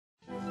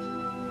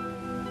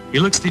He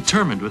looks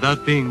determined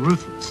without being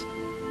ruthless.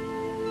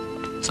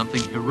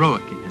 Something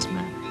heroic in his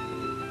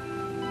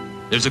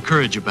manner. There's a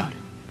courage about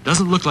him.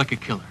 Doesn't look like a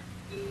killer.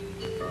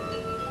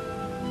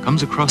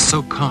 Comes across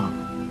so calm.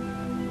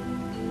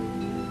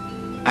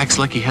 Acts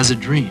like he has a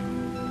dream.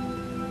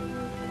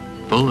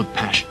 Full of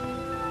passion.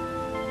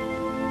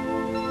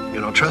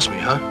 You don't trust me,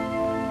 huh?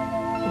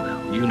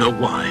 Well, you know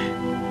why.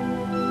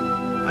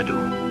 I do.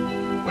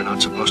 We're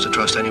not supposed to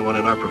trust anyone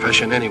in our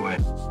profession anyway.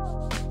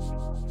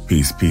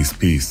 Peace, peace,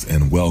 peace,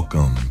 and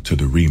welcome to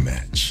The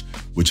Rematch,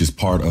 which is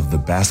part of the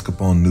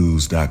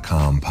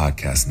basketballnews.com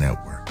podcast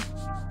network.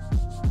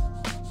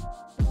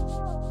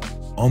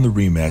 On The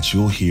Rematch,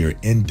 you'll hear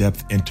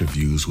in-depth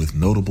interviews with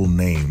notable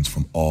names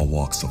from all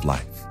walks of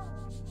life.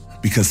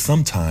 Because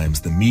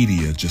sometimes the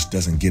media just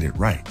doesn't get it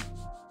right.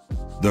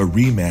 The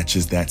Rematch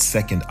is that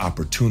second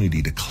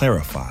opportunity to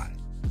clarify,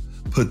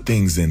 put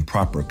things in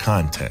proper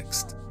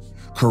context,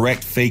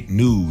 correct fake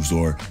news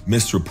or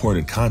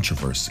misreported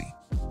controversy.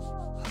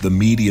 The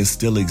media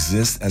still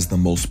exists as the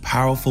most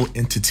powerful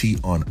entity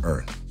on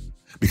earth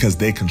because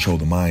they control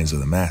the minds of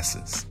the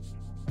masses.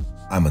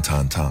 I'm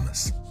Matan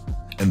Thomas,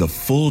 and the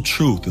full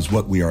truth is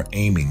what we are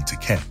aiming to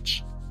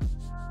catch.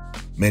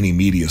 Many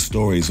media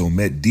stories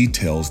omit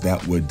details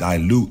that would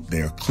dilute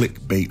their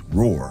clickbait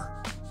roar,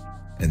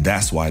 and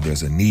that's why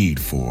there's a need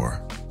for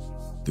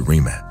the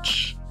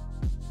rematch.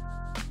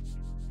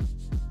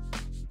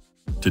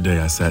 Today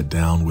I sat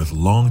down with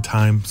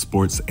longtime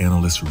sports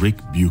analyst Rick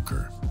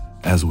Bucher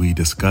as we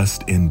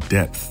discussed in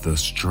depth the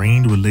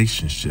strained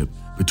relationship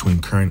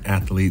between current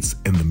athletes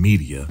and the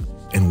media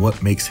and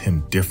what makes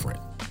him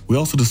different. We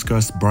also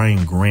discussed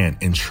Brian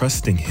Grant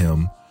entrusting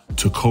him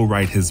to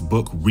co-write his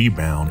book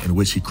Rebound, in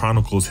which he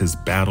chronicles his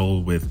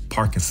battle with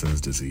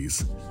Parkinson's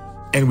disease.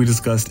 And we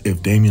discussed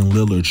if Damian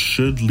Lillard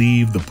should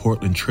leave the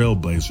Portland Trail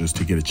Blazers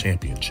to get a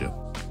championship.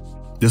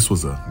 This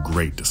was a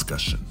great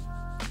discussion.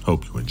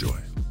 Hope you enjoy.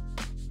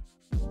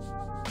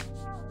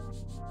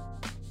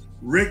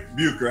 Rick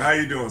Bucher, how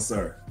you doing,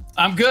 sir?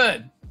 I'm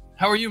good.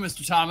 How are you,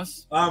 Mr.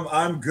 Thomas?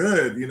 I'm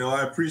good. You know,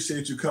 I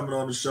appreciate you coming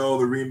on the show,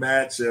 The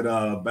Rematch at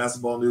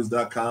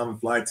basketballnews.com and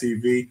Fly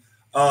TV.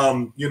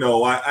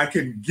 I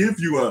can give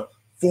you a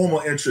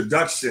formal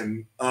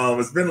introduction.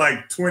 It's been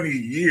like 20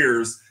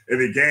 years in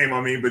the game.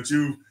 But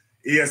you,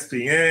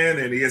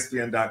 ESPN and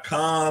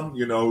ESPN.com,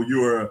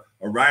 you were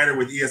a writer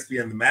with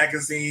ESPN the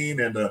magazine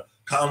and a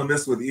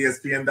columnist with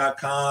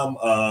ESPN.com.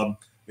 And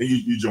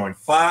you joined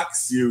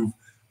Fox. You've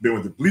been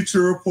with the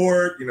Bleacher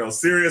Report,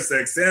 Sirius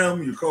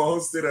XM. You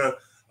co-hosted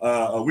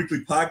a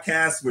weekly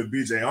podcast with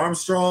BJ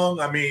Armstrong.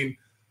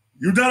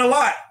 You've done a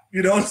lot.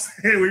 You know what I'm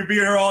saying? We'd be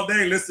here all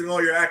day listening to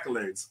all your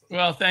accolades.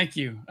 Well, thank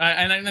you.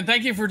 And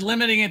thank you for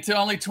limiting it to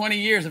only 20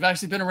 years. I've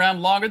actually been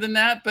around longer than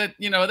that, but,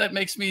 that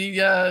makes me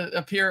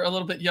appear a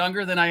little bit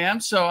younger than I am.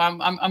 So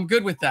I'm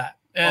good with that.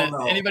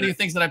 Anybody who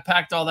thinks that I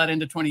packed all that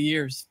into 20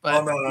 years.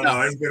 But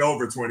no. It's been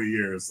over 20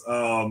 years.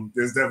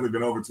 There's definitely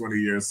been over 20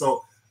 years.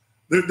 So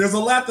there's a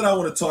lot that I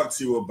want to talk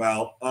to you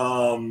about.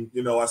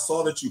 I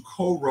saw that you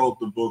co-wrote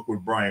the book with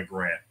Brian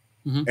Grant.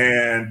 Mm-hmm.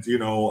 And,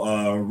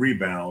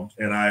 Rebound.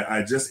 And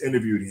I just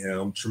interviewed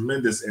him.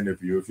 Tremendous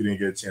interview, if you didn't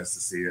get a chance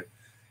to see it.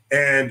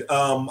 And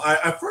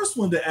I first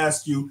wanted to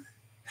ask you,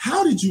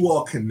 how did you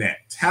all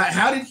connect?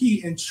 How did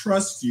he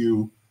entrust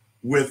you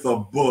with a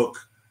book,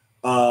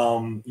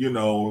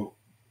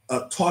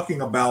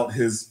 talking about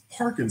his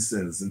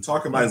Parkinson's and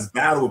talking about his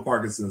battle with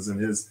Parkinson's and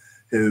his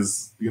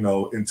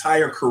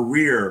entire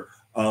career,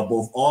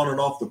 both on and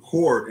off the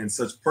court and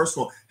such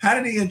personal. How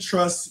did he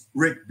entrust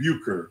Rick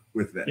Bucher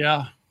with that?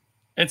 Yeah.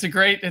 It's a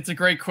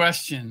great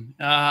question.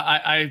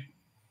 I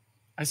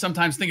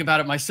sometimes think about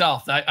it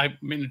myself.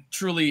 I'm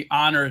truly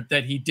honored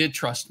that he did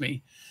trust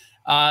me.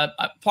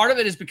 Part of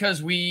it is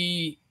because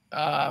we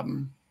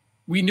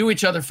knew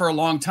each other for a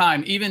long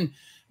time, even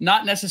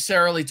not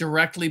necessarily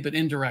directly, but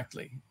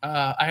indirectly.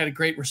 I had a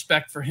great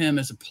respect for him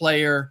as a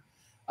player.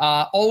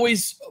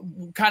 Always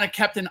kind of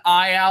kept an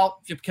eye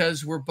out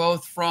because we're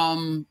both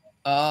from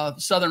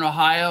Southern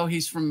Ohio.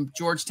 He's from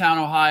Georgetown,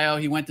 Ohio.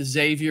 He went to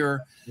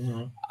Xavier.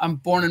 Mm-hmm. I'm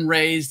born and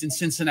raised in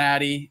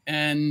Cincinnati,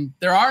 and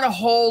there aren't a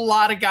whole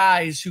lot of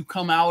guys who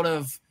come out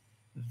of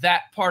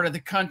that part of the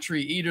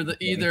country,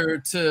 either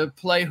to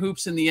play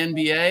hoops in the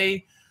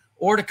NBA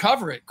or to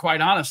cover it,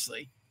 quite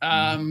honestly.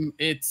 Mm-hmm.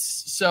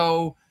 It's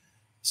so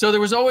there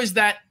was always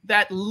that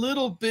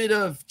little bit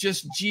of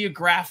just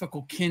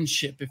geographical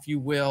kinship, if you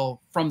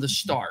will, from the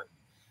start.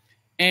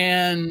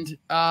 And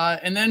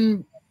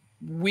then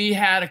we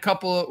had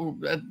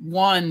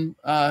one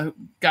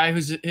guy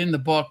who's in the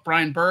book,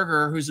 Brian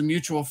Berger, who's a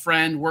mutual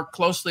friend, worked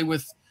closely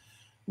with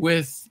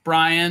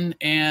Brian,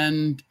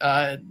 and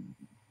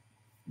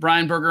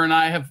Brian Berger and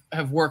I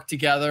have worked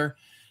together.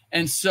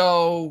 And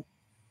so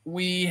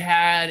we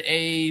had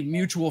a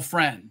mutual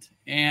friend,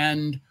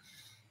 and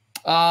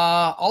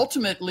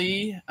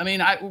ultimately,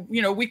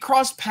 we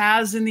crossed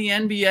paths in the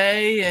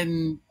NBA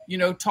and,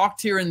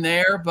 talked here and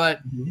there, but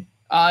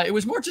it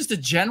was more just a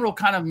general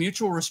kind of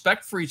mutual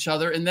respect for each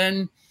other. And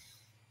then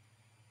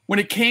when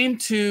it came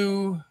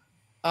to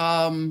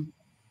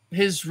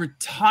his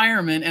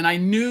retirement, and I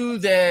knew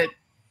that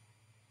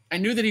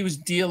he was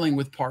dealing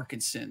with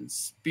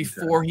Parkinson's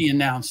before he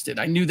announced it.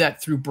 I knew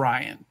that through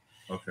Brian.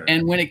 Okay.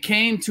 And when it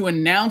came to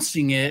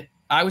announcing it,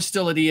 I was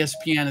still at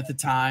ESPN at the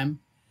time,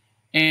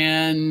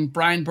 and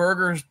Brian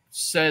Berger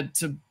said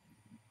to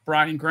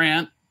Brian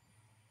Grant,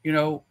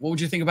 what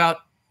would you think about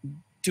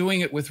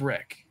doing it with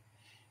Rick?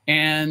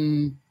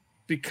 And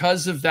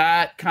because of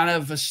that kind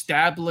of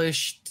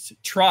established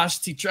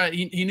trust,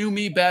 he knew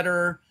me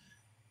better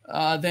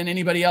than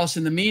anybody else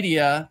in the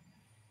media.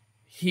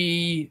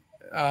 He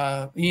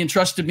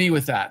entrusted me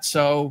with that.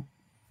 So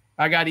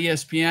I got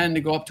ESPN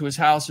to go up to his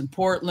house in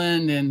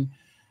Portland, and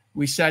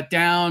we sat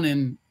down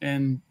and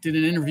did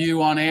an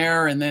interview on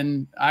air. And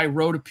then I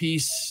wrote a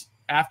piece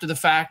after the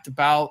fact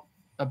about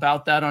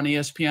that on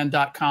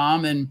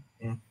ESPN.com. And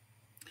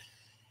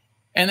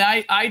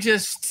I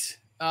just,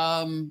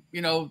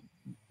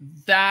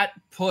 that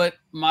put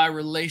my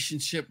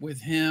relationship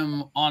with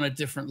him on a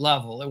different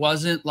level. It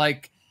wasn't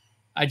like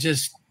I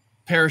just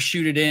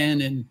parachuted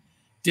in and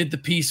did the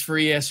piece for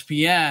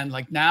ESPN.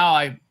 Like now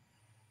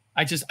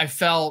I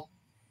felt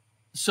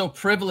so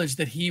privileged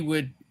that he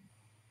would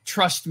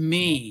trust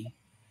me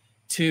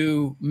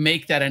to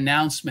make that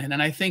announcement.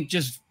 And I think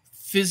just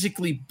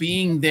physically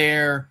being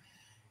there,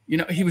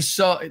 he was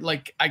so,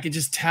 like, I could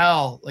just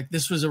tell, like,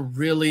 this was a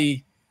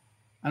really,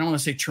 I don't want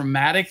to say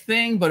traumatic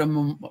thing, but a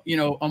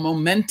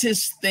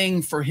momentous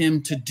thing for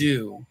him to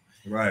do.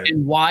 Right.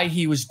 And why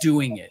he was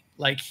doing it.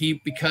 Like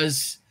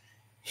because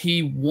he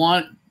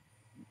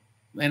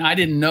and I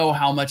didn't know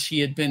how much he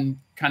had been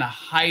kind of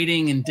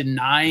hiding and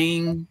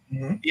denying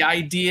the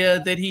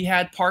idea that he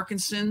had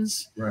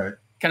Parkinson's. Right.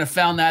 Kind of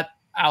found that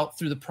out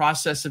through the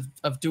process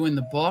of doing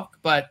the book.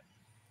 But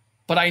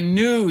I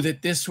knew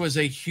that this was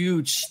a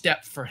huge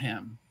step for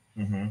him.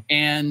 Mm-hmm.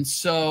 And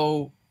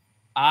so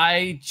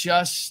I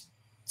just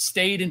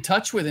stayed in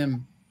touch with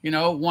him,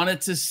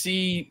 wanted to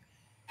see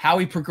how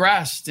he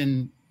progressed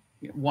and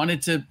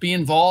wanted to be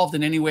involved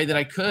in any way that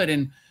I could.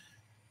 And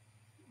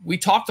we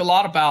talked a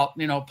lot about,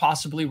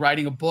 possibly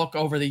writing a book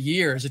over the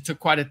years. It took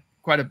quite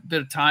a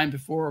bit of time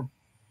before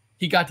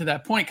he got to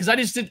that point. Cause I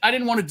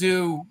didn't want to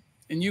do,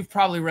 and you've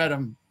probably read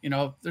them,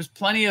 there's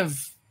plenty of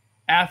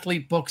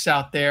athlete books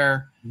out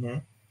there. Mm-hmm.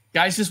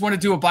 Guys just want to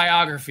do a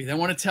biography. They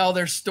want to tell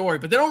their story,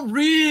 but they don't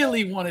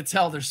really want to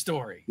tell their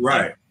story.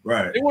 Right.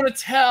 Right. They want to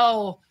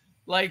tell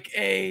like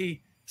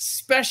a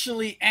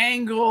specially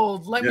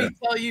angled, let me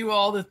tell you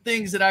all the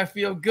things that I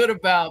feel good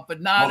about,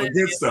 but not all the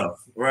good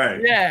stuff. Right.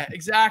 Yeah,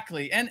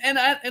 exactly. And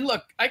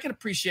look, I can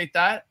appreciate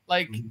that.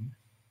 Like,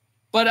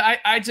 but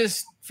I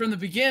just, from the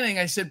beginning,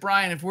 I said,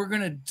 Brian, if we're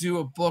going to do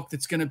a book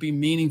that's going to be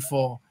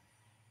meaningful,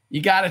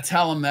 you got to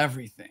tell them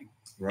everything.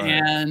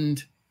 Right.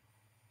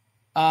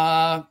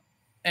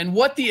 And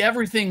what the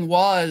everything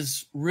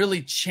was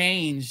really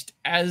changed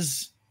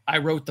as I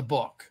wrote the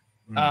book.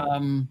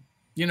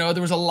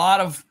 There was a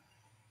lot of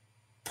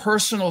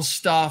personal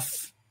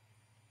stuff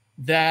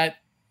that,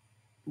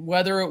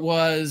 whether it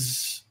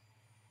was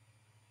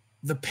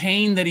the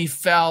pain that he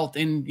felt,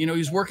 and, he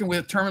was working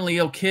with terminally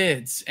ill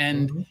kids,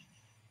 and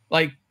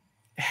like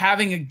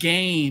having a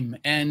game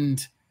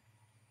and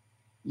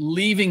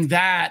leaving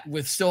that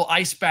with still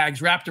ice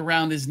bags wrapped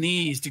around his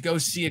knees to go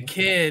see a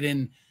kid.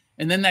 And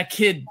then that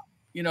kid,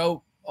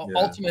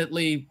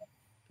 ultimately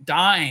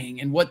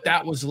dying, and what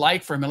that was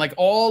like for him. And like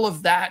all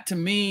of that to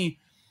me,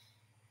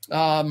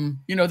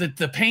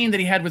 the pain that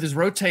he had with his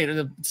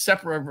rotator,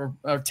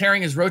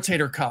 tearing his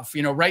rotator cuff,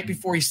 right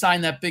before he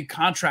signed that big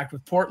contract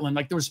with Portland.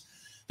 Like there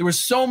was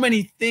so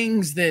many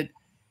things that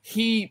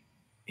he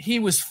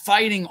was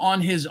fighting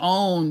on his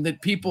own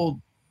that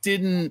people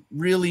didn't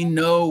really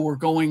know were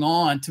going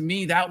on. To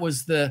me, that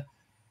was the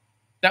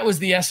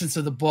essence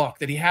of the book,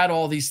 that he had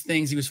all these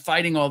things. He was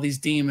fighting all these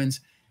demons.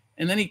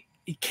 And then he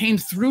came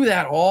through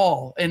that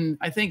all. And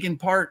I think in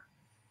part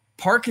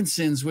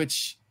Parkinson's,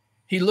 which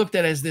he looked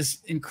at as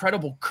this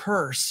incredible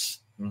curse,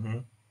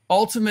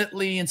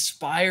 ultimately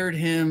inspired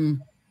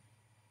him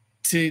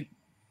to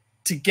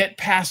get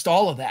past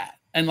all of that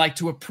and like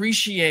to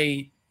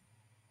appreciate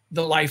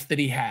the life that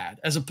he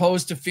had, as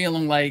opposed to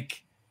feeling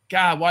like,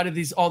 God, why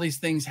did all these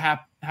things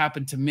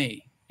happen to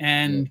me?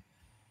 And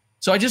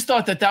so I just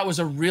thought that was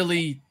a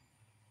really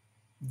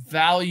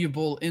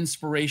valuable,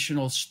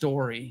 inspirational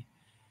story.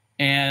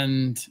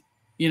 And,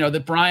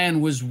 that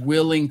Brian was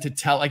willing to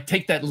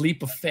take that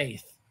leap of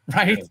faith,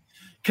 right?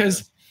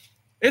 Because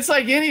it's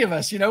like any of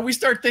us, we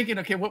start thinking,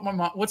 okay,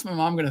 what's my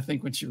mom going to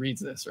think when she reads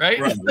this, right?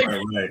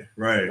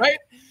 Right.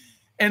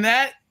 And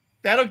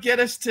that'll get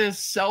us to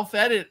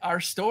self-edit our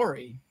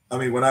story. I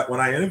mean, when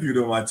I interviewed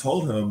him, I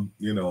told him,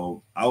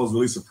 I was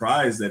really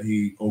surprised that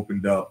he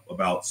opened up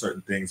about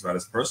certain things about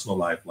his personal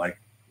life, like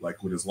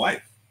with his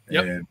wife,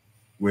 and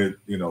with,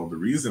 the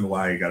reason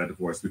why he got a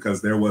divorce,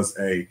 because there was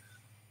a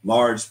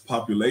large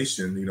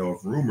population,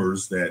 of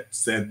rumors that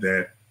said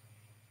that,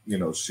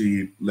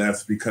 she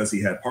left because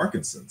he had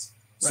Parkinson's.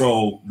 Right.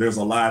 So there's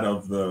a lot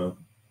of the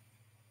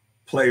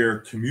player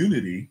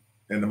community,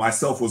 and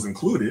myself was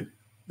included,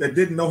 that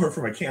didn't know her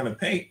from a can of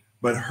paint,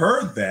 but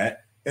heard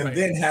that and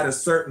then had a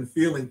certain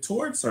feeling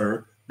towards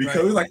her because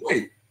he was like,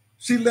 wait,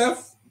 she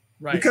left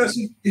because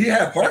he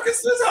had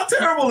Parkinson's? How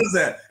terrible is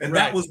that? And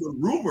that was the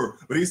rumor.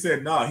 But he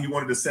said, no, he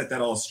wanted to set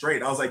that all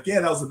straight. I was like, yeah,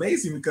 that was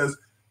amazing because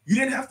you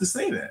didn't have to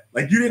say that.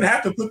 Like, you didn't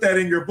have to put that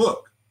in your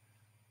book.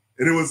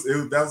 And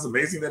that was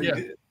amazing that he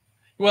did.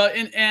 Well,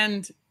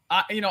 and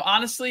I,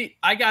 honestly,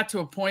 I got to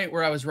a point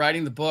where I was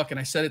writing the book and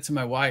I said it to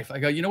my wife. I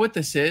go, you know what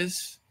this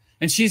is?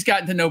 And she's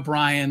gotten to know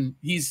Brian.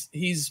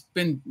 He's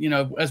been,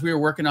 as we were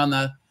working on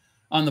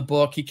the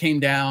book, he came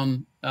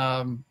down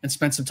and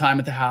spent some time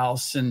at the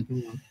house.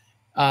 And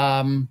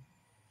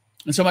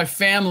so my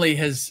family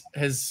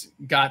has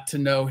got to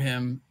know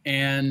him.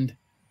 And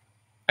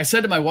I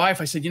said to my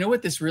wife, I said, you know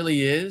what this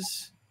really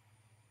is?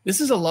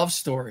 This is a love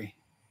story.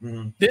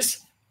 Mm-hmm.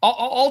 This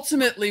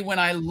ultimately, when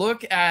I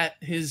look at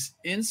his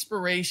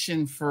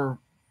inspiration for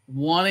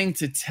wanting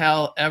to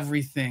tell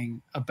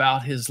everything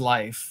about his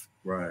life,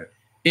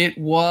 it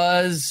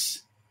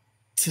was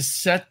to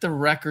set the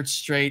record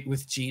straight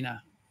with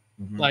Gina.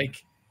 Mm-hmm.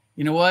 Like,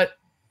 you know what?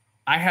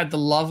 I had the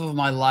love of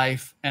my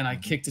life and I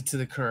kicked it to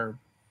the curb.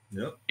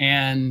 Yep.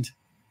 And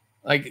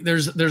like,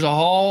 there's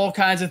all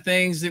kinds of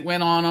things that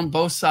went on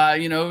both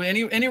sides.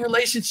 Any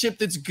relationship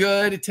that's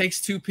good, it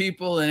takes two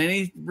people, and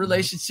any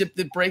relationship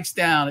that breaks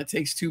down, it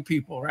takes two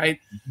people, right?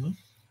 Mm-hmm.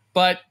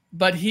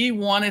 But he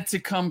wanted to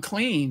come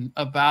clean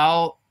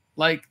about,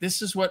 like,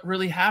 this is what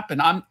really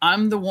happened.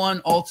 I'm the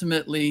one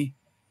ultimately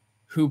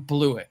who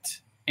blew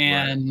it,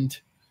 and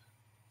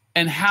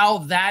how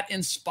that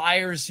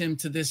inspires him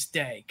to this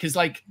day. Because,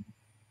 like,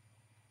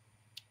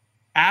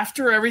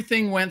 after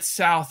everything went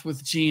south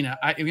with Gina,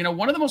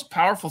 one of the most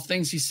powerful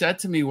things he said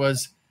to me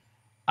was,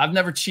 I've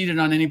never cheated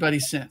on anybody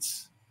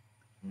since.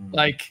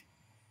 Like,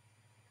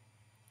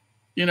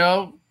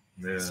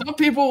 some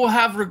people will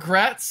have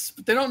regrets,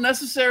 but they don't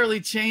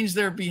necessarily change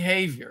their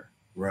behavior.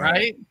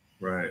 Right.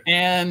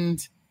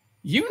 And,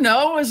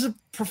 as a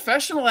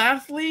professional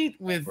athlete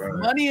with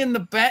money in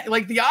the bank,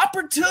 like, the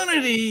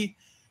opportunity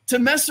to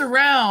mess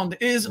around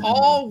is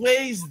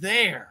always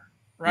there.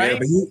 Right. Yeah,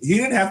 but he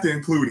didn't have to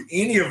include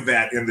any of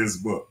that in this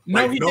book.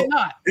 No, he did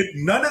not.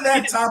 None of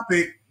that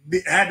topic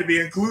had to be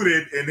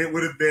included, and it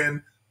would have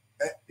been,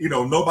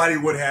 nobody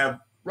would have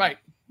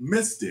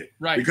missed it.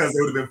 Right. Because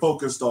they would have been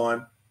focused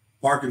on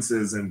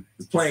Parkinson's and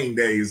his playing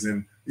days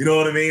and, you know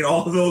what I mean?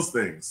 All of those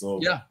things. So,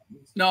 yeah.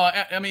 No,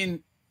 I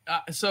mean,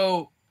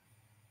 so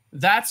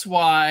that's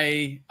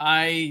why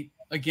I'm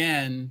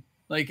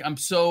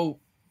so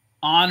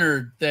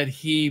honored that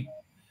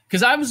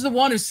because I was the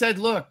one who said,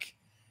 look,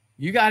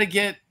 you got to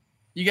get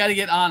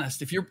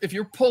honest. If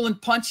you're pulling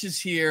punches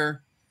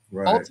here,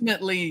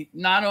 ultimately,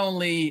 not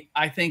only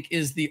I think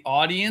is the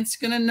audience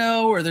going to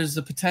know, or there's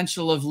the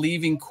potential of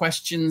leaving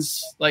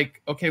questions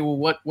like, okay, well,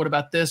 what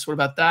about this? What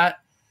about that?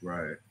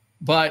 Right.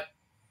 But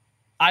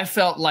I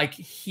felt like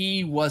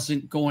he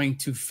wasn't going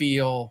to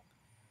feel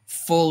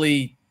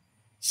fully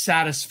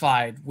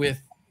satisfied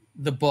with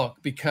the book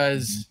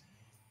because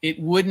it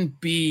wouldn't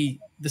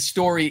be the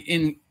story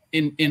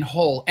in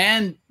whole.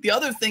 And the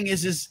other thing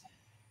is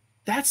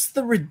that's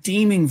the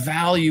redeeming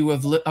value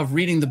of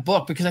reading the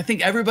book, because I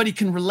think everybody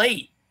can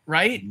relate,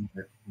 right?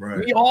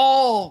 Right. We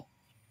all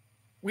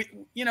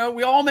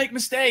make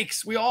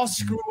mistakes. We all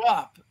screw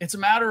up. It's a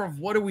matter of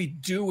what do we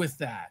do with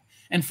that?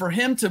 And for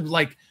him to,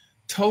 like,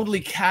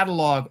 totally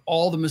catalog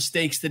all the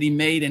mistakes that he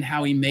made and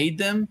how he made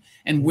them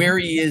and where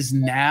he is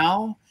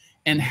now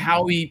and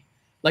how he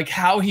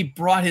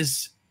brought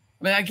his,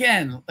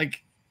 again,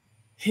 like,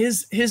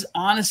 his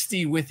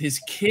honesty with his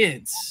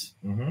kids,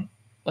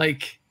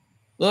 like,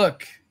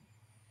 look,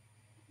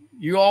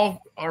 you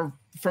all are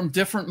from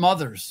different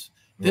mothers.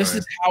 This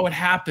is how it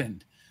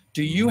happened.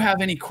 Do you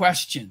have any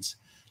questions?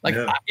 Like,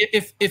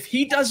 if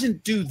he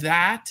doesn't do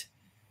that,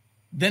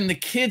 then the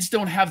kids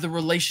don't have the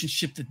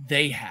relationship that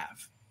they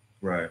have.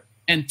 Right.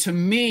 And to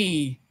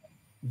me,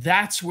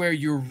 that's where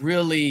you're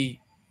really,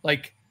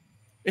 like,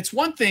 it's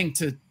one thing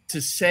to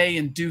say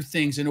and do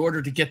things in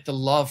order to get the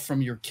love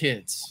from your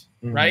kids,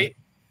 right?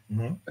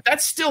 But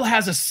that still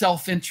has a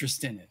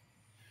self-interest in it.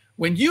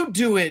 When you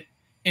do it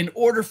in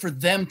order for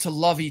them to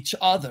love each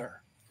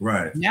other,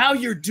 now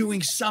you're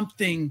doing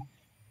something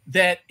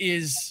that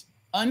is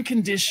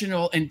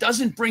unconditional and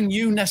doesn't bring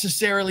you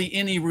necessarily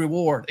any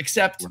reward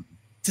except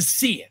to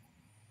see it,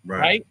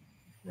 right?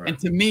 And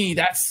to me,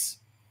 that's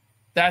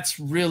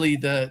really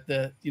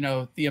the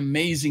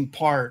amazing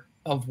part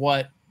of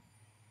what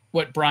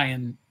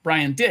Brian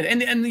did.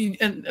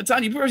 And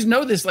Tanya, you always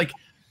know this, like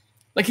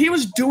he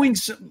was doing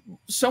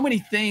so many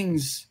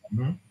things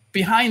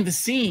behind the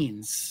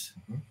scenes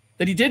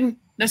that he didn't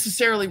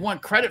necessarily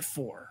want credit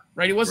for,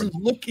 right?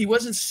 He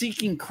wasn't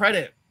seeking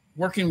credit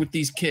working with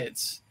these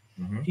kids.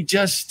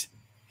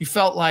 He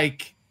felt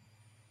like,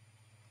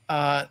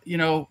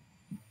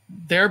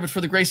 there, but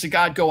for the grace of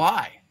God, go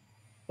I.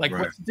 Like,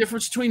 what's the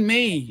difference between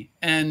me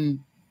and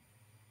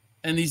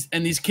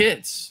these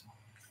kids?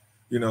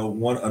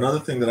 Another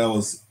thing that I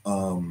was,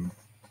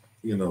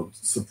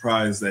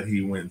 surprised that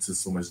he went into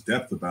so much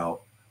depth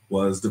about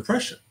was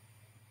depression.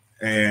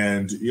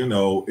 And,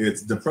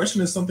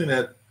 depression is something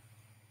that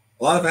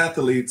a lot of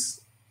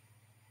athletes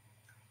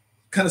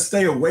kind of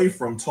stay away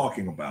from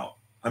talking about.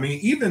 I mean,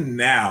 even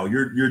now,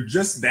 you're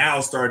just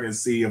now starting to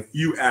see a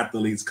few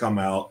athletes come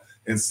out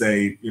and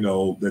say,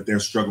 that they're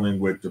struggling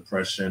with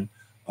depression.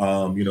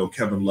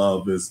 Kevin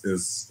Love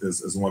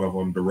is one of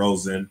them.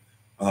 DeRozan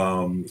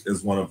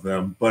is one of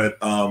them. But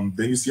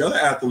then you see other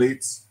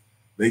athletes,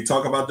 they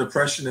talk about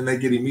depression and they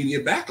get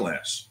immediate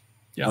backlash.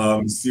 Yeah.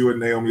 You see what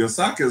Naomi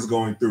Osaka is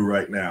going through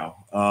right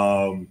now.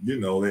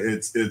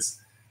 It's.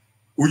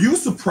 Were you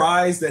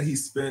surprised that he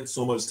spent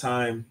so much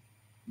time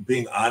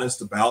being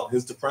honest about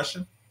his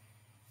depression?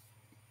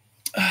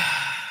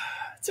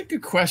 That's a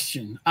good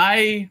question.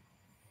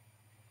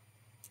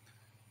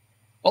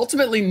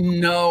 Ultimately,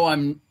 no,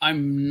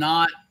 I'm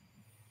not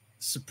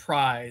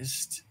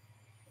surprised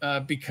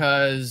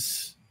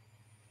because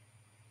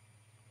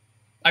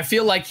I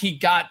feel like he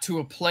got to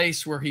a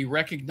place where he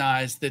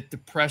recognized that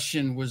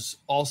depression was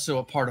also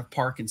a part of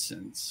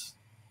Parkinson's.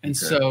 And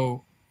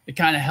so it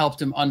kind of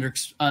helped him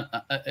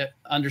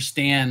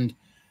understand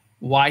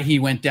why he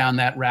went down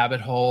that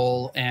rabbit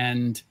hole.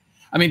 And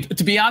I mean,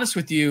 to be honest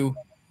with you,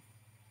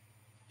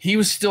 he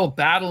was still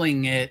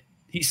battling it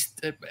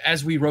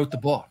as we wrote the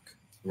book.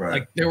 Right.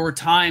 Like there were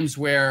times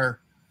where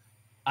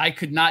I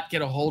could not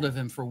get a hold of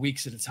him for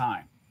weeks at a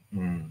time.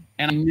 And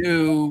I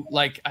knew,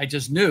 I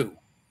just knew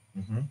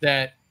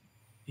that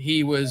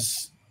he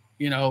was,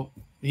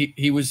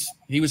 he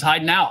was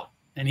hiding out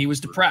and he was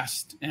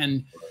depressed.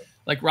 And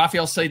like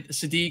Raphael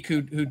Sadiq,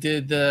 who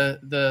did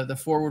the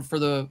forward for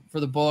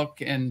the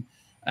book, and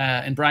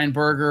Brian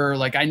Berger,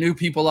 I knew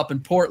people up in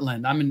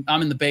Portland. I'm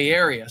in the Bay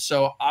Area,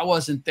 so I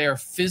wasn't there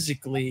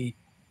physically,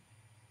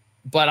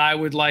 but I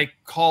would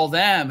call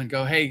them and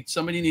go, hey,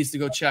 somebody needs to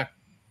go check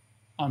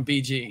on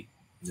BG.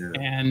 Yeah.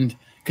 And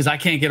because I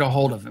can't get a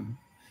hold of him.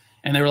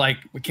 And they were like,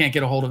 we can't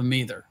get a hold of him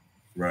either.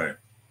 Right.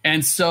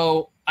 And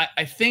so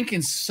I think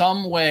in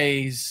some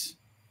ways,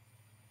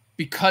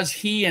 because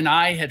he and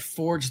I had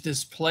forged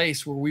this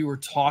place where we were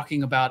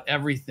talking about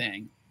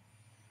everything,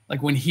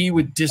 when he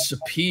would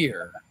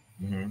disappear,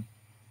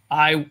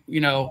 I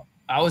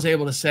was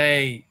able to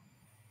say,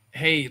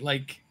 hey,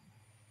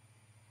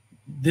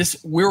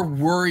 this, we're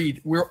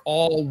worried. We're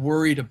all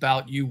worried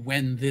about you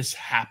when this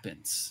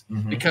happens,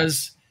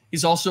 because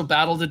he's also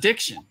battled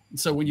addiction. And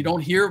so when you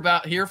don't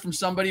hear from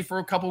somebody for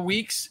a couple of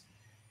weeks,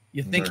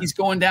 you think he's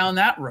going down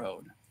that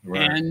road.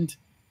 Right. And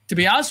to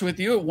be honest with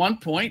you, at one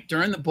point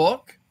during the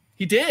book,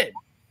 he did.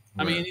 Right.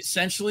 I mean, he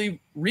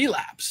essentially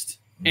relapsed.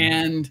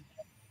 And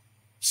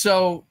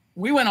so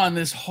we went on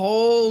this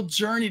whole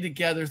journey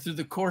together through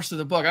the course of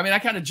the book. I mean, I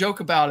kind of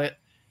joke about it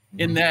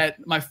in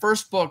that my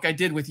first book I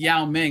did with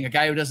Yao Ming, a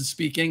guy who doesn't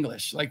speak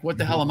English. What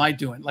the hell am I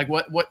doing?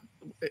 What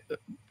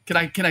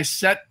can I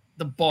set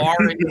the bar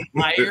any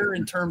higher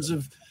in terms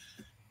of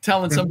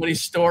telling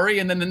somebody's story?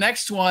 And then the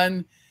next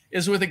one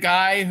is with a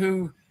guy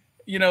who,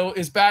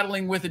 is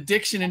battling with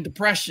addiction and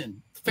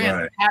depression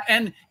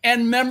and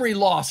memory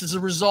loss as a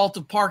result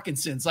of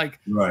Parkinson's.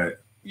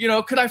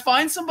 Could I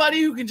find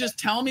somebody who can just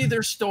tell me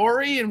their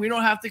story and we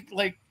don't have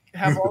to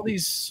have all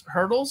these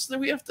hurdles that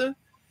we have to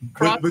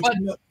cross? But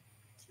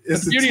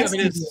the beauty of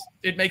it is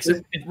it makes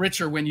it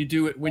richer when you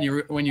do it, when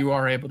you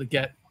are able to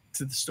get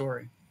to the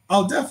story.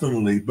 Oh,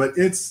 definitely. But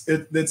it's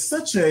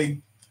such a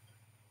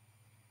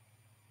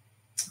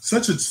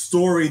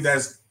story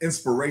that's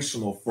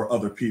inspirational for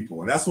other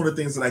people. And that's one of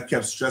the things that I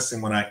kept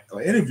stressing when I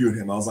interviewed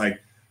him. I was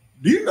like,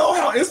 do you know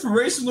how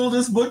inspirational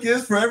this book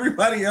is for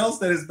everybody else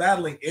that is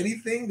battling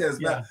anything?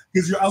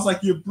 Because I was like,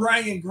 you're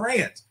Brian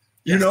Grant,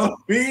 you know what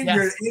I mean?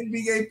 You're an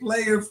NBA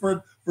player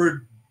for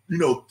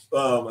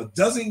a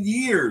dozen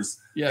years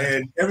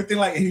and everything.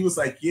 And he was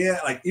like,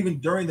 even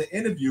during the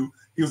interview,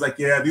 he was like,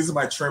 yeah, these are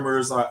my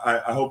tremors.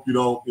 I hope you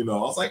don't, I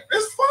was like,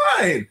 it's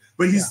fine.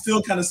 But he's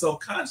still kind of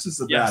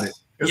self-conscious about it.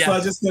 And so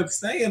I just kept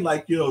saying,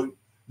 do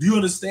you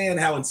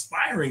understand how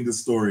inspiring this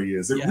story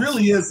is? It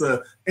really is an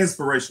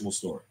inspirational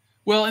story.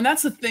 Well, and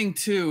that's the thing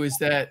too, is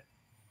that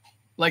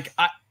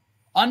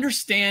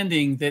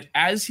understanding that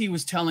as he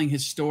was telling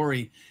his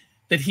story,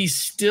 that he's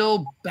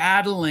still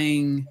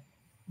battling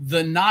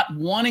the not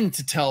wanting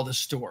to tell the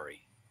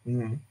story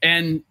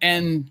and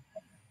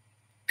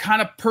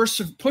kind of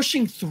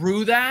pushing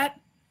through that,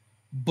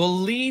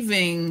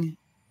 believing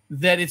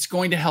that it's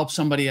going to help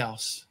somebody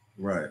else.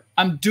 Right.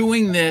 I'm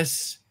doing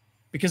this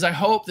because I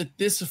hope that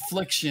this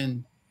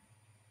affliction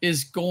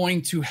is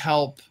going to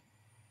help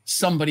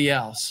somebody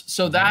else.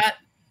 So that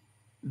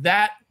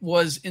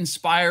was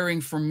inspiring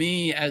for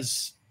me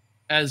as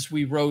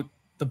we wrote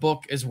the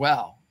book as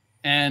well.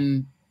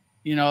 And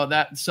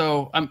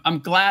so I'm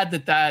glad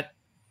that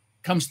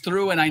comes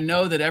through. And I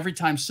know that every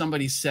time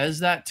somebody says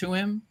that to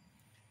him,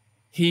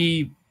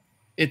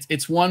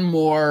 it's one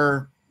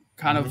more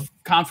kind of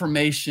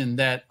confirmation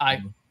that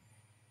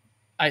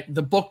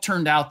the book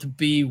turned out to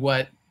be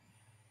what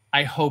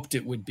I hoped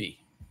it would be.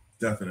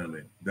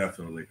 Definitely.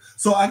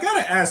 So I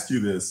got to ask you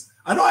this.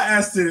 I know I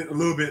asked it a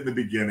little bit in the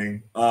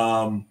beginning.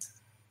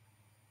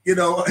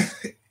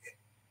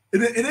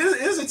 it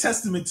is a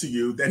testament to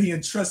you that he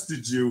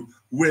entrusted you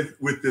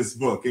with this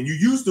book. And you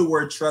used the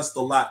word trust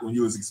a lot when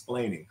you was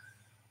explaining.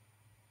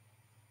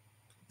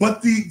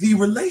 But the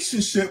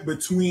relationship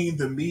between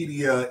the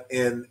media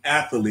and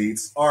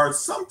athletes are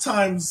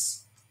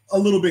sometimes a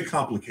little bit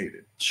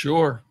complicated.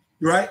 Sure.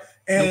 Right?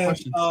 And,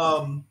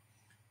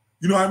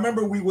 no, I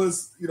remember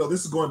this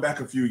is going back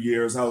a few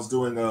years. I was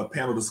doing a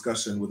panel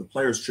discussion with the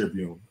Players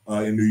Tribune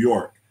in New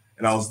York.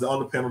 And I was on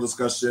the panel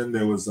discussion.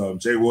 There was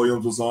Jay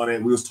Williams was on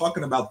it. We was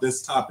talking about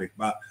this topic,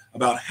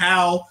 about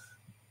how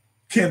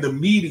can the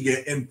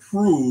media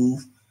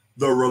improve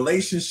the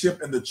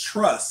relationship and the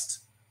trust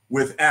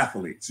with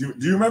athletes. Do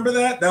you remember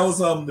that? That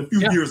was a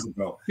few years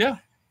ago. Yeah.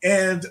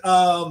 And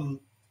a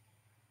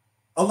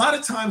lot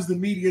of times the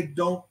media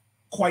don't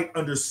quite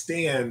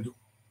understand,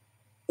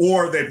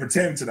 or they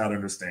pretend to not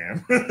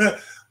understand,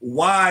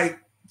 why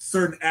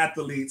certain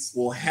athletes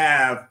will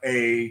have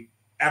a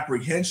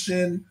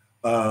apprehension,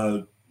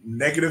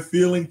 negative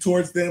feeling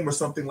towards them or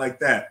something like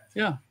that.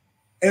 Yeah.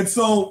 And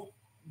so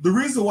the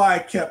reason why I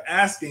kept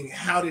asking,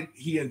 how did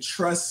he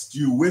entrust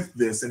you with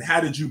this and how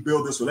did you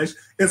build this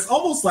relationship? It's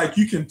almost like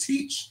you can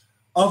teach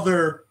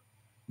other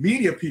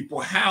media people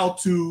how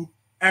to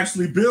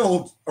actually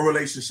build a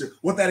relationship.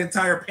 What that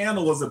entire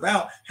panel was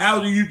about. How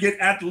do you get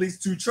athletes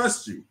to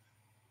trust you?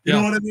 You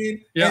know what I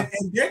mean? Yeah.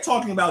 And they're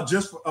talking about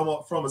just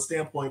from a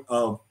standpoint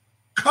of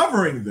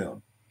covering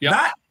them. Yep.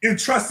 Not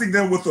entrusting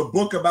them with a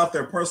book about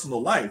their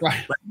personal life.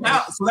 Right.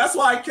 So that's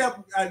why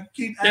I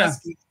keep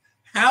asking,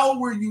 how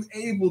were you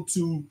able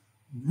to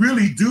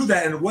really do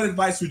that? And what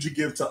advice would you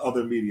give to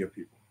other media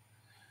people?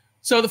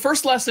 So the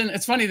first lesson,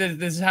 it's funny that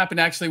this happened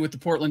actually with the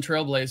Portland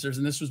Trailblazers,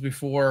 and this was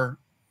before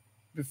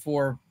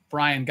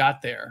Brian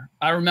got there.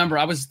 I remember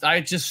I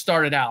had just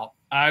started out.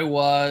 I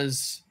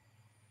was,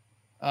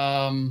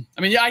 you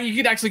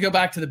could actually go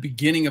back to the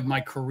beginning of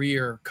my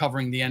career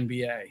covering the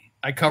NBA.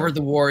 I covered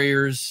the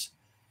Warriors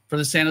for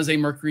the San Jose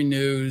Mercury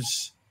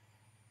News.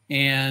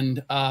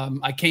 And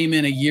I came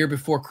in a year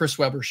before Chris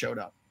Webber showed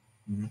up.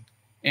 Mm-hmm.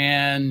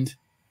 And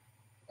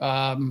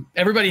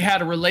everybody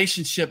had a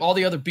relationship. All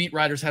the other beat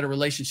writers had a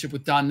relationship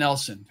with Don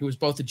Nelson, who was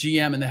both the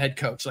GM and the head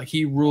coach. Like,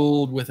 he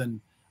ruled with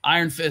an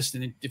iron fist.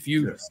 And if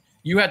you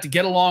had to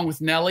get along with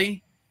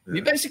Nelly,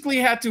 you basically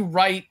had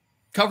to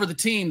cover the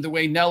team the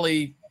way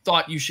Nelly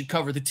thought you should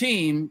cover the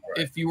team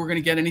if you were going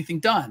to get anything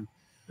done.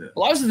 Yeah.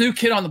 Well, I was the new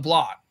kid on the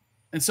block.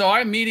 And so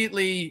I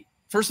immediately,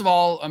 first of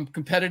all, I'm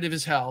competitive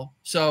as hell.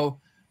 So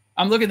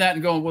I'm looking at that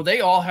and going, well,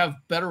 they all have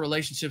better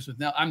relationships with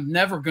Nelly. I'm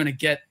never going to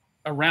get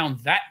around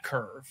that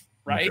curve,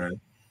 right?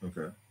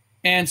 Okay.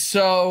 And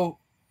so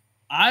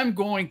I'm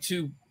going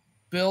to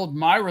build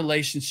my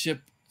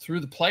relationship through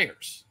the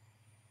players.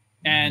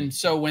 Mm-hmm. And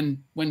so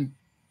when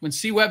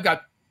C. Webb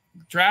got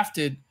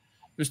drafted,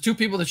 there's two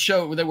people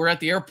that were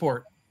at the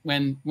airport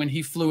when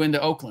he flew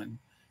into Oakland,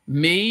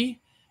 me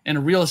and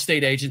a real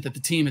estate agent that the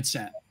team had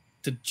sent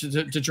to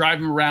drive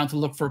him around to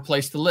look for a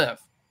place to live.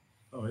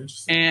 Oh,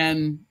 interesting.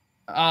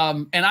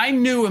 And I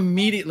knew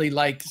immediately,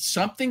 like,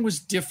 something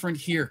was different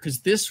here, because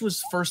this was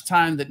the first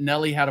time that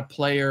Nelly had a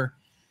player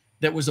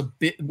that was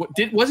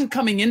wasn't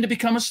coming in to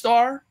become a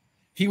star.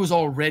 He was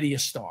already a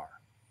star.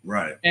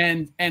 Right.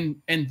 And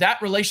that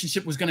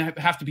relationship was going to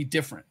have to be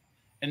different.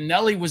 And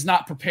Nelly was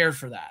not prepared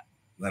for that.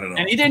 Not at all.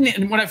 And he didn't.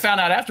 And when I found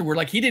out afterward,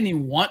 like, he didn't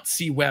even want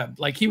C. Webb.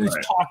 Like, he was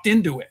talked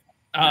into it,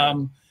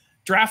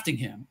 drafting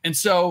him. And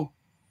so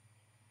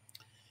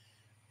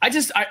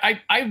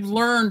I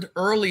learned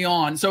early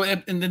on. So,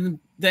 and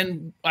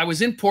then I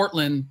was in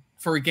Portland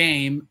for a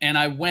game, and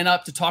I went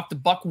up to talk to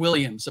Buck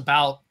Williams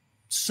about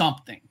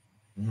something.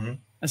 Mm-hmm.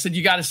 I said,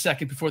 "You got a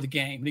second before the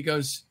game?" And he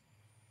goes,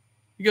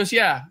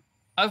 "Yeah,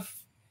 I've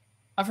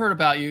heard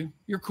about you.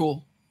 You're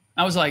cool."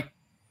 I was like,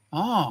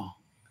 "Oh,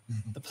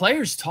 the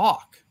players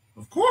talk."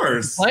 Of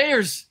course.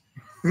 The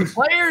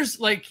players,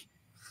 like,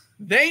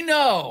 they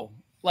know,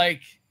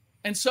 like,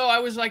 and so I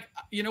was like,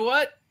 you know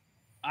what?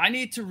 I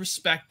need to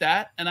respect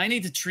that, and I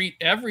need to treat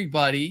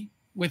everybody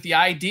with the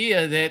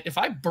idea that if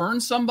I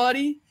burn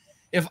somebody,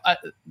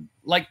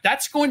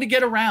 that's going to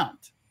get around.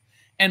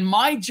 And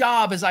my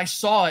job, as I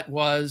saw it,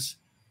 was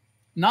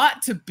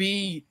not to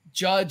be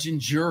judge and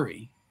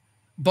jury,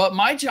 but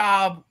my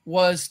job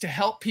was to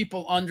help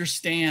people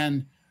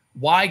understand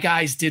why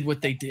guys did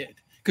what they did.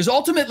 Because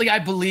ultimately, I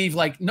believe,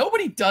 like,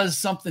 nobody does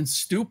something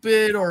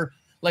stupid, or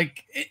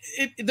like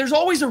there's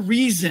always a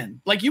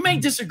reason. Like, you may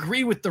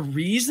disagree with the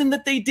reason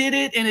that they did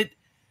it,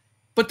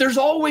 but there's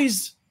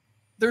always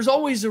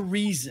a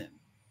reason.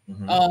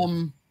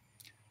 Mm-hmm.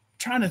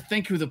 Trying to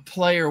think who the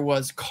player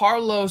was.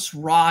 Carlos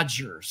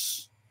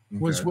Rogers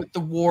was with the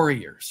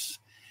Warriors,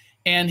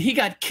 and he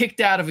got kicked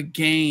out of a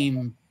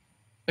game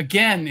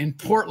again in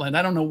Portland.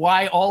 I don't know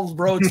why all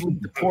roads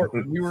lead to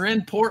Portland. We were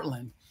in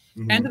Portland,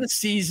 end of the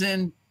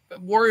season.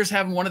 Warriors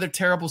having one of their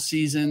terrible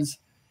seasons.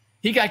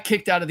 He got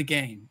kicked out of the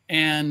game,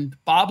 and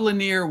Bob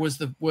Lanier was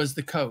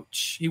the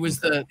coach. He was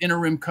the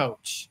interim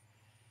coach,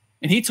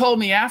 and he told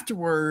me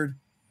afterward,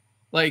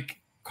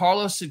 like,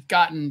 Carlos had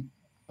gotten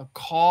a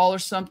call or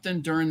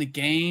something during the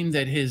game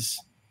that his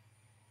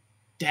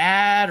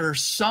dad or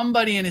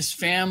somebody in his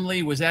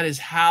family was at his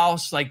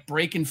house, like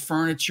breaking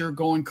furniture,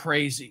 going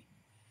crazy.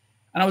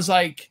 And I was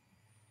like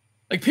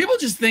people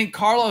just think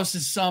Carlos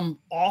is some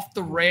off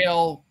the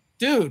rail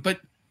dude.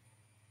 But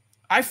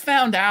I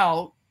found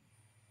out,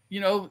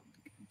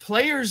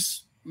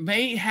 players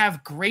may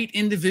have great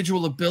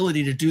individual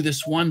ability to do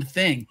this one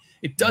thing.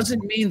 It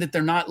doesn't mean that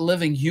they're not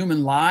living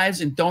human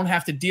lives and don't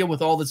have to deal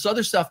with all this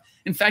other stuff.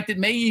 In fact, it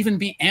may even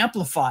be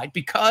amplified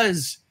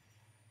because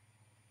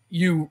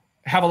you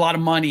have a lot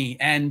of money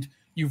and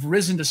you've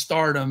risen to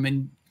stardom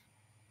and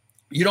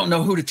you don't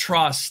know who to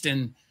trust.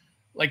 And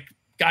like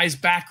guys'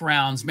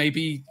 backgrounds,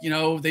 maybe,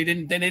 they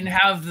didn't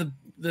have the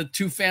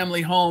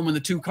 2-family home and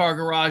the 2-car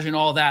garage and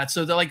all that.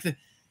 So they're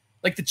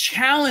the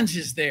challenge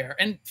is there,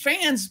 and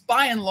fans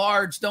by and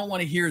large don't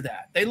want to hear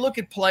that. They look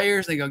at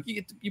players, they go,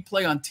 you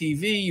play on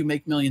TV, you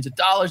make millions of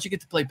dollars, you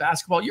get to play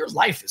basketball, your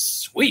life is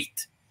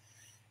sweet.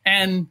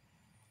 And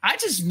I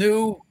just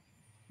knew,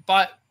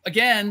 but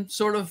again,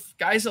 sort of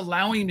guys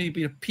allowing me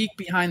to peek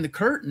behind the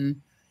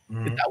curtain,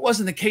 that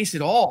wasn't the case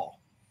at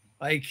all.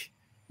 Like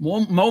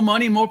more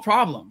money, more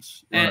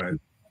problems. Right.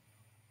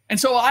 And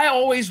so I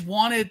always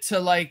wanted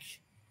to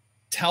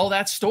tell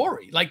that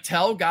story,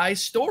 tell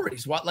guys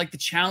stories, the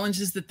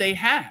challenges that they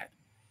had.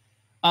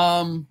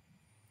 Now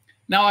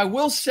I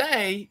will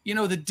say,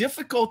 the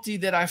difficulty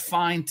that I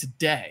find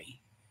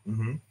today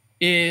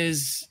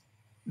is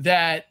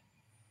that,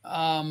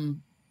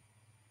 and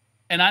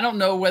I don't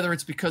know whether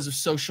it's because of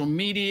social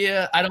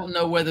media. I don't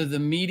know whether the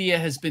media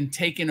has been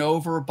taken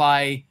over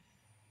by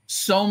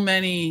so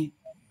many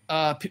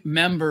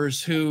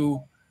members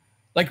who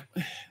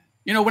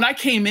when I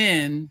came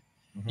in,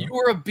 you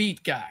were a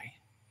beat guy.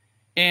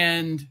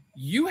 And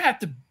you had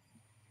to,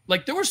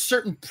 there was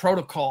certain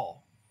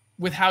protocol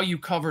with how you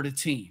covered a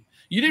team.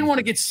 You didn't want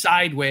to get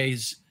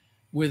sideways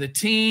with a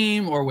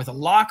team or with a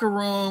locker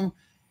room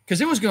because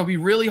it was going to be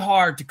really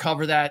hard to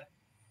cover that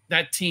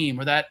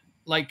team or that,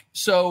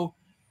 so.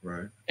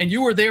 Right. And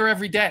you were there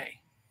every day.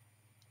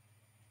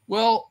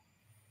 Well,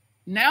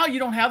 now you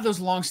don't have those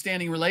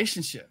long-standing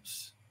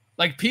relationships.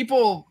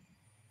 People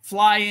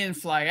fly in,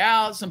 fly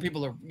out. Some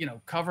people are,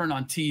 covering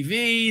on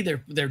TV.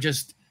 They're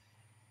just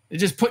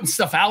putting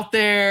stuff out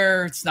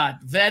there. It's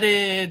not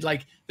vetted.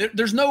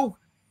 There's no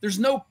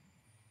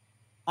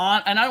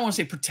and I don't want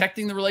to say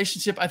protecting the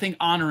relationship. I think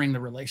honoring the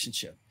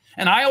relationship.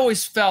 And I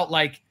always felt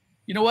like,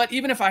 you know what,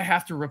 even if I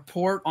have to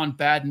report on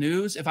bad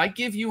news, if I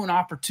give you an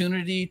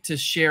opportunity to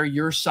share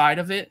your side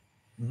of it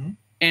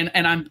and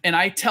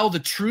I tell the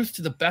truth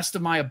to the best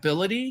of my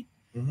ability,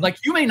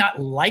 you may not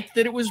like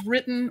that it was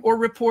written or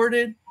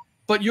reported,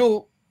 but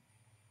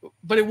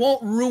it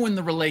won't ruin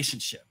the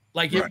relationship.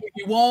 You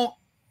won't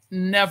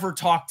never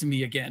talk to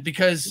me again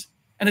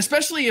and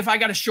especially if I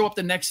got to show up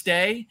the next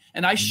day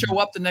and I show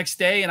up the next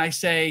day and I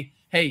say,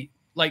 hey,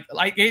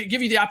 I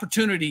give you the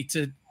opportunity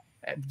to,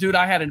 dude,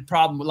 I had a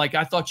problem.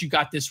 I thought you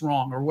got this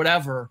wrong or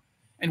whatever.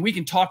 And we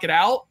can talk it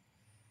out.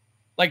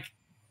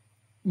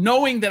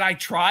 Knowing that I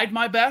tried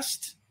my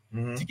best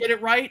to get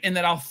it right and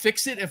that I'll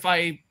fix it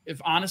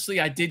if honestly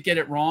I did get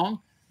it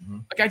wrong.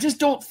 I just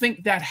don't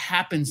think that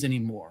happens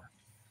anymore.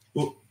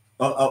 Well,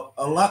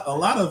 a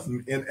lot of,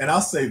 and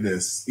I'll say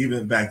this,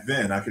 even back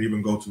then, I could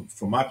even go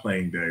for my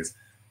playing days.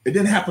 It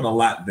didn't happen a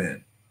lot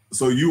then.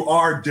 So you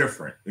are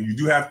different, and you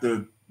do have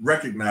to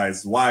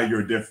recognize why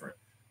you're different.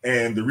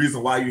 And the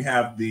reason why you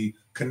have the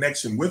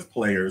connection with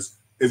players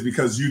is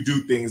because you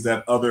do things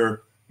that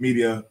other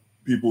media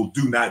people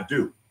do not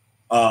do.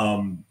 A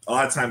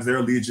lot of times their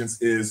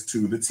allegiance is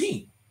to the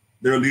team.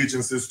 Their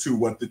allegiance is to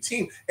what the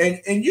team, and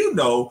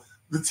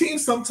the team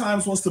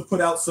sometimes wants to put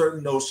out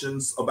certain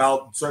notions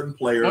about certain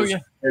players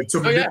and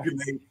to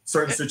manipulate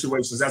certain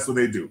situations. That's what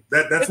they do.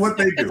 That's what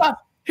they do.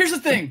 Here's the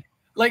thing.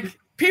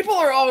 People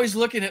are always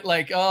looking at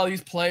oh,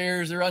 these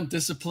players, they're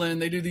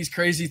undisciplined. They do these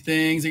crazy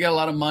things. They got a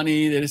lot of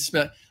money. They just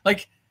spend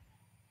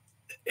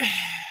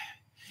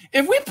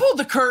if we pulled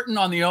the curtain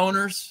on the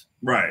owners,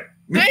 right.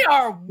 They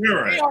are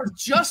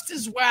just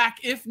as whack,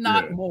 if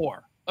not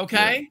more.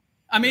 Okay.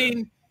 I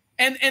mean,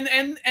 and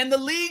the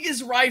league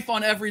is rife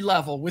on every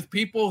level with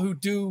people who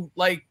do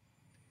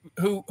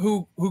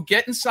who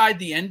get inside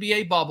the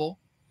NBA bubble,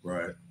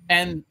 right?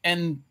 And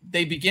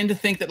they begin to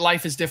think that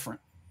life is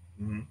different,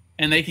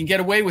 and they can get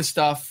away with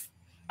stuff.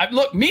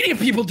 Look, media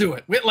people do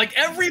it.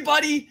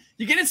 Everybody,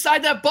 you get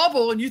inside that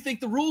bubble and you think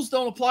the rules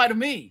don't apply to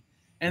me,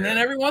 and then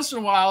every once in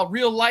a while,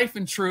 real life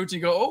intrudes.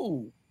 And you go,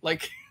 oh,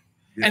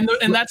 and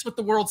that's what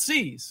the world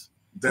sees.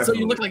 Definitely. So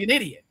you look like an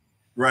idiot.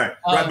 Right.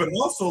 But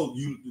also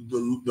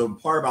the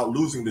part about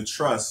losing the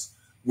trust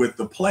with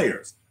the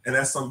players. And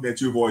that's something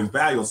that you've always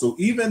valued. So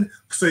even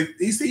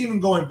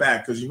going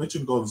back, because you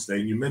mentioned Golden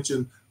State and you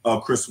mentioned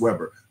Chris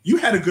Webber, you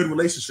had a good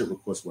relationship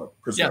with Chris Webber.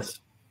 Yes.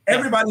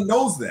 Everybody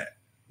knows that.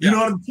 You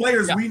know, the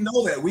players, we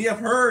know that. We have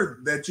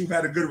heard that you've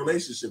had a good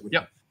relationship with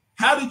them.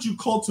 How did you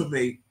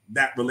cultivate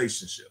that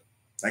relationship?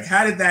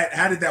 How did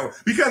that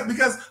work?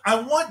 Because I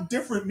want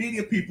different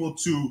media people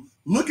to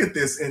look at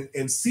this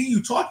and see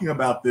you talking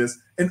about this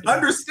and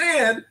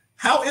understand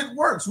how it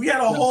works. We had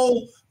a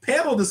whole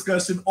panel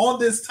discussion on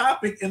this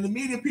topic, and the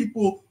media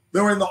people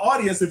that were in the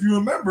audience, if you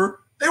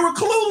remember, they were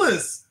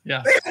clueless.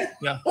 Yeah. They had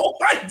no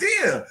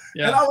idea.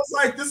 Yeah. And I was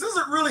like, this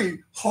isn't really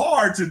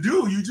hard to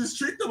do. You just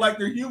treat them like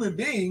they're human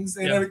beings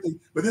and everything.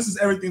 But this is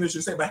everything that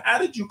you're saying. But how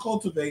did you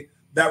cultivate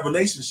that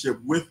relationship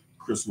with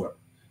Chris Webber?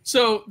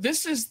 So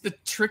this is the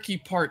tricky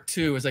part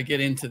too, as I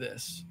get into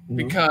this,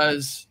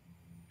 because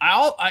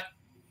I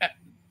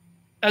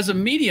as a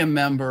media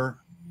member,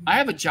 I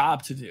have a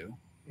job to do,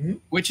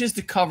 which is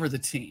to cover the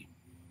team.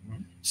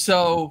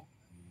 So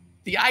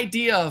the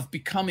idea of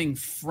becoming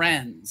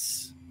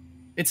friends,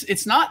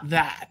 it's not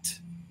that.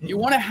 You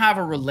want to have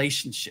a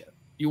relationship.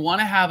 You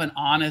want to have an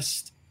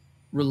honest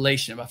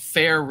relationship, a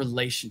fair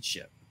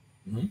relationship.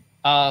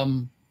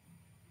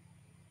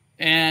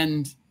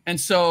 And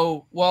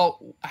so,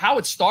 well, how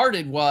it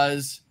started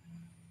was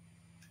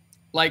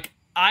like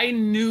I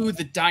knew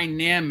the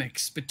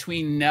dynamics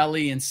between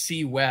Nelly and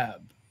C.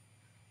 Webb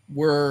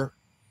were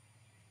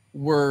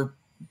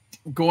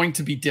going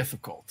to be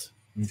difficult.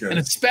 Okay. And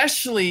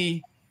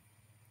especially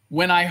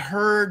when I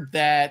heard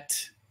that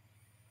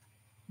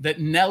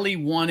Nelly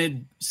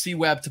wanted C.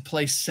 Webb to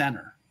play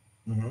center.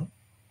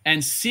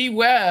 And C.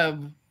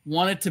 Webb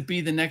wanted to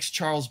be the next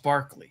Charles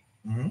Barkley.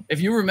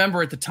 If you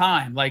remember at the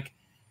time, like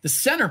the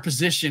center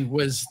position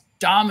was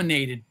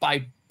dominated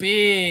by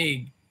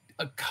big,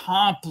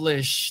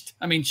 accomplished,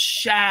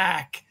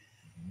 Shaq,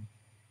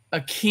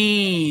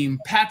 Akeem,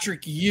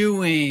 Patrick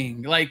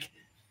Ewing,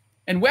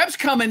 and Webb's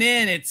coming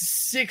in at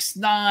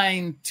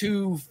 6'9",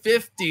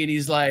 250, and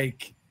he's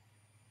like,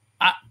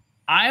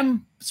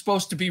 I'm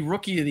supposed to be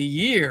rookie of the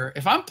year.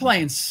 If I'm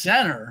playing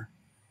center,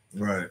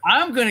 right,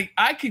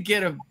 I could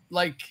get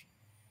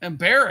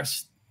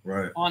embarrassed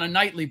on a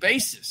nightly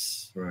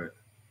basis. Right.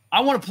 I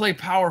want to play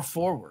power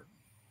forward.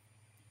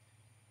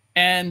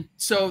 And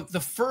so the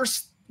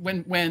first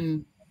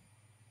when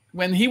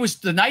he was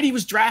the night he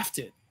was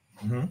drafted,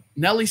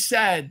 Nelly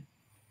said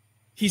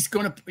he's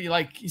going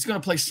to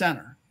play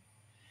center.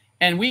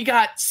 And we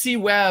got C.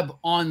 Webb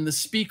on the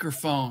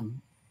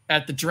speakerphone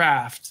at the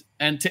draft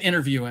and to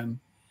interview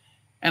him.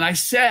 And I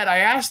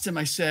asked him,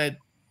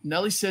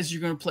 Nelly says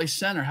you're going to play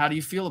center. How do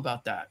you feel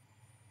about that?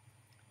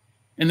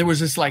 And there was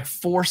this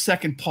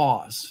 4-second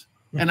pause.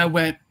 And I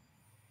went,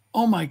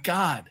 oh my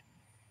God,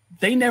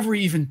 they never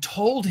even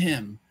told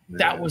him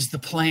that was the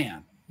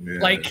plan.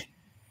 Yeah.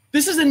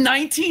 This is a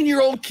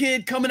 19-year-old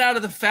kid coming out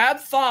of the Fab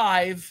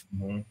Five,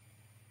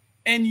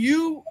 and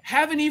you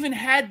haven't even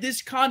had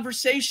this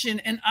conversation,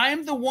 and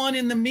I'm the one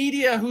in the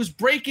media who's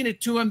breaking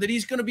it to him that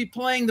he's going to be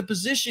playing the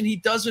position he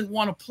doesn't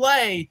want to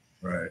play.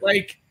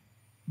 Right.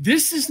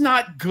 This is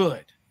not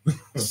good.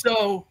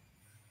 So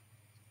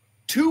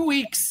 2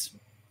 weeks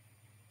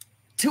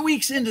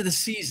into the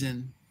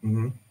season,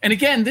 and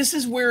again, this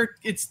is where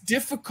it's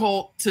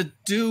difficult to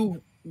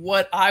do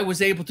what I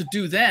was able to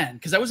do then,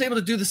 because I was able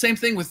to do the same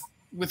thing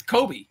with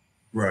Kobe.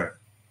 Right.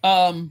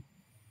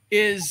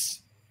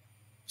 Is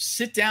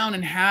sit down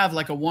and have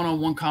a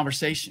one-on-one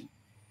conversation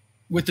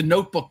with the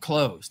notebook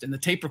closed and the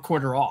tape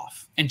recorder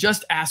off and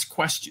just ask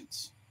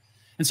questions.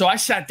 And so I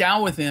sat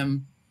down with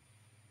him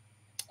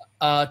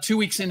 2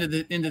 weeks into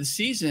the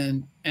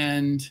season,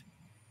 and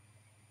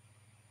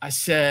I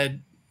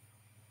said,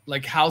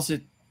 how's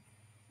it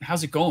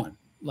going?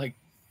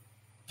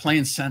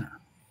 Playing center.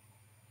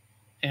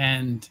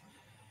 And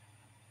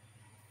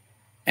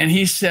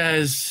he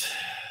says,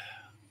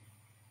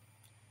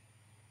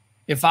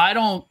 if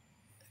I'm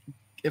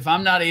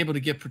not able to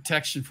get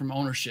protection from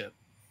ownership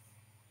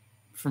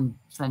from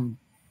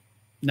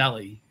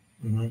Nelly,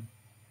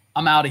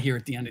 I'm out of here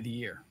at the end of the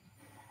year.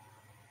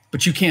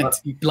 But you can't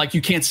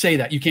say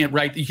that. You can't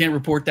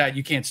report that.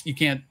 You can't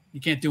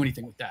do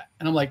anything with that.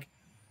 And I'm like,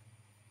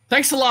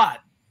 thanks a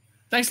lot.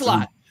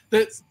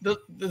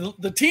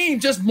 The team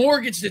just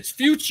mortgaged its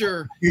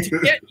future to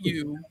get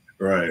you.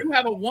 Right. You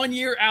have a 1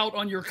 year out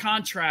on your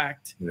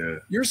contract. Yeah.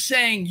 You're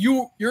saying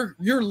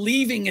you're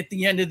leaving at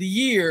the end of the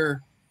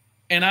year,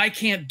 and I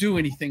can't do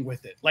anything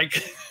with it.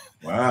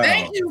 Wow.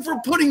 Thank you for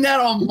putting that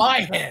on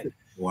my head.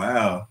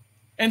 Wow.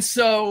 And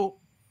so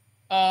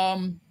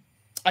I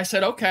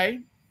said, okay.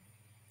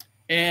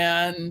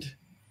 And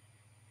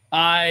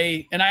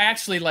I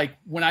actually,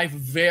 when I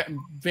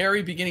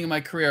very beginning of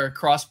my career, I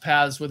crossed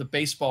paths with a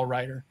baseball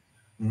writer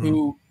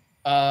who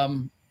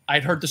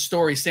I'd heard the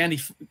story. Sandy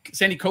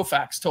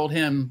Koufax told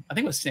him, I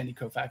think it was Sandy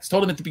Koufax,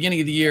 told him at the beginning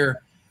of the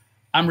year,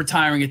 I'm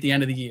retiring at the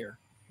end of the year.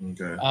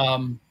 Okay.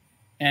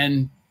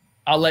 And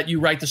I'll let you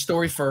write the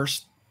story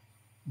first,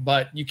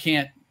 but you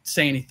can't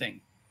say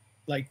anything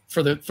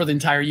for the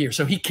entire year.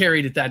 So he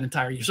carried it that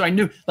entire year. So I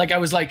knew, I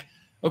was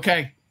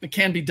okay, it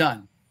can be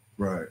done.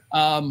 Right.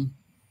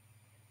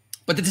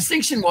 But the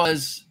distinction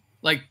was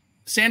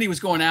Sandy was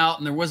going out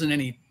and there wasn't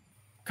any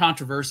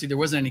controversy. There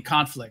wasn't any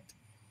conflict.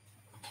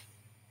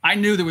 I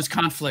knew there was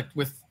conflict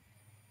with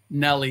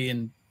Nelly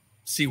and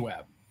C.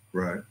 Webb.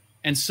 Right.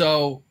 And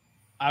so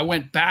I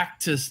went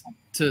back to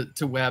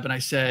Webb and I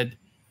said,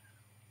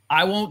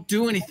 I won't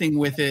do anything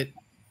with it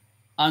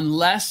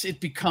unless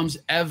it becomes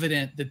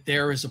evident that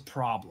there is a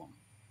problem.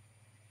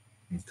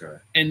 Okay.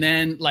 And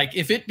then, like,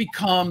 if it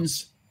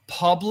becomes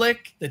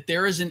public that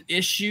there is an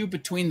issue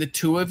between the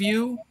two of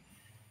you,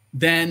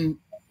 then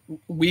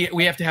we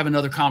have to have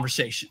another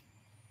conversation.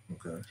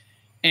 Okay.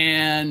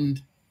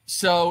 And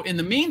so in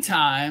the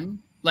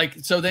meantime, like,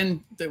 so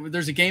then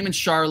there's a game in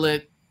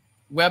Charlotte.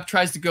 Webb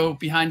tries to go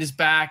behind his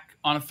back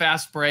on a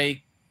fast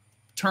break,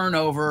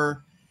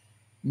 turnover.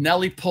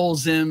 Nelly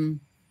pulls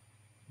him.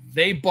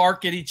 They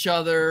bark at each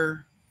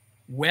other.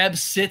 Webb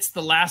sits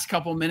the last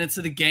couple minutes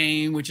of the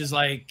game, which is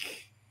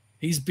like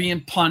he's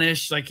being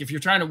punished. Like, if you're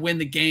trying to win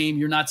the game,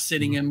 you're not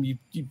sitting him. You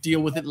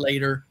deal with it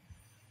later.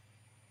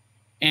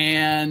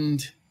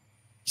 And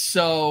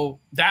so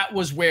that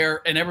was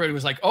where, and everybody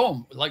was like,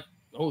 oh,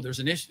 there's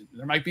an issue.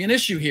 There might be an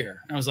issue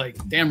here. And I was like,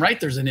 damn right,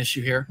 there's an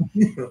issue here.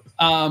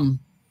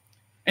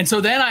 And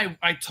so then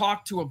I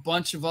talked to a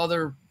bunch of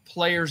other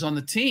players on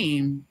the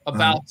team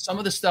about some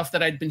of the stuff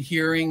that I'd been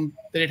hearing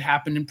that had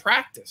happened in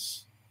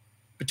practice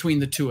between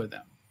the two of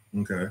them.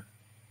 Okay.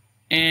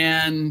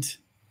 And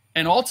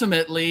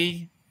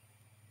ultimately,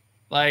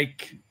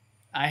 like,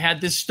 I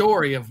had this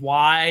story of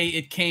why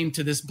it came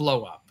to this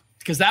blow up,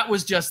 because that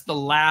was just the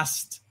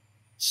last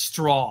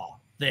straw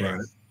there.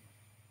 Right.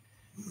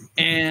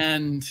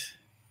 And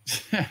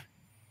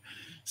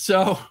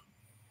so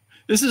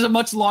this is a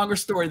much longer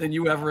story than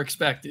you ever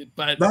expected,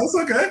 but that's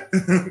okay.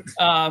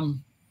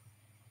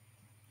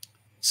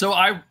 So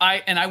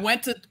I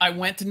went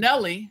to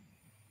Nelly.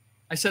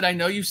 I said, I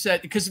know you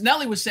said, because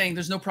Nelly was saying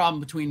there's no problem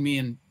between me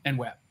and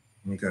Webb.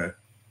 Okay.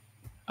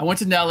 I went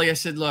to Nelly. I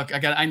said, look,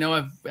 I know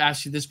I've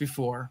asked you this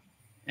before,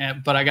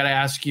 but I got to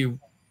ask you,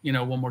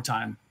 one more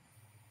time.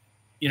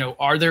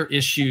 Are there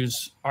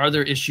issues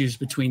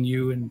between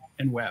you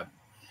and Webb?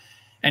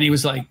 And he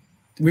was like,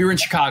 we were in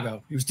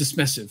Chicago. He was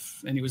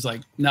dismissive. And he was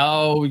like,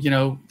 no,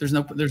 there's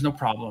no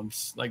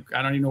problems. Like,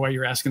 I don't even know why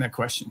you're asking that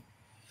question.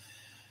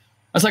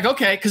 I was like,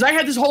 okay. Cause I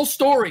had this whole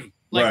story.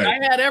 Like, right.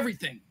 I had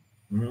everything.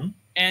 Mm-hmm.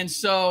 And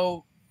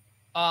so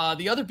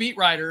the other beat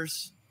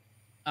writers,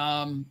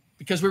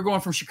 because we were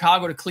going from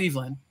Chicago to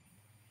Cleveland,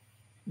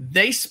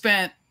 they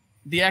spent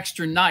the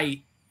extra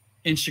night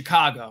in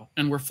Chicago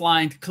and we're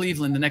flying to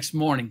Cleveland the next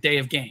morning, day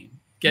of game,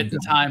 getting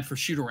time for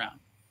shoot around.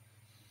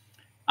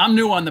 I'm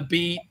new on the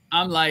beat.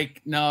 I'm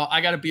like, no,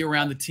 I got to be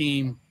around the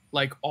team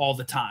like all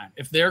the time.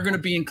 If they're going to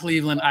be in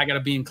Cleveland, I got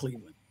to be in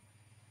Cleveland.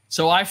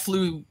 So I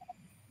flew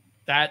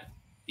that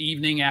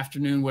evening,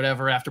 afternoon,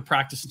 whatever, after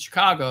practice in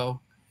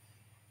Chicago.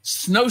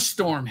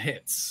 Snowstorm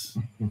hits.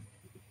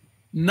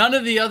 None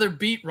of the other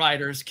beat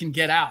writers can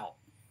get out.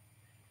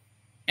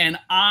 And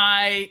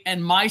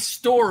my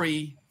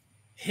story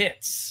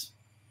hits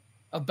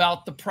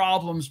about the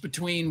problems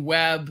between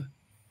Webb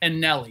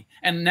and Nelly.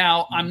 And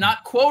now I'm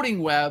not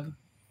quoting Webb,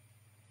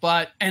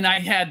 and I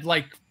had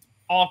like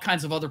all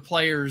kinds of other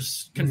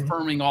players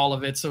confirming all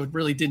of it. So it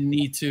really didn't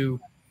need to,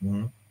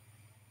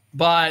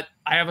 but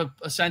I have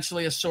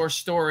essentially a source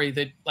story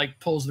that like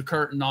pulls the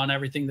curtain on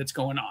everything that's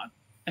going on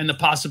and the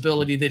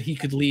possibility that he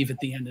could leave at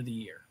the end of the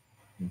year.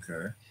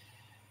 Okay.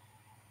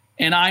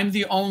 And I'm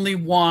the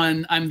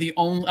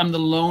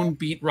lone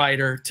beat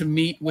writer to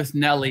meet with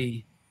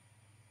Nelly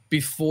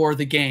before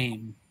the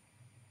game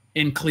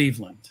in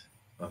Cleveland.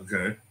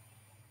 Okay.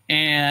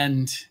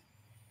 And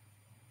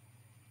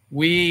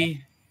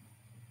he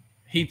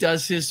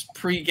does his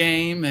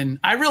pregame, and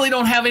I really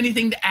don't have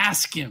anything to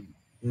ask him,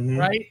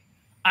 right?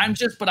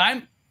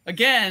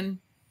 Again,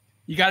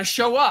 you got to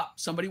show up.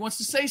 Somebody wants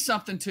to say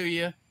something to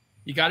you.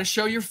 You got to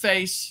show your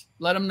face,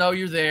 let them know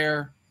you're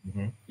there.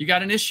 You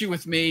got an issue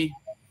with me.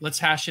 Let's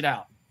hash it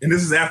out. And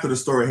this is after the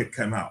story had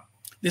come out.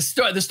 The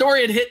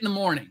story had hit in the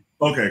morning.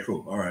 Okay,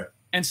 cool. All right.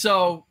 And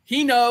so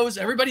he knows,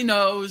 everybody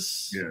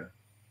knows. Yeah.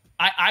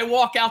 I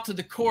walk out to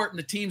the court and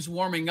the team's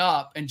warming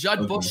up, and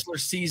Judd Bushler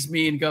sees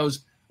me and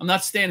goes, I'm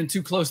not standing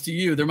too close to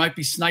you. There might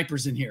be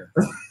snipers in here.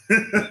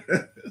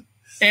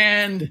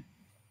 And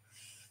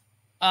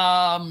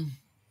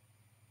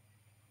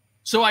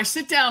so I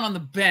sit down on the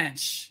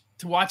bench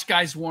to watch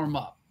guys warm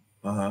up.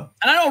 And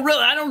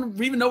I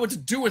don't even know what to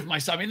do with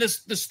myself. I mean,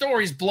 the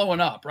story's blowing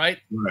up, right?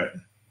 Right.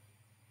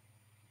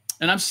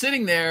 And I'm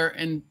sitting there,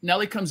 and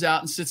Nelly comes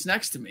out and sits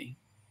next to me.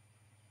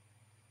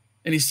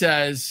 And he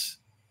says,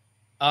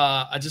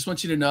 I just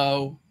want you to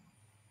know,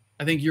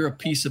 I think you're a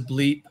piece of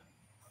bleep.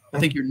 I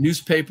think your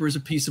newspaper is a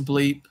piece of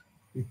bleep.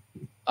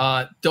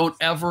 Don't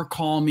ever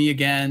call me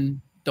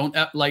again. Don't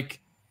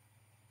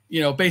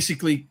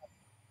basically,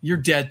 you're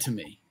dead to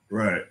me.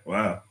 Right.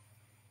 Wow.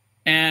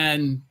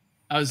 And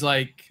I was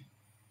like,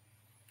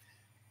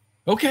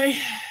 okay.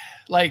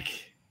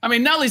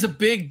 Nelly's a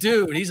big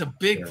dude. He's a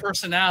big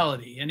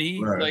personality. And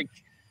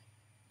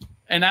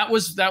and that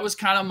was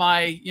kind of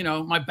my,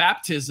 my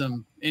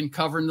baptism in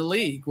covering the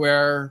league,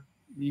 where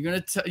you're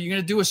going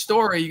to do a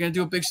story, you're going to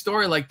do a big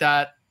story like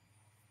that.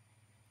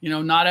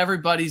 Not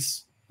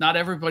everybody's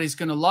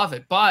going to love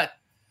it, but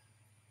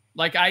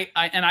like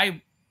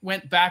I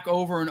went back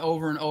over and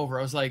over and over.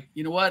 I was like,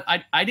 you know what?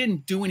 I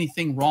didn't do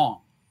anything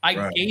wrong.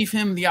 I gave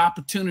him the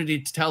opportunity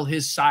to tell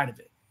his side of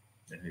it.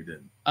 And he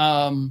didn't.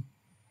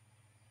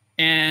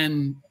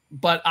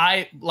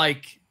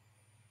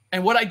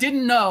 And what I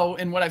didn't know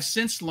and what I've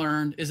since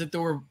learned is that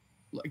there were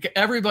like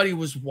everybody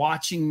was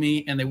watching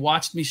me, and they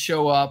watched me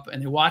show up,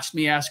 and they watched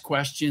me ask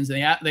questions,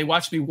 and they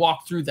watched me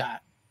walk through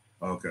that.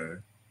 Okay.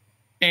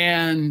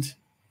 And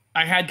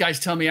I had guys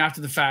tell me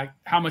after the fact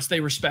how much they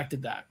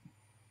respected that.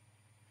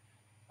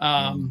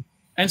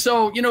 And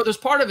so, you know, there's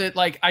part of it,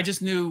 like I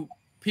just knew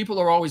people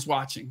are always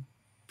watching.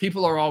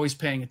 People are always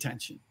paying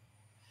attention.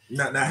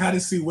 Now how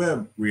did C.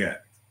 Webb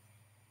react?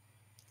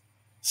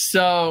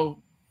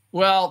 So,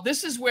 well,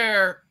 this is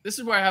where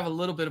I have a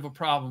little bit of a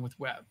problem with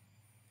Webb.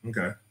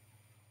 Okay.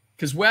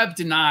 Because Webb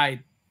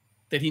denied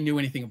that he knew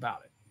anything about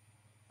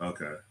it.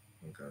 Okay.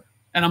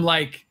 And I'm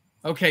like,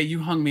 okay,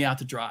 you hung me out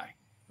to dry.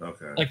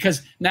 Okay. Like,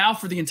 because now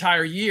for the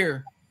entire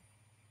year,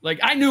 like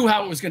I knew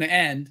how it was going to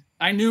end.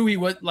 I knew he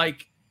would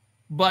like,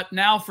 but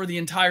now for the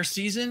entire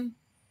season,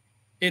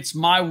 it's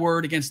my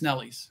word against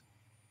Nelly's.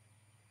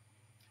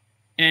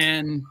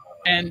 And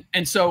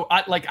so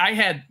I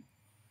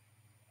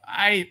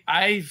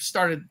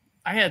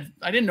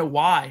didn't know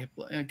why,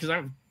 because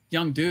I was a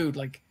young dude.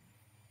 Like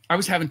I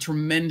was having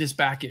tremendous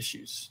back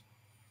issues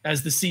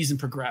as the season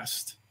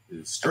progressed.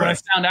 When I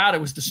found out,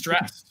 it was the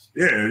stress.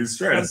 Yeah, it's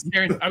stress.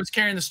 I was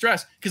carrying the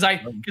stress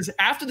because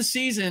after the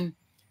season,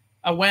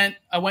 I went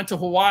to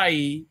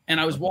Hawaii, and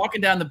I was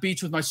walking down the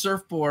beach with my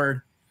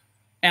surfboard,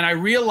 and I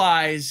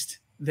realized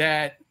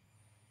that,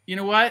 you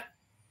know what,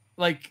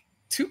 like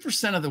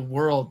 2% of the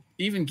world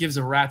even gives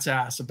a rat's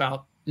ass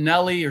about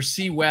Nelly or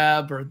C.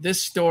 Webb or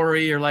this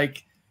story or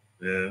like,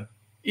 yeah,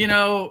 you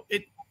know,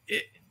 it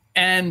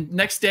and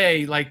next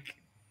day, like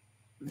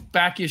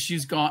back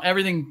issues gone,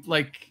 everything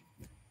like,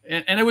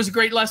 and it was a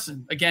great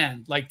lesson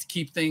again, like to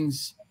keep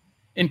things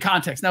in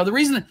context. Now, the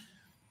reason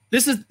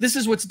this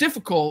is what's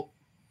difficult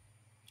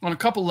on a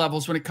couple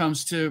levels when it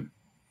comes to,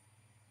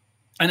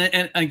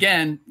 and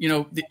again, you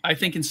know, I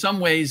think in some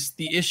ways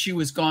the issue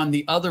has gone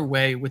the other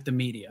way with the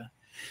media.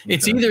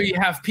 It's either you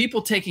have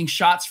people taking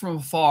shots from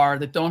afar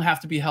that don't have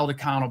to be held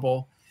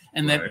accountable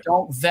and that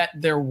don't vet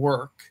their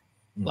work,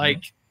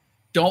 like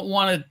don't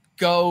want to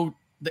go,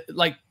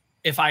 like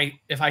if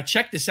I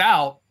check this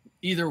out,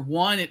 either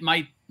one, it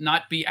might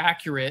not be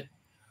accurate,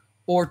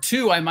 or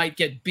two, I might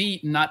get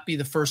beat and not be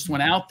the first one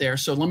out there.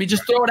 So let me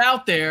just throw it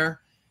out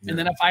there. And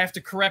then if I have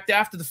to correct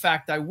after the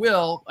fact, I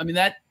will. I mean,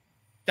 that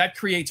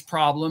creates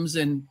problems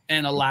and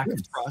a lack of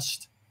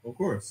trust. Of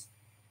course.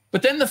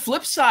 But then the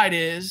flip side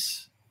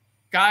is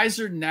guys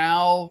are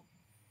now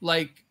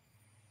like,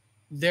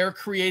 they're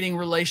creating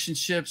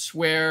relationships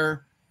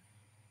where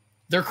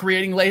they're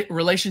creating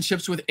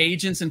relationships with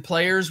agents and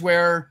players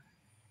where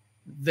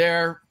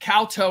they're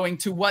kowtowing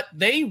to what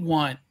they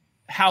want,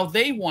 how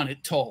they want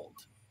it told.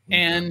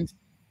 And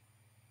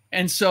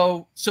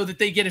so that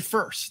they get it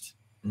first.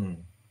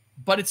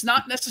 But it's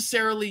not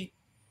necessarily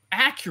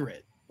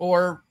accurate,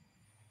 or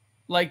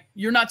like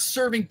you're not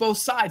serving both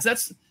sides.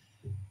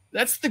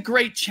 That's the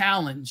great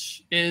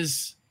challenge,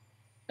 is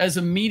as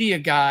a media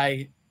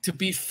guy to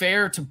be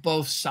fair to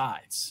both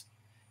sides.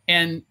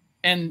 And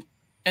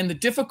the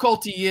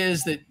difficulty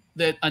is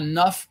that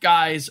enough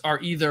guys are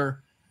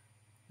either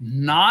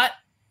not,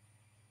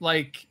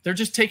 like they're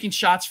just taking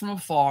shots from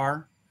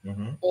afar,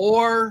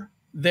 or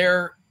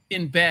they're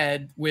in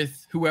bed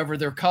with whoever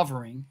they're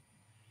covering.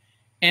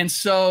 And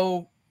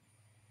so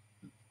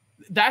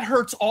that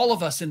hurts all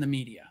of us in the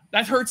media.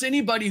 That hurts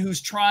anybody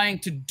who's trying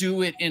to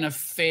do it in a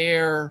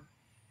fair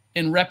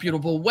and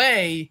reputable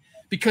way,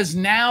 because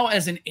now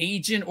as an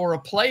agent or a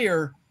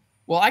player,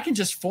 well, I can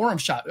just forum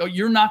shop. Oh,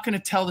 you're not going to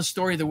tell the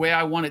story the way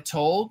I want it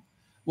told.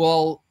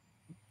 Well,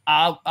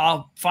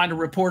 I'll find a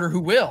reporter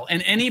who will.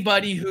 And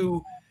anybody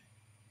who,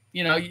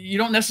 you know, you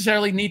don't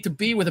necessarily need to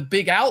be with a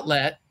big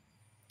outlet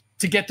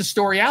to get the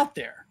story out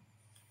there.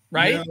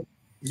 Right.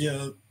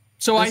 Yeah.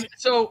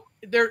 So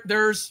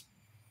there's,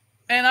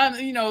 and I'm,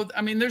 you know,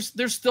 I mean,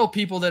 there's still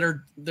people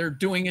they're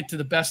doing it to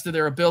the best of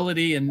their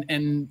ability, and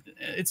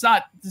it's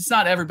not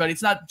everybody.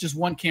 It's not just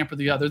one camp or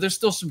the other. There's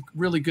still some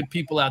really good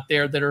people out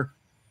there that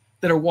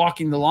are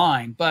walking the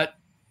line, but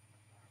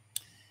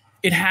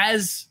it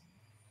has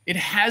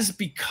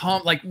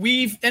become like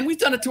we've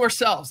done it to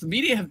ourselves. The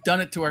media have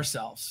done it to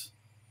ourselves.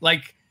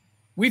 Like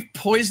we've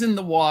poisoned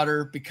the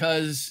water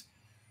because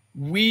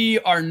we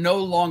are no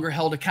longer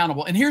held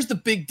accountable. And here's the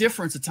big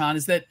difference, Atan,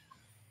 is that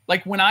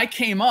like when I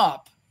came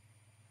up,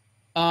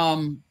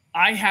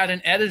 I had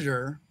an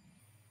editor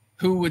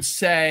who would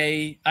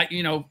say, I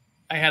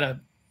had a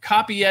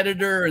copy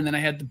editor, and then I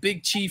had the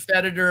big chief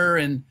editor,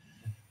 and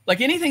like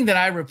anything that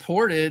I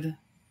reported,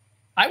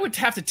 I would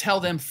have to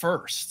tell them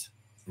first.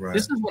 Right.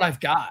 This is what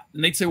I've got.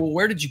 And they'd say, well,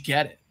 where did you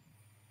get it?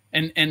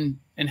 And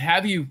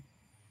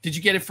did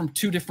you get it from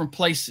two different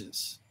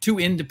places, two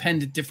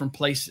independent different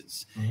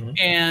places?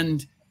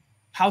 And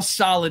how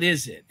solid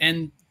is it?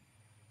 And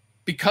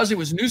because it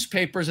was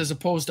newspapers as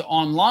opposed to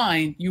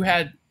online, you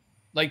had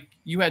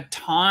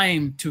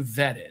time to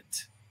vet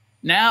it.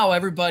 Now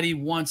everybody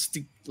wants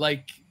to,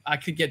 like, I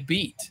could get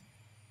beat.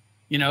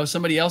 You know,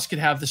 somebody else could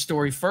have the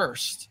story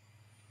first.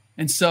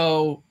 And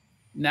so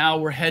now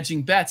we're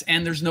hedging bets,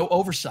 and there's no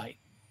oversight.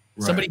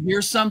 Right. Somebody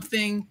hears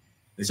something,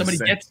 Somebody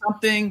gets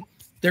something,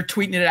 they're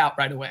tweeting it out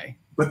right away.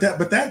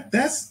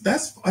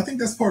 That's I think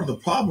that's part of the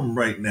problem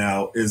right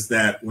now, is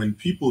that when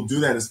people do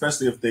that,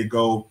 especially if they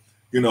go,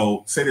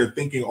 say they're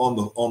thinking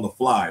on the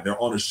fly,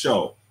 they're on a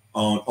show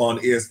on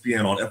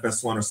ESPN, on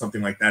FS1 or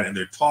something like that, and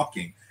they're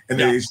talking and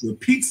they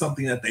repeat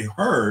something that they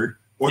heard,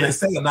 or they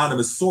say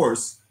anonymous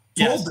source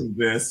told them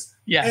this.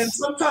 Yes. And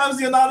sometimes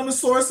the anonymous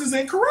source is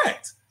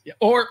incorrect.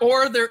 Or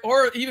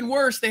even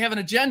worse, they have an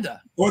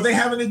agenda.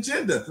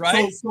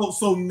 Right.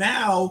 So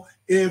now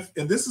and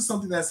this is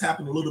something that's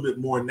happened a little bit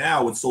more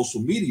now with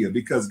social media,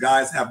 because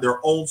guys have their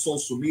own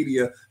social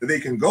media that they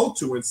can go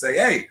to and say,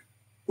 hey,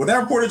 what that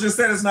reporter just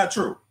said is not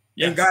true.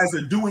 Yes. And guys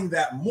are doing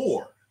that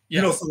more.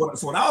 Yes.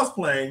 So when I was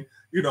playing,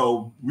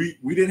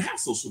 we didn't have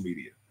social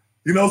media.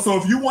 So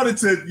if you wanted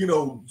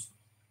to,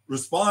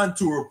 respond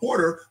to a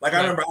reporter, like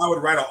I remember I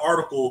would write an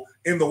article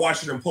in the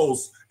Washington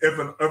Post if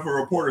a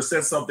reporter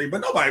said something, but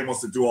nobody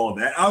wants to do all of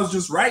that. I was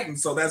just writing,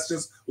 so that's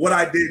just what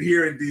I did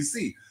here in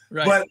DC.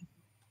 Right.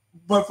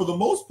 But for the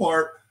most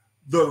part,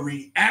 the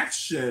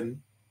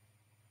reaction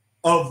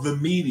of the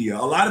media,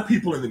 a lot of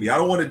people in the media, I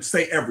don't want to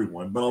say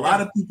everyone, but a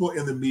lot of people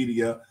in the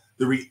media,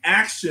 the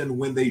reaction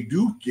when they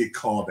do get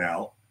called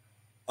out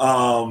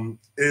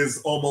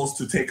is almost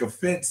to take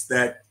offense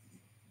that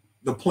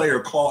the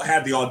player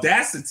had the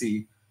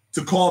audacity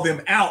to call them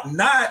out,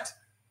 not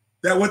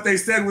that what they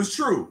said was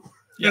true.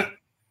 Yeah.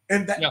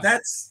 And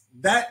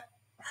that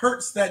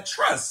hurts that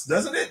trust,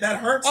 doesn't it? That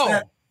hurts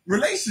that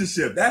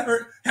relationship. That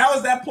hurt. How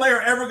is that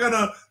player ever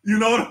gonna,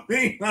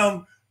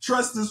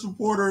 trust this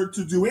reporter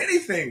to do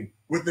anything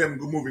with them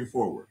moving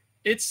forward?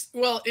 It's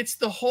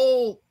the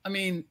whole,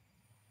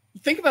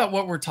 think about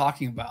what we're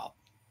talking about.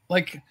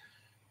 Like,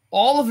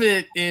 all of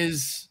it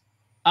is,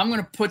 I'm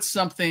going to put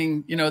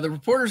something, the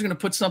reporter's going to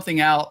put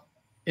something out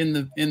in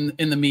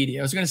the media.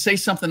 I was going to say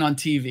something on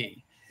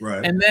TV.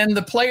 Right. And then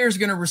the player's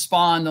going to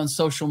respond on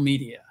social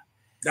media.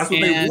 That's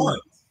what they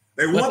want.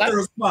 They want the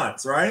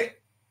response, right?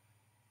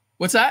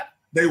 What's that?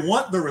 They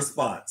want the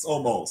response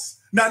almost.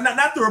 Not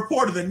the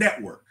reporter, the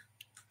network.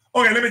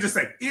 Okay, let me just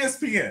say,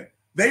 ESPN,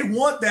 they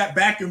want that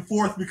back and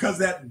forth because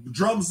that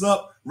drums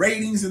up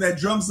ratings and that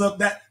drums up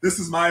that. This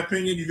is my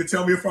opinion. You can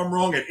tell me if I'm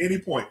wrong at any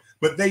point.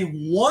 But they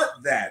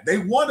want that. They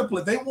want to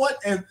play. They want,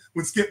 and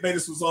when Skip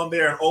Bayless was on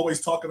there and always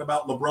talking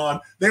about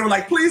LeBron, they were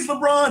like, please,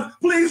 LeBron,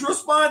 please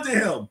respond to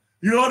him.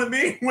 You know what I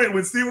mean?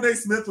 When Stephen A.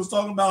 Smith was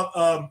talking about,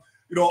 all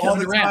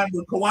the time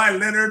with Kawhi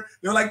Leonard,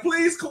 they're like,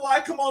 please,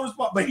 Kawhi, come on,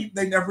 respond. But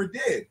they never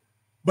did.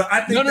 But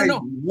I think they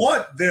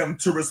want them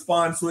to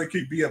respond so it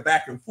could be a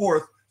back and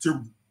forth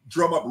to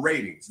drum up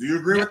ratings. Do you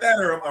agree with that,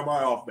 or am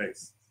I off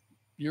base?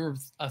 You're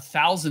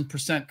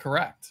 1,000%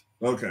 correct.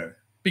 Okay.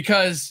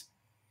 Because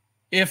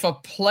if a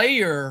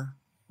player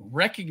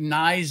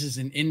recognizes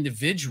an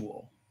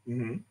individual,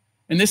 and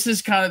this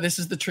is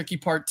the tricky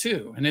part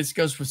too, and this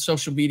goes with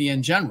social media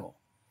in general,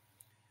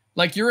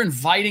 like you're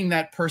inviting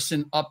that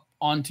person up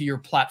onto your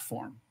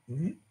platform,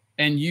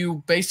 and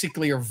you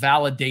basically are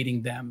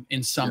validating them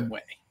in some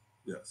way.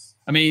 Yes.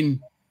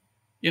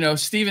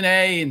 Stephen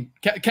A. and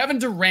Kevin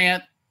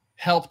Durant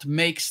helped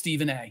make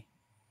Stephen A.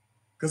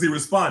 Because he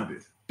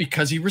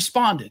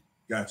responded.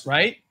 Gotcha.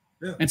 Right?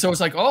 Yeah. And so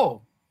it's like,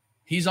 oh,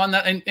 he's on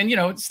that.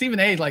 And Stephen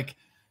A. like,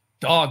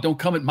 dog, don't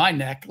come at my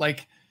neck.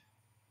 Like,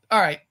 all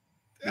right,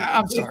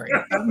 I'm sorry.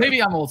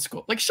 Maybe I'm old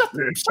school. Like, shut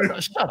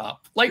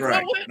up. Like,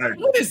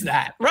 what is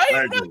that?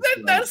 Right?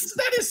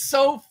 That is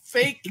so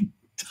fake,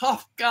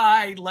 tough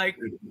guy. Like,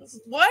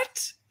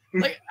 what?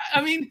 Like,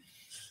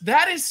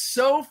 that is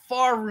so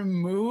far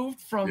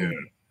removed from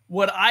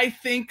what I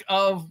think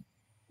of,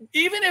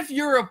 even if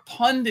you're a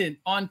pundit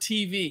on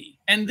TV.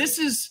 And this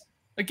is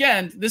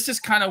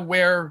kind of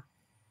where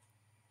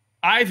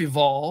I've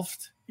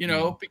evolved,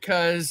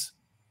 because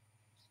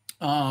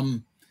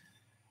I'm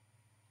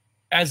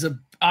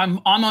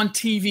on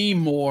TV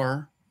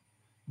more,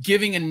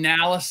 giving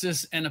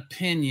analysis and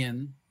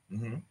opinion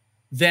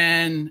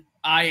than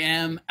I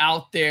am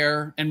out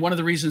there. And one of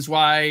the reasons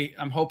why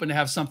I'm hoping to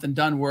have something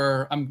done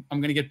where I'm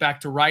going to get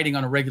back to writing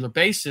on a regular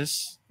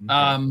basis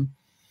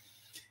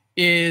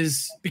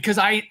is because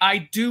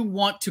I do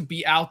want to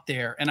be out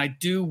there, and I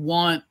do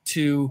want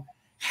to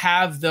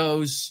have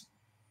those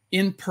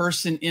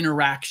in-person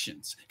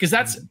interactions, because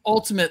that's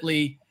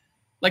ultimately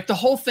like the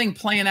whole thing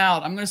playing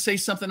out. I'm going to say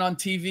something on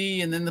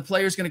TV, and then the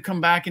player's going to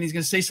come back and he's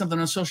going to say something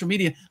on social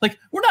media. Like,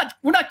 we're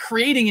not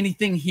creating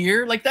anything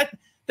here. Like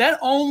that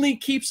only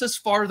keeps us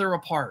farther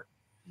apart.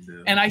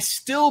 Yeah. And I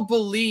still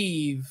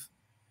believe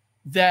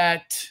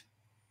that,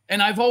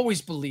 and I've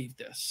always believed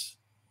this,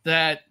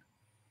 that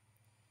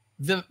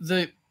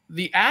the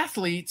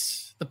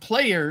athletes, the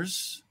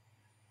players,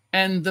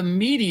 and the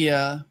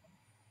media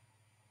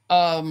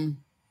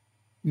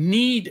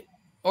need,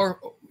 or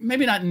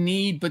maybe not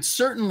need, but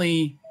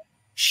certainly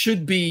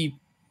should be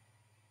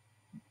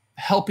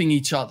helping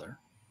each other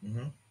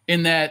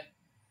in that,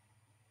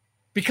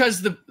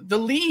 because the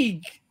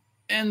league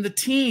and the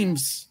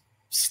teams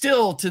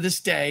still to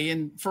this day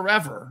and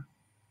forever,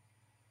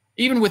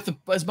 even with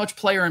as much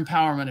player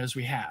empowerment as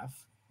we have,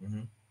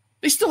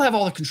 they still have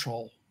all the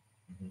control.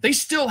 They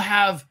still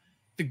have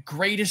the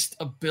greatest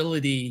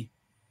ability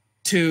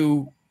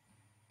to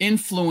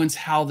influence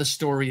how the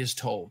story is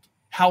told,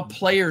 how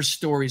players'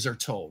 stories are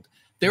told.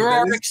 There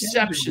are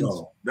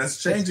exceptions.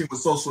 That's changing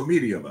with social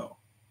media, though.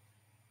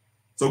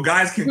 So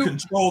guys can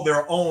control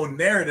their own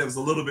narratives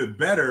a little bit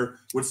better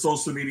with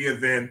social media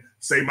than,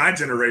 say, my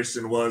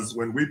generation was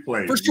when we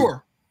played. For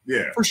sure.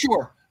 Yeah. For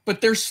sure.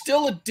 But there's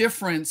still a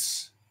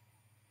difference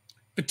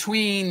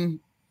between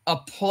a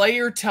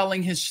player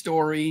telling his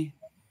story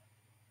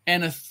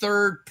and a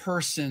third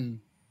person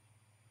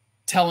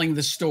telling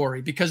the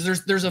story, because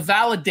there's a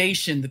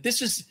validation that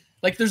this is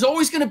like, there's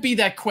always going to be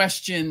that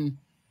question.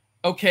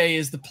 Okay,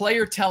 is the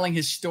player telling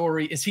his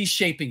story? Is he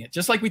shaping it?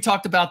 Just like we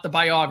talked about the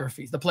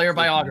biographies, the player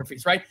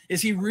biographies, right?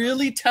 Is he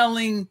really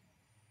telling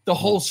the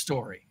whole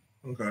story?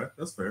 Okay,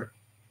 that's fair.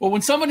 Well,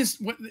 when someone is,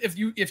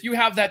 if you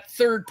have that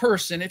third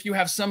person, if you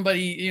have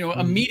somebody,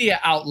 a media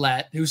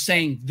outlet who's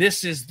saying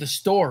this is the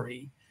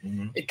story,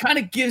 it kind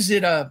of gives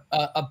it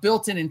a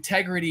built-in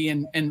integrity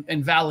and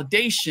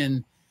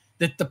validation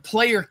that the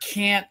player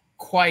can't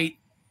quite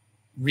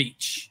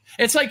reach.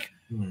 It's like,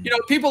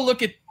 people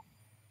look at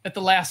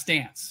The Last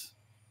Dance.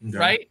 Okay.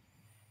 Right.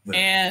 Yeah.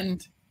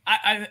 And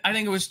I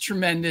think it was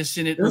tremendous.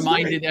 And it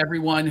reminded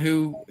everyone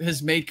who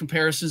has made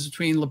comparisons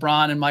between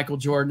LeBron and Michael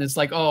Jordan. It's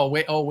like,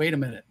 wait a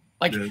minute.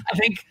 Like, I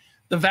think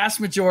the vast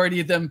majority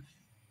of them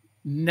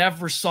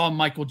never saw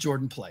Michael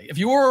Jordan play. If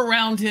you were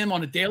around him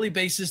on a daily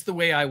basis, the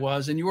way I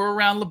was, and you were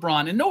around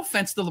LeBron, and no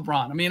offense to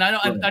LeBron. I mean,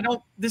 I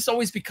don't, this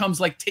always becomes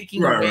like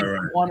taking away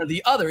from one or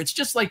the other. It's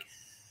just like,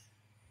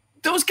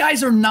 those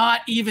guys are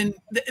not even,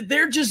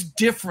 they're just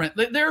different.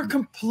 They're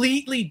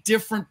completely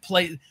different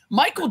players.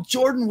 Michael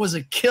Jordan was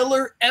a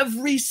killer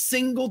every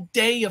single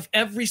day of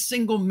every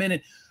single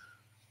minute.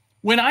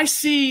 When I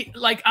see,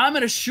 like, I'm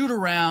at a shoot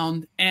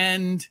around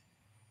and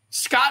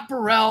Scott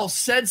Burrell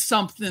said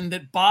something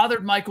that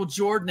bothered Michael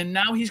Jordan, and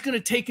now he's going to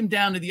take him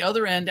down to the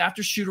other end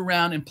after shoot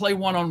around and play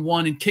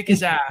one-on-one and kick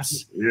his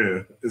ass.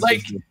 Yeah.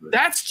 Like,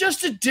 that's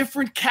just a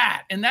different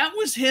cat, and that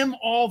was him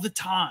all the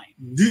time.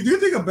 Do you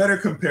think a better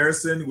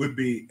comparison would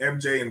be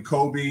MJ and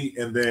Kobe,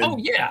 and then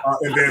and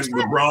then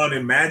LeBron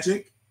and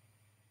Magic?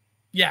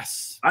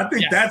 Yes. I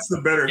think that's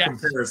the better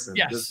comparison.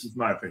 Yes. This is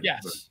my opinion.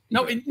 Yes.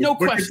 No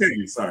question.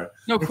 Continue, sorry.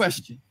 No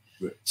question.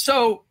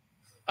 So,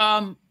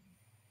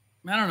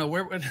 I don't know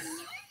where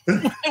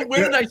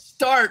did I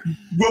start?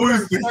 Well,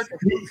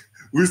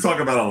 we was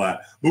talking about a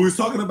lot, but we was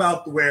talking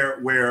about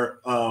where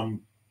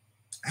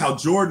how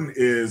Jordan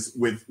is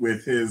with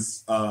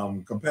his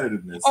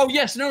competitiveness. Oh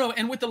yes, no,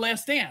 and with The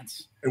Last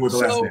Dance. And with The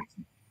Last Dance.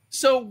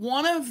 So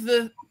one of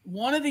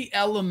the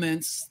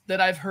elements that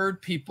I've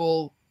heard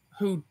people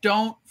who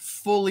don't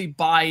fully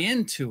buy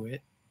into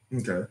it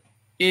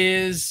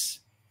is,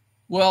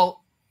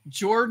 well,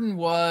 Jordan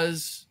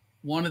was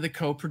one of the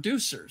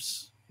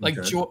co-producers. Like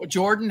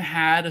Jordan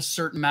had a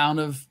certain amount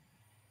of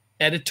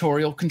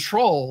editorial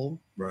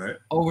control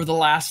over The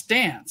Last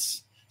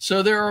Dance.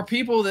 So there are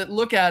people that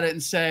look at it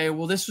and say,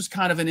 well, this was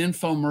kind of an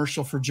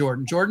infomercial for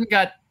Jordan. Jordan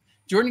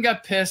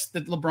got pissed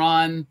that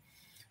LeBron,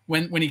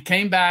 when he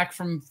came back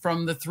from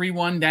the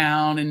 3-1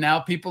 down, and now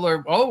people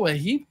are, well,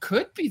 he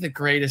could be the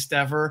greatest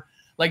ever.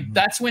 Like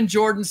that's when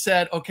Jordan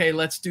said, okay,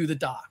 let's do the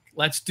doc.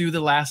 Let's do The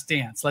Last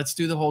Dance. Let's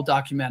do the whole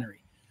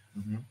documentary.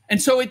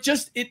 And so it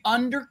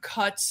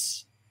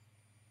undercuts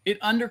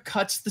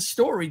the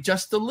story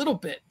just a little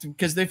bit,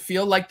 because they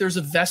feel like there's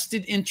a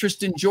vested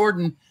interest in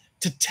Jordan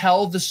to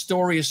tell the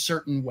story a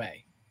certain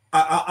way.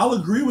 I'll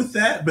agree with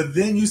that, but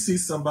then you see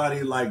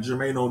somebody like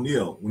Jermaine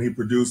O'Neal when he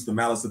produced The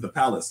Malice at the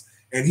Palace,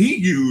 and he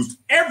used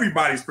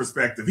everybody's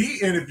perspective. He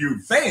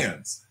interviewed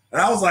fans,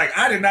 and I was like,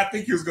 I did not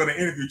think he was going to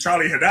interview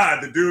Charlie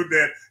Haddad, the dude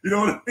that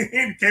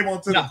came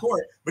onto the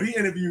court, but he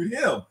interviewed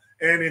him,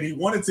 and then he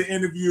wanted to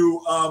interview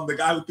the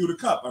guy who threw the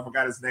cup. I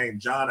forgot his name,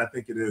 John, I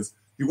think it is.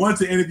 He wanted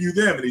to interview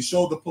them, and he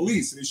showed the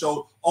police, and he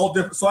showed all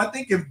different. So I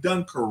think if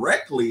done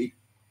correctly,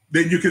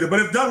 then you could. But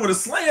if done with a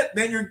slant,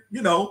 then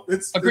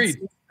it's agreed.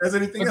 It's as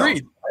anything else.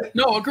 Right?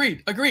 No,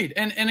 agreed.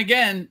 And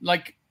again,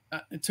 like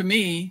to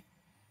me,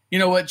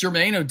 what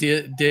Jermaine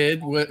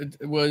did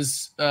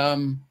was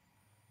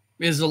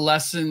is a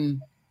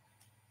lesson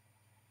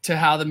to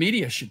how the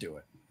media should do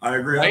it. I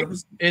agree. Right?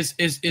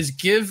 Is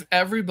give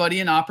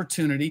everybody an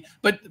opportunity,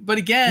 but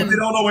again, they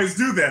don't always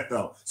do that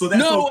though. So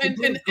that's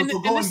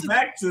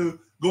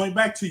going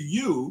back to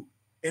you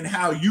and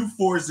how you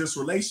forged this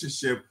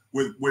relationship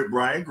with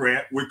Brian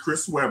Grant, with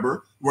Chris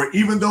Webber, where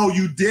even though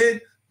you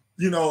did,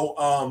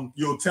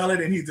 you'll tell it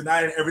and he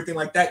denied it and everything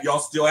like that, y'all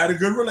still had a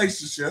good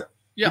relationship.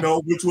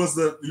 Which was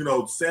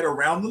said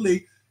around the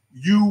league.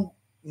 You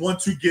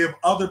want to give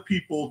other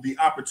people the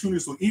opportunity.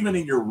 So even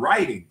in your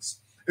writings.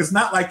 It's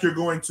not like you're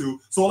going to.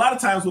 So a lot of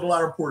times what a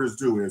lot of reporters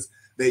do is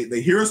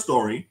they hear a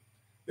story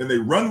and they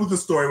run with the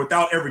story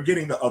without ever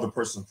getting the other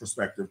person's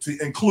perspective to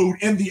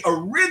include in the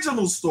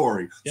original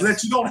story so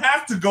that you don't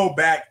have to go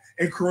back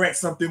and correct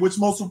something, which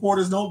most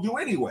reporters don't do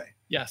anyway.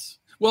 Yes.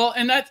 Well,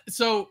 and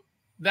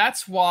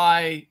that's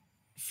why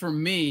for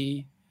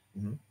me,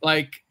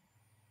 like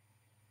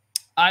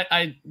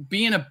I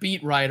being a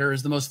beat writer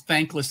is the most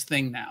thankless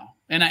thing now.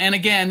 And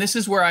again, this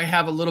is where I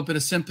have a little bit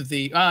of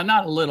sympathy,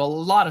 not a little,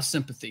 a lot of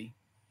sympathy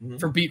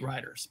for beat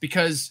writers,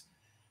 because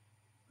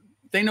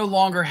they no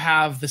longer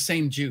have the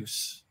same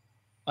juice.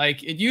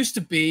 Like it used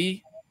to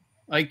be,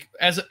 like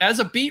as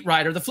a beat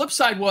writer, the flip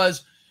side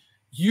was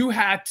you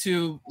had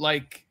to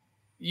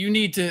you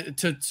need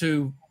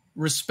to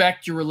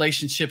respect your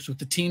relationships with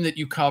the team that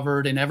you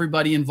covered and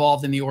everybody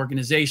involved in the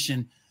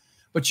organization.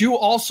 But you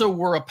also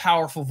were a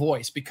powerful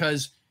voice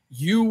because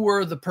you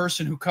were the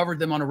person who covered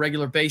them on a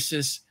regular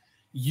basis.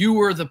 You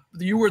were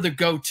the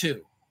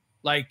go-to.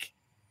 Like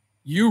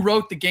you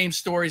wrote the game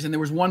stories and there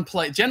was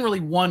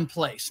generally one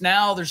place.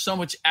 Now there's so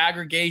much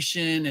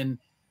aggregation and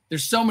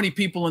there's so many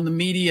people in the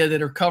media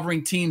that are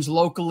covering teams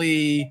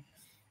locally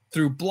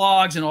through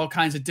blogs and all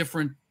kinds of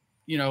different,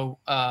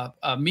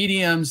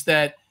 mediums,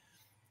 that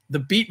the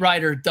beat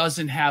writer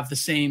doesn't have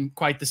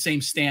quite the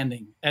same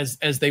standing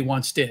as they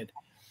once did.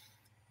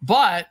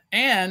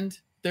 And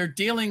they're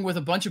dealing with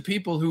a bunch of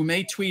people who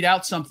may tweet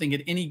out something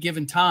at any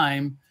given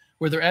time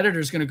where their editor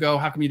is going to go,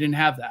 how come you didn't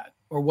have that?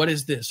 Or what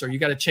is this? Or you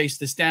got to chase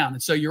this down.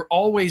 And so you're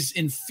always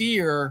in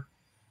fear.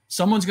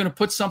 Someone's going to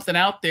put something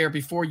out there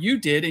before you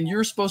did. And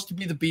you're supposed to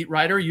be the beat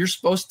writer. You're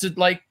supposed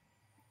to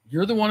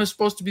you're the one who's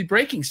supposed to be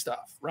breaking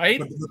stuff,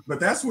 right? But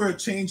that's where it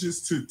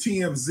changes to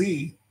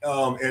TMZ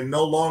and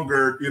no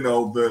longer,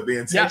 the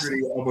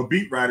integrity of a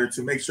beat writer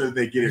to make sure that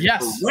they get it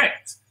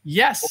correct.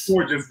 Yes.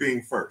 Before just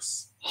being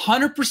first.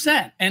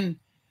 100%.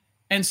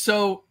 And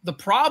so the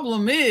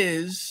problem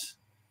is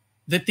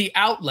that the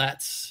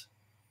outlets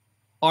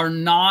are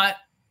not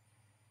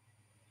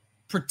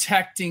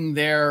protecting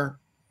their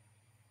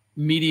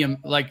medium.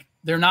 Like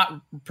they're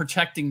not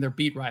protecting their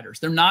beat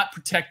writers. They're not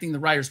protecting the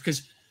writers,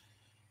 because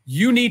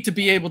you need to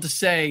be able to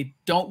say,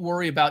 don't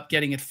worry about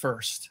getting it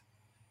first.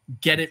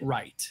 Get it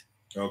right.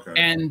 Okay.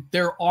 And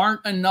there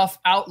aren't enough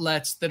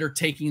outlets that are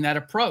taking that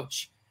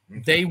approach.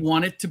 Okay. They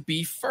want it to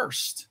be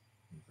first.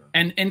 Okay.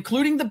 And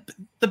including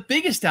the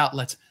biggest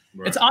outlets.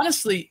 Right.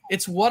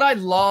 It's what I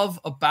love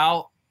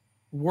about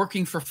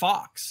working for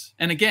Fox.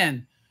 And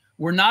again,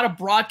 we're not a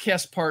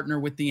broadcast partner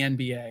with the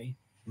NBA,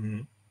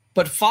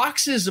 but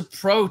Fox's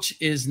approach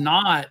is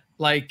not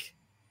like,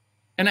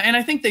 and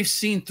I think they've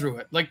seen through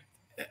it. Like,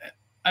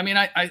 I mean,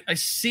 I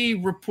see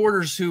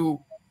reporters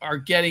who are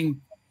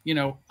getting,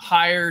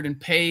 hired and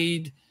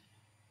paid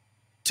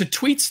to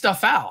tweet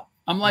stuff out.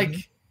 I'm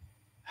like,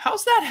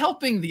 how's that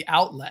helping the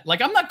outlet?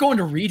 Like, I'm not going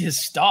to read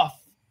his stuff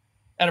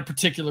at a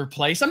particular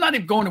place. I'm not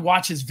even going to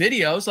watch his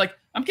videos. Like,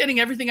 I'm getting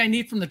everything I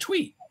need from the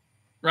tweet,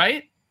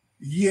 right?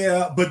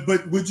 Yeah, but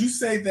would you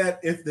say that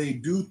if they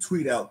do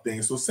tweet out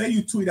things, so say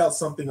you tweet out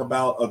something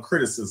about a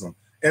criticism,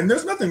 and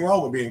there's nothing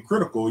wrong with being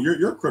critical.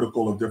 You're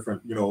critical of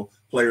different,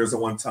 players at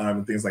one time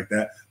and things like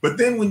that. But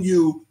then when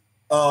you,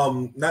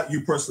 not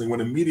you personally,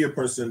 when a media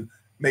person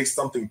makes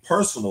something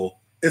personal,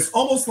 it's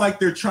almost like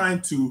they're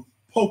trying to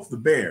poke the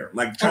bear,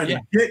 like trying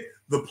to get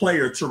the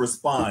player to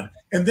respond.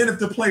 And then if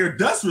the player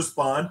does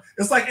respond,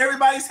 it's like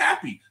everybody's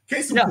happy.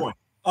 Case in point.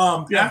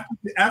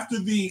 After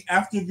the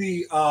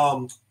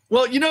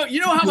well, you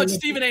know how much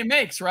Stephen A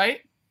makes,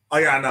 right? Oh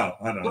yeah, I know.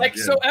 Like,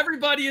 so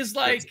everybody is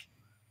like,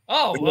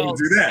 oh, well,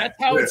 that's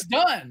how it's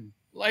done.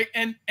 Like,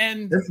 and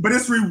but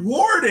it's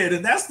rewarded,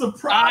 and that's the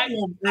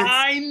problem.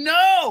 I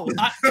know.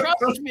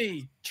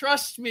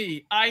 Trust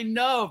me. I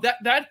know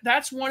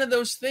that's one of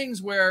those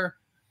things where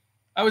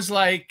I was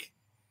like,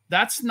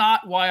 that's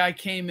not why I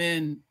came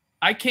in.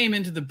 I came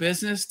into the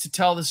business to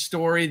tell the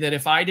story that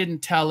if I didn't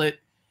tell it,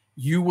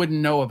 you wouldn't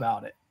know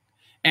about it.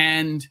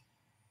 And,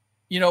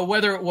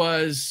 whether it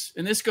was,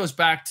 and this goes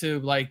back to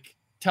like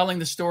telling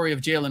the story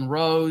of Jalen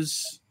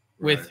Rose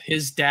with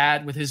his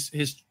dad, with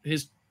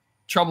his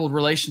troubled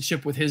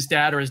relationship with his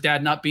dad, or his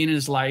dad not being in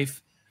his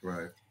life.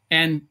 Right.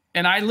 And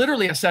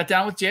I sat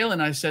down with Jalen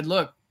and I said,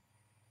 look,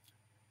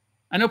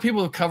 I know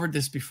people have covered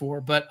this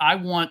before, but I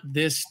want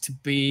this to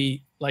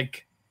be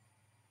like,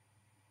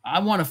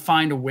 I want to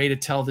find a way to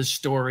tell this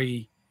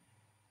story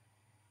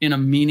in a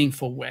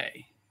meaningful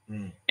way.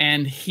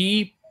 And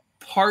he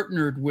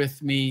partnered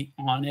with me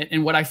on it.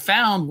 And what I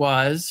found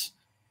was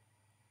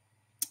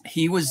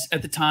he was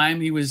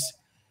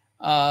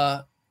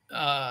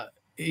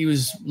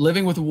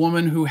living with a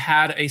woman who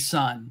had a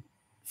son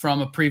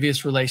from a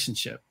previous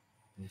relationship.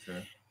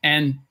 Okay.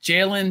 And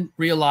Jalen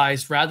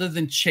realized, rather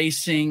than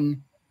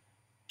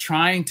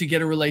trying to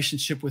get a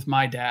relationship with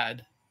my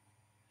dad,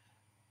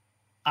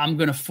 I'm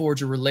going to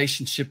forge a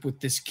relationship with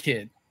this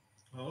kid.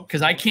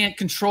 Because I can't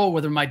control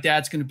whether my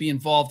dad's going to be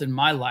involved in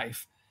my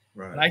life.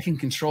 Right. But I can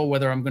control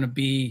whether I'm going to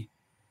be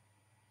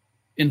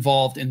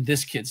involved in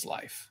this kid's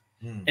life.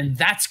 And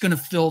that's going to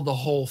fill the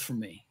hole for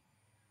me.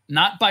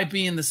 Not by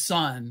being the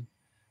son,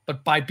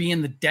 but by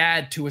being the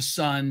dad to a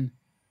son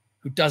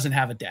who doesn't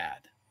have a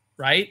dad.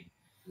 Right?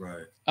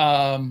 Right.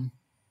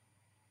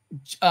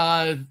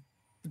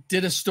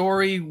 Did a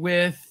story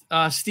with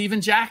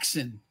Steven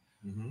Jackson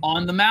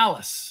on the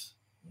Malice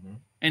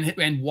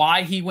and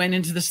why he went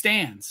into the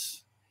stands.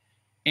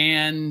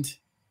 And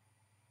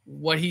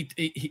what he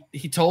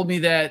told me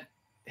that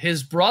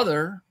his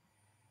brother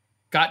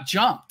got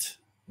jumped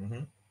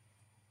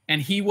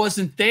and he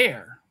wasn't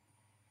there.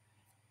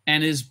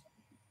 And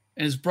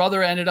his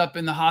brother ended up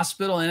in the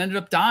hospital and ended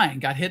up dying,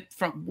 got hit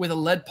with a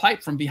lead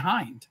pipe from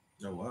behind.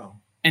 Oh, wow.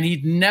 And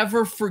he'd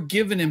never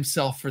forgiven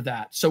himself for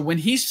that. So when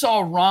he saw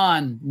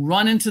Ron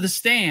run into the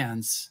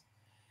stands,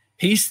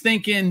 he's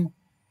thinking,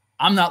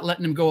 I'm not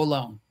letting him go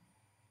alone.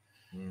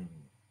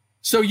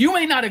 So you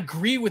may not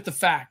agree with the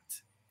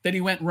fact that he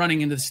went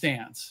running into the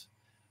stands,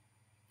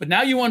 but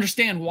now you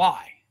understand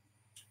why.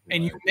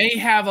 And you may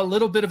have a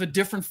little bit of a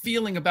different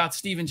feeling about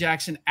Steven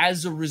Jackson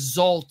as a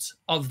result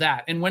of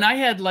that. And when I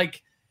had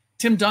like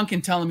Tim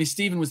Duncan telling me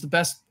Steven was the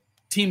best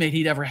teammate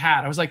he'd ever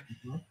had, I was like,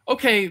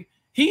 okay,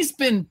 he's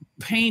been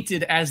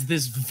painted as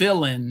this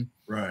villain.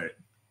 Right.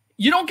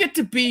 You don't get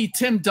to be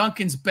Tim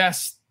Duncan's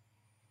best,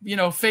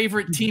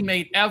 favorite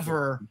teammate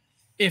ever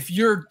if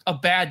you're a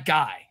bad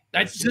guy.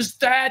 That's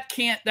just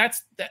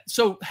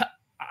So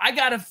I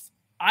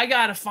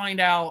gotta find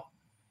out.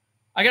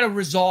 I gotta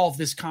resolve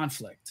this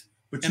conflict,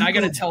 and I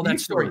gotta tell that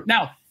story.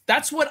 Now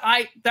that's where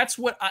I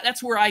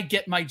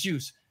get my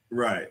juice.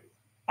 Right.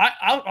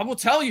 I will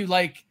tell you,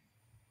 like,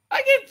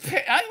 I get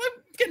paid. I'm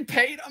getting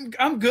paid.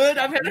 I'm good.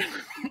 I've had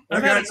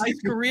a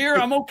nice career.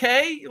 I'm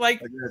okay.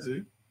 Like, I got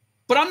you.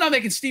 But I'm not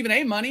making Stephen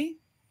A money.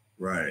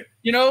 Right.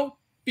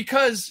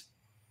 Because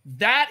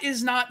that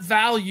is not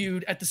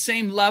valued at the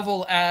same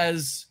level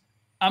as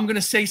I'm going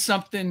to say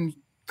something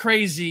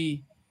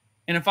crazy,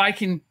 and if I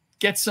can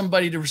get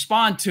somebody to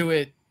respond to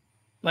it,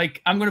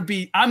 like I'm going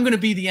to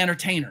be the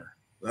entertainer,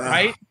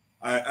 right?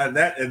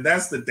 And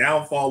that's the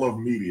downfall of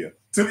media,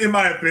 in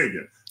my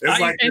opinion. It's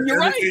you're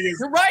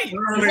right,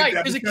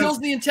 because it kills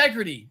the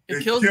integrity.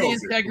 It kills the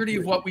integrity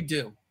of what we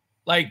do.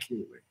 Like,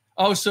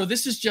 oh, so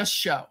this is just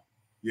show.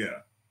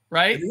 Yeah.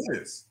 Right.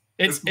 It is.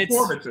 It's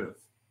performative.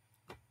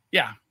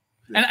 Yeah.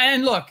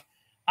 And look,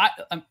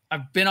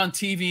 I've been on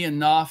TV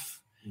enough.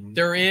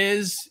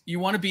 You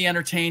want to be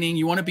entertaining,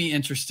 you want to be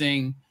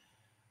interesting,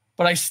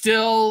 but I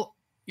still,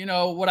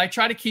 what I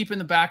try to keep in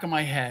the back of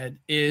my head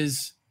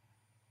is,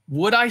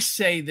 would I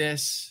say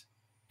this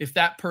if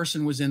that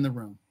person was in the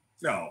room?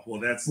 No, well,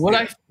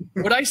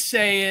 would I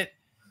say it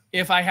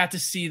if I had to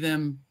see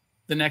them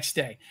the next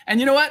day?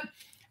 And you know what?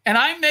 And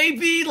I may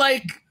be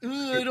like,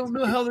 I don't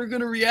know how they're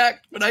going to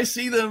react when I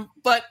see them,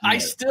 but I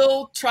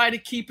still try to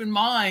keep in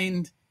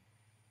mind,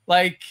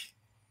 like,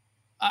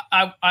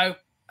 I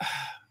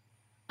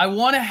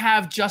want to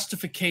have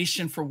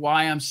justification for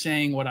why I'm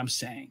saying what I'm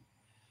saying,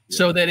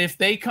 so that if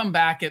they come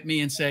back at me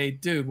and say,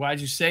 dude,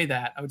 why'd you say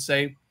that? I would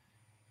say,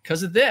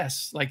 because of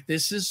this. Like,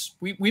 this is,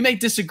 we may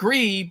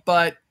disagree,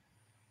 but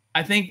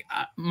I think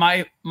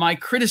my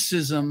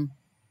criticism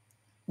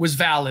was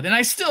valid. And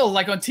I still,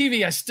 like on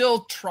TV, I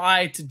still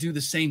try to do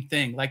the same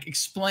thing, like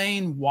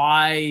explain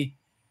why,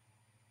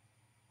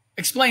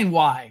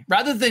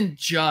 rather than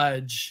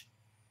judge,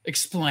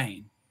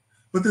 explain.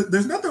 But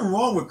there's nothing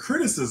wrong with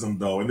criticism,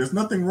 though. And there's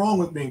nothing wrong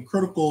with being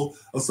critical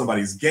of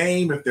somebody's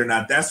game if they're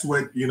not. That's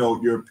what,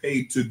 you're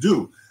paid to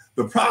do.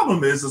 The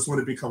problem is when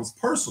it becomes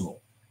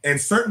personal.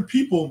 And certain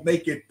people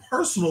make it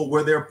personal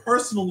where they're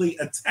personally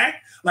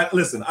attacked. Like,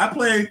 listen, I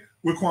played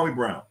with Kwame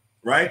Brown,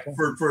 right?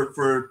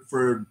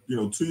 For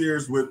 2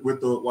 years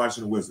with the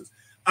Washington Wizards.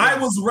 I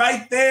was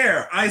right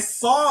there. I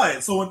saw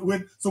it. So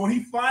when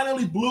he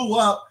finally blew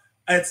up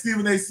at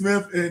Stephen A.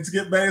 Smith and to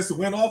get Bass to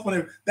went off on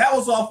him, that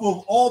was off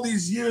of all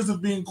these years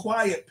of being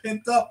quiet,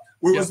 pent up,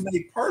 where it was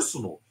made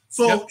personal.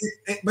 So,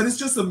 but it's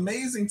just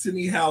amazing to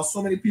me how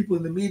so many people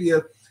in the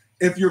media,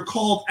 if you're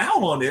called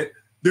out on it,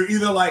 they're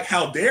either like,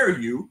 how dare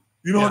you?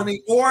 You know what I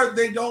mean? Or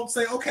they don't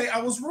say, okay, I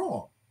was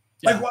wrong.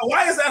 Like,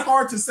 why is that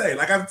hard to say?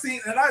 Like, I've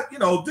seen, and I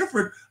have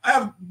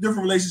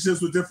different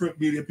relationships with different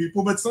media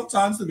people, but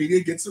sometimes the media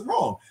gets it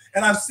wrong.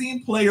 And I've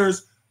seen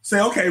players say,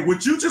 okay,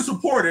 what you just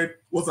reported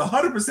was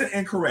 100%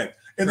 incorrect.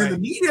 And then the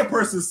media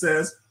person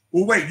says,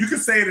 well, wait, you can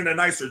say it in a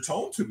nicer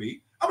tone to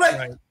me. I'm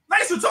like,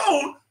 nicer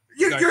tone?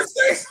 You're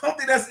saying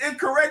something that's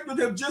incorrect with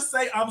him. Just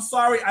say, I'm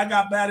sorry, I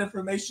got bad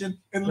information,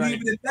 and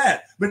leave it at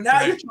that. But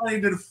now you're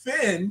trying to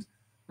defend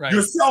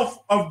yourself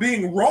of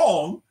being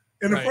wrong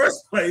in the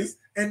first place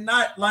and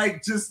not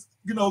like just,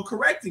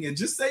 correcting it.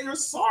 Just say you're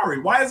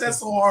sorry. Why is that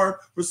so hard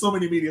for so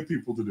many media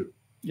people to do?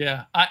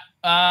 Yeah. I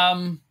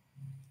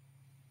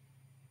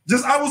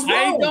was wrong.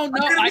 I don't know.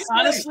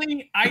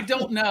 I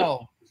don't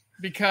know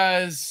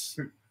because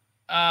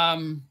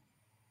I've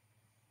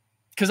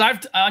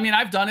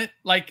done it.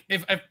 Like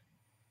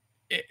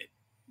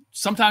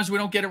sometimes we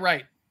don't get it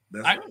right.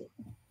 That's right.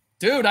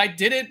 Dude, I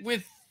did it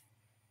with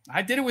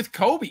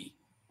Kobe.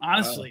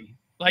 Honestly,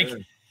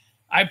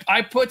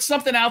 I put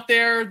something out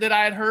there that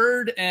I had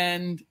heard,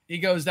 and he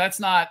goes, "That's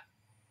not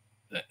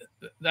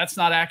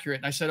accurate."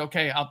 And I said,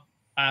 "Okay,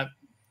 I'll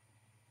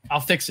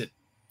fix it."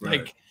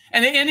 Right. Like,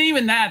 and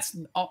even that's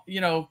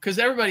because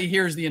everybody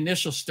hears the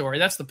initial story.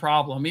 That's the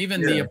problem.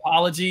 Even the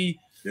apology.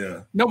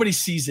 Yeah. Nobody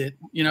sees it,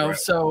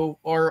 so,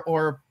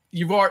 or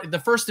you've already, the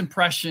first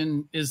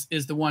impression is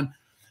the one,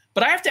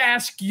 but I have to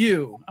ask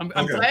you, I'm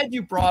glad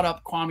you brought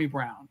up Kwame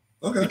Brown,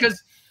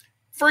 because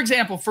for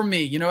example, for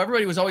me,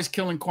 everybody was always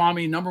killing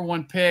Kwame, number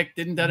one pick,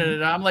 didn't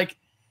da-da-da-da. I'm like,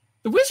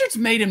 the Wizards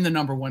made him the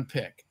number one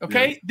pick.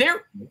 Okay. Yes.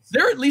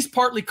 They're at least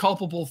partly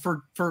culpable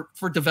for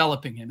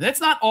developing him.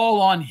 That's not all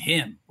on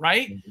him,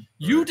 right? Mm-hmm.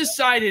 You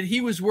decided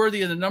he was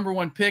worthy of the number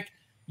one pick.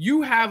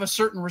 You have a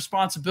certain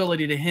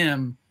responsibility to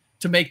him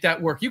to make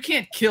that work. You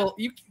can't kill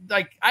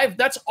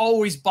that's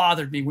always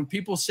bothered me when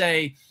people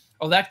say,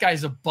 oh, that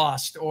guy's a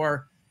bust,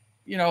 or,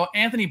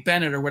 Anthony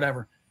Bennett or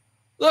whatever.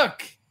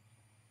 Look,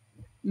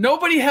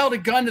 nobody held a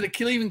gun to the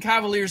Cleveland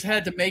Cavaliers'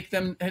 head to make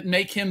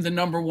him the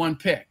number one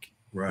pick.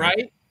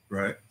 Right.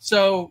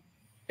 So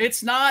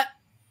it's not,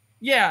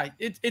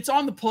 it's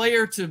on the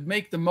player to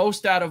make the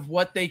most out of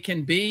what they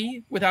can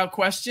be without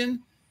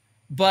question.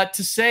 But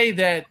to say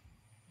that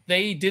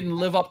they didn't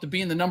live up to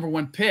being the number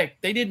one pick,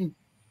 they didn't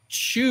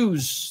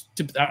choose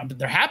to,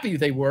 they're happy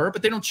they were,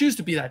 but they don't choose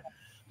to be that.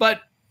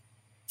 But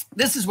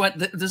this is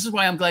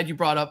why I'm glad you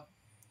brought up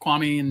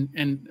Kwame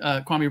and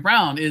Kwame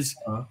Brown is,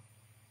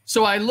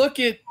 so I look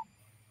at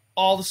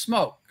all the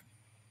smoke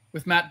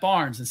with Matt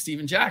Barnes and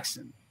Steven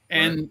Jackson,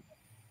 and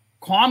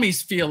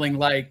Kwame's feeling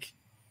like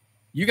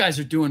you guys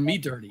are doing me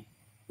dirty.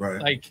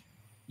 Right. Like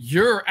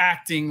you're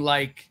acting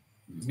like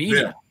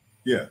media.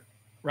 Yeah.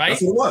 Right.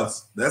 That's what it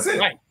was. That's it.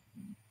 Right.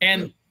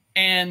 And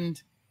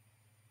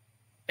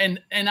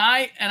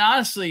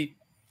honestly,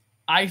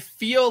 I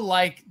feel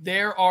like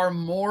there are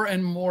more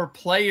and more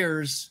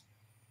players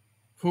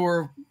who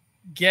are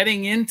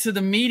getting into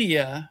the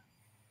media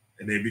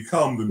and they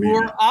become the media.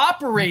 Who are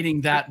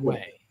operating that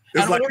way.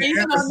 Or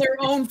even on their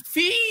own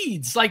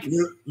feeds. Like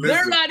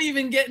they're not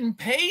even getting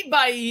paid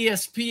by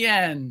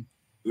ESPN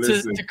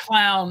to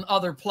clown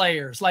other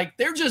players. Like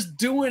they're just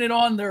doing it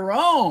on their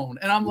own.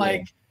 And I'm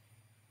like,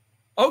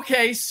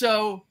 okay,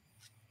 so,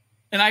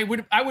 and I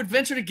would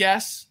venture to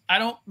guess, I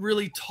don't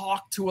really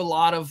talk to a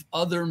lot of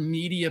other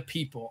media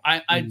people.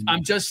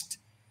 I'm just,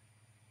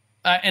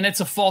 and it's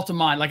a fault of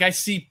mine. Like I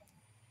see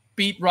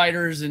beat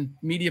writers and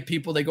media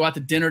people, they go out to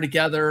dinner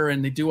together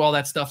and they do all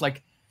that stuff.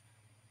 Like,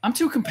 I'm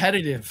too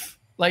competitive.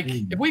 Like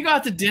if we go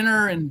out to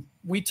dinner and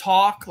we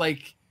talk,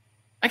 like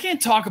I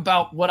can't talk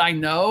about what I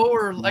know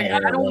or like I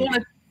don't want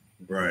to.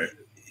 Right.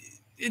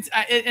 It's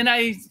a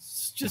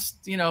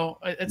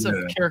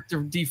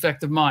character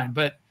defect of mine.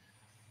 But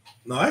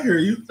no, I hear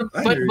you.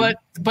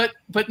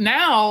 But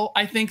now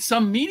I think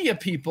some media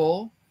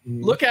people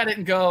look at it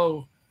and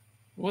go,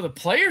 well, the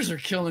players are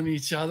killing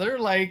each other.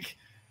 Like,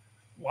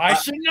 why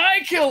shouldn't I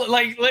kill it?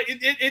 Like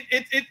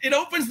it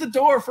opens the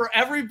door for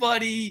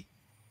everybody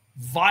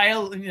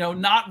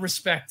not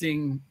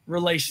respecting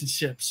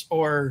relationships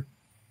or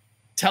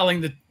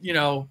telling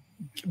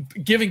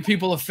giving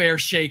people a fair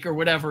shake or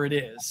whatever it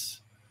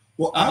is.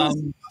 Well,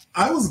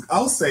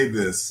 I'll say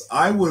this.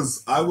 I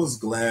was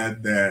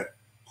glad that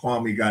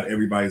Kwame got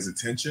everybody's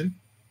attention.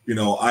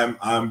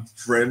 I'm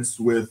friends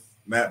with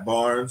Matt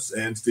Barnes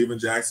and Steven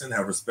Jackson,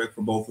 have respect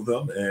for both of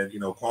them. And,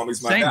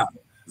 Kwame's my guy.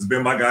 It's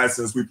been my guy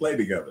since we played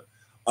together.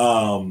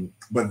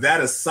 But that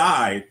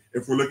aside,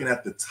 if we're looking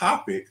at the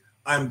topic,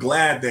 I'm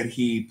glad that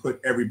he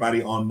put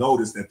everybody on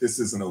notice that this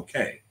isn't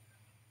okay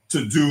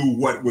to do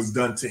what was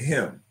done to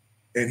him.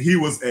 And he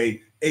was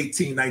a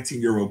 18,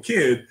 19-year-old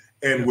kid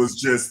and was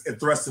just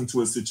thrust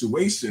into a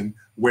situation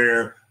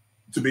where,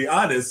 to be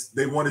honest,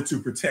 they wanted to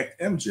protect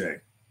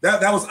MJ.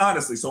 That was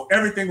honestly, so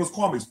everything was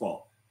Kwame's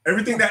fault.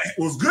 Everything that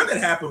was good that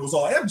happened was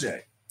all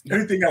MJ.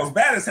 Everything that was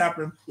bad that's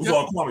happened was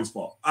all Kwame's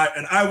fault.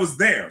 I was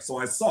there, so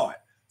I saw it.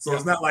 So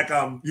it's not like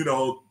I'm,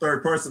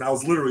 third person. I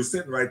was literally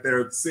sitting right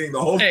there seeing the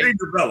whole thing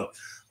develop.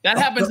 That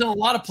happens in a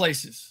lot of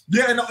places.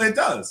 Yeah, no, it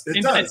does.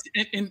 It does.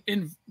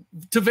 In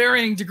to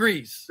varying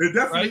degrees. It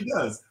definitely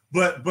does.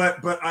 But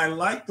I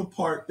like the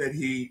part that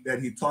he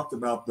talked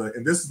about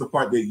and this is the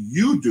part that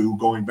you do,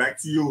 going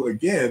back to you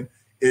again,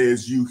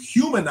 is you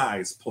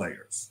humanize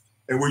players.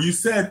 And where you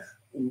said,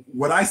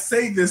 would I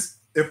say this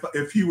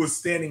if he was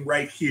standing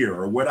right here,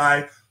 or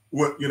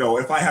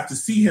if I have to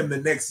see him the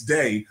next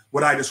day,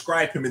 would I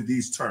describe him in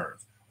these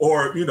terms?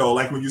 Or,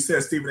 like when you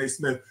said Stephen A.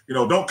 Smith,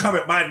 don't come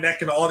at my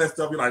neck and all that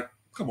stuff. You're like,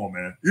 come on,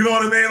 man. You know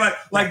what I mean?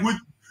 Like when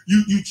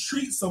you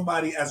treat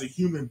somebody as a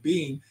human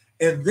being,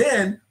 and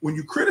then when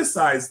you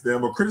criticize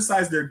them or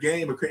criticize their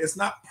game, it's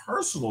not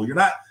personal. You're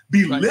not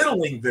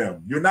belittling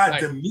them. You're not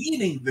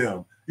demeaning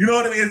them. You know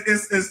what I mean?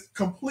 It's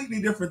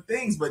completely different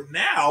things. But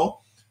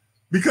now,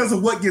 because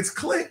of what gets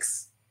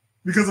clicks,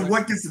 because of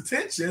what gets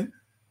attention,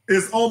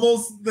 is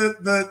almost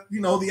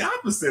the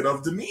opposite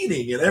of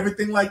demeaning and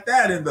everything like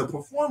that, and the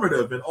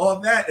performative and all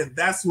of that. And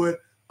that's what,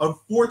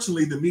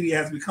 unfortunately, the media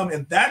has become.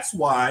 And that's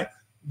why,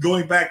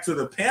 going back to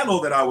the panel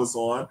that I was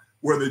on,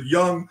 where the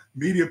young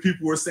media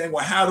people were saying,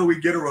 well, how do we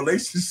get a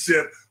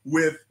relationship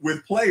with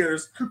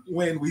players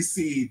when we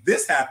see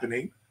this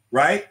happening,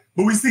 right?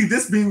 But we see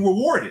this being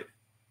rewarded.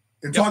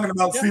 And talking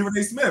about Stephen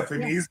A. Smith,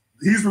 and he's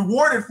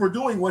rewarded for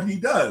doing what he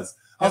does.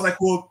 I was like,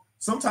 well,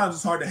 sometimes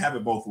it's hard to have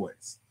it both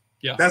ways.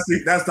 Yeah, that's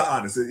the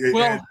honest.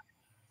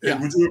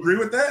 Would you agree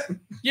with that?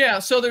 Yeah.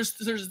 So there's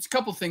a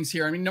couple things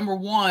here. I mean, number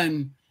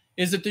one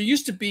is that there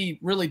used to be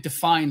really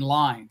defined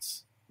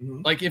lines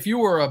Mhm. Like if you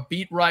were a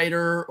beat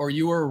writer or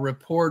you were a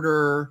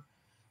reporter,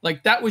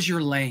 like that was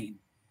your lane,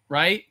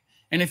 right?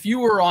 And if you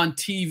were on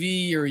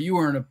TV or you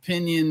were an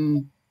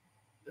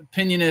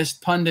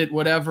opinionist, pundit,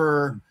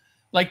 whatever,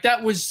 like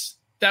that was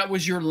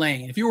your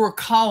lane. If you were a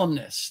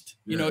columnist,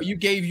 you know, you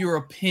gave your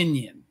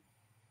opinion,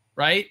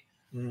 right?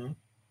 Mhm.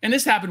 And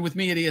this happened with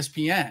me at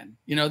ESPN.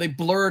 You know, they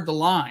blurred the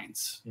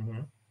lines.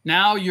 Mhm.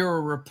 Now you're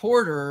a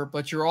reporter,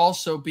 but you're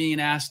also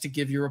being asked to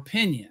give your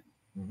opinion,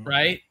 Mhm.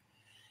 right?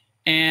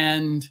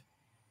 And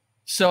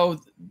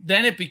so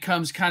then it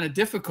becomes kind of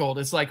difficult.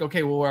 It's like,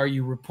 okay, well, are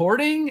you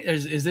reporting?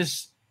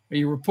 Are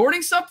you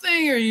reporting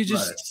something? Or are you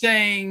just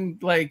saying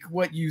like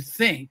what you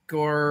think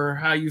or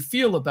how you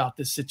feel about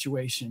this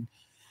situation?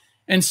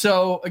 And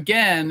so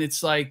again,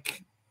 it's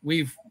like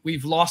we've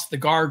lost the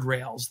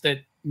guardrails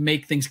that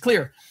make things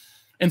clear.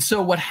 And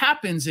so what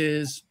happens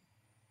is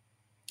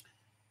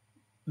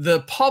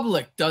the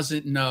public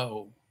doesn't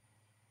know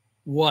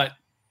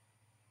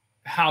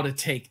how to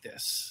take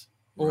this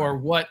or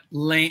what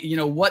lane, you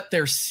know, what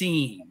they're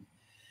seeing.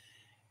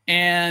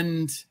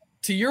 And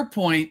to your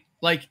point,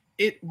 like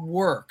it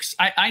works.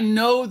 I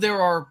know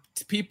there are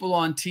people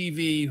on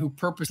TV who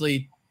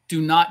purposely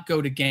do not go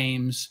to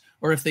games,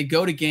 or if they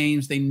go to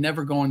games, they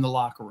never go in the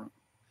locker room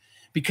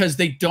because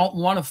they don't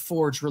want to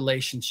forge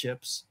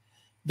relationships.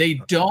 They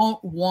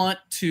don't want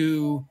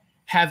to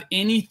have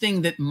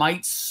anything that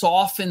might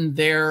soften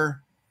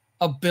their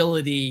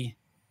ability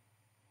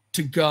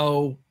to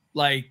go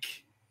like,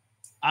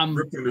 I'm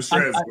just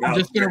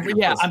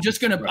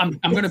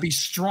gonna be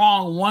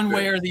strong one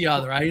way or the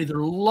other. I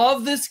either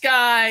love this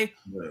guy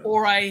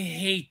or I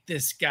hate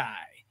this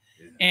guy.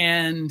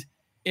 And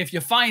if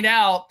you find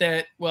out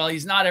that, well,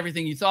 he's not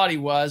everything you thought he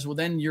was, well,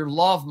 then your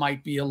love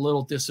might be a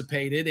little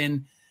dissipated.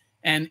 And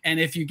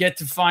if you get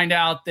to find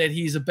out that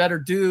he's a better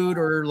dude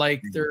or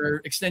like there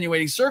are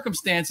extenuating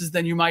circumstances,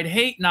 then you might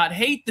not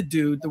hate the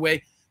dude the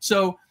way.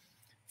 So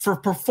for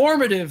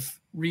performative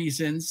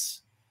reasons,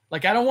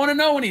 like, I don't want to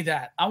know any of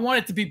that. I want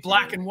it to be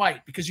black and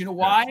white because you know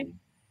why?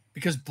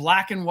 Because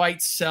black and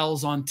white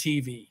sells on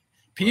TV.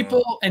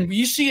 People, and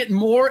you see it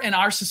more in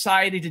our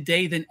society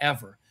today than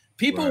ever.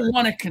 People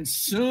want to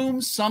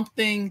consume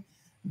something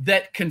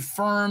that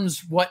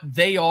confirms what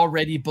they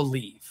already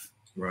believe.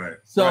 Right.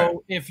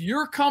 So if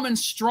you're coming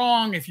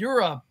strong, if you're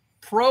a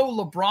pro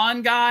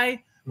LeBron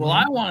guy, well,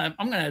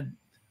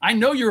 I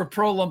know you're a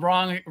pro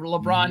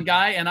LeBron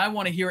guy, and I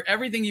want to hear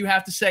everything you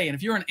have to say. And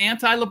if you're an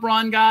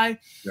anti-LeBron guy,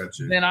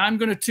 then I'm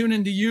going to tune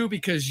into you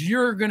because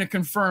you're going to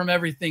confirm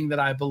everything that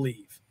I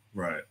believe.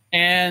 Right.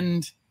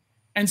 And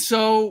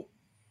so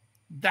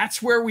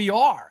that's where we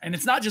are. And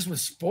it's not just with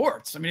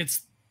sports. I mean,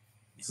 it's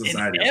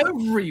society. in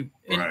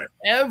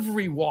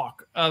every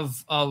walk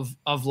of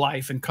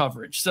life and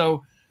coverage.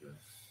 So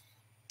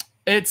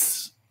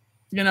it's,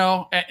 you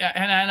know,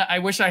 and I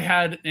wish I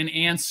had an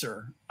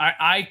answer.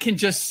 I can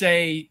just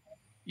say,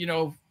 you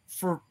know,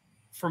 for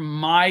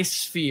my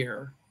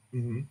sphere,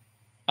 you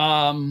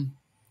know,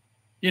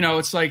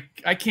 it's like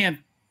I can't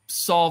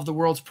solve the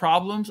world's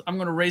problems. I'm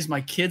going to raise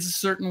my kids a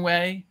certain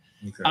way.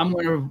 Okay. I'm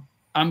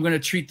going to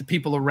treat the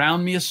people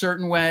around me a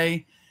certain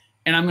way,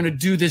 and I'm going to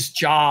do this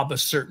job a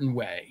certain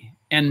way,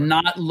 and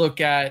not look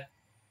at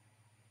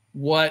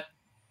what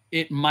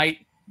it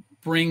might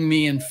bring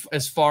me in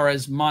as far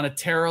as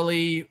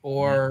monetarily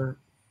or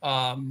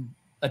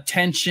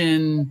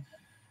attention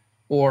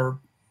or,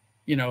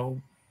 you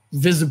know,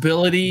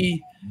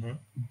 visibility,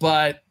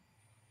 but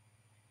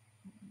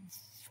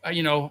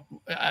you know,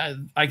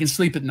 I can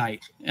sleep at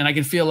night and I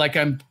can feel like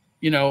I'm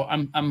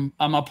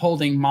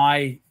upholding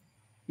my,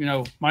 you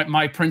know,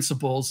 my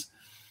principles.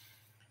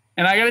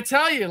 And I got to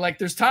tell you, like,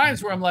 there's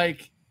times where I'm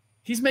like,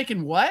 he's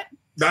making what?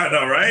 I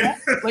know, right?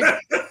 Like,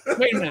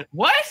 wait a minute,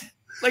 what?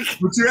 Like,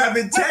 but you have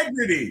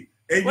integrity,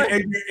 and you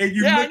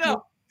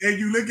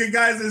look at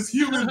guys as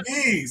human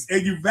beings,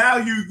 and you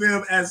value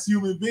them as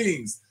human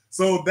beings.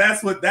 So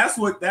that's what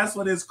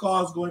has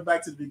caused, going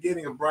back to the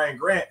beginning of Brian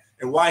Grant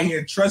and why he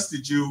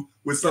entrusted you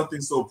with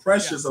something so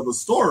precious of a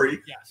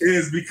story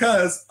is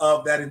because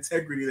of that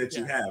integrity that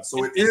you have.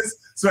 So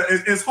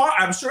it's hard.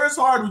 I'm sure it's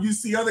hard when you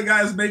see other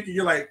guys making.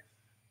 You're like,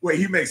 wait,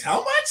 he makes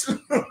how much?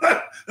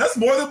 That's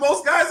more than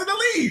most guys in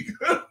the league.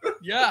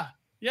 Yeah.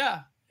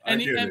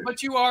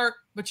 But you are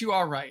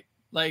right.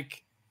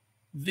 Like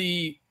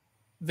the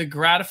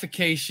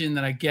gratification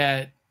that I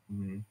get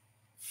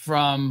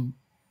from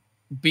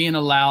being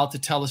allowed to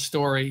tell a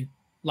story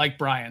like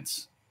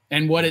Brian's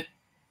and what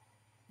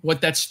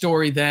that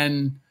story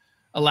then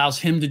allows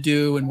him to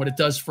do and what it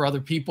does for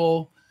other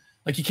people.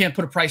 Like, you can't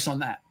put a price on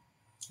that.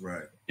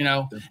 Right. You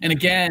know, definitely. And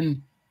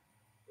again,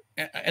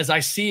 as I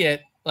see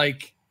it,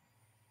 like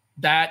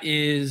that's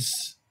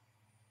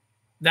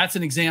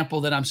an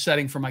example that I'm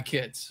setting for my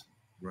kids.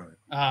 Right.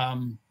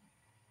 And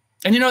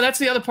you know, that's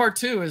the other part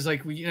too, is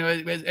like, you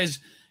know,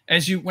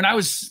 when I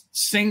was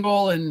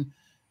single and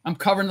I'm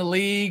covering the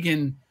league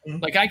and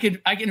like I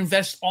could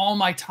invest all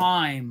my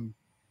time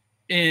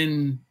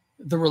in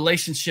the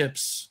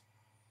relationships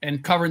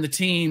and covering the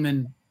team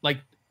and like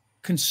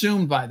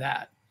consumed by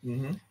that.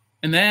 And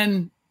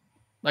then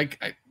like,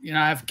 I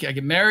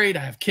get married,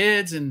 I have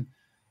kids, and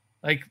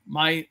like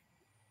my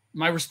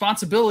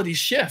responsibilities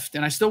shift,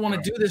 and I still want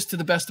to do this to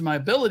the best of my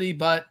ability,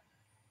 but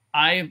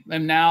I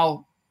am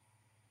now,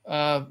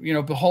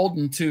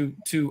 beholden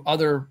to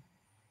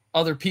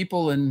other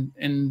people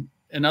and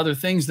other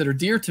things that are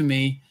dear to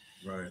me.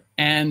 Right.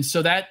 And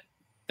so that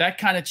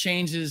kind of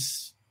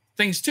changes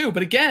things too.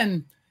 But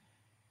again,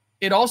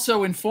 it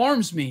also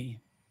informs me,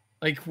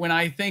 like when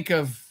I think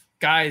of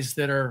guys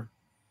that are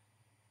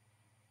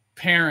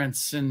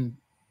parents and,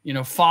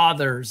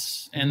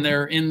 fathers, and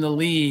they're in the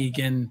league,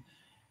 and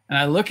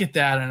I look at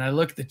that and I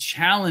look at the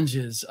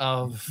challenges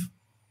of,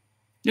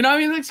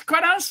 it's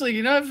quite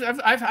honestly,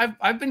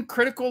 I've been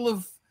critical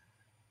of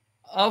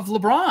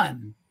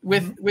LeBron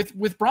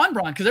with Bron,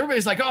 because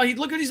everybody's like, oh,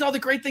 look at all the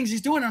great things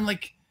he's doing. I'm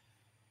like,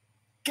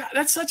 God,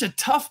 that's such a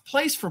tough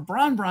place for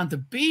Bron to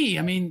be.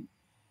 I mean,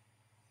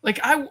 like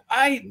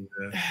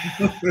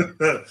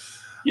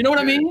you know what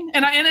I mean?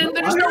 And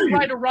there's no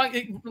right or wrong.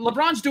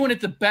 LeBron's doing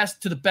it to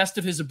the best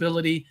of his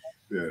ability.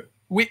 Yeah.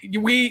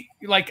 We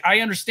like, I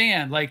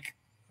understand, like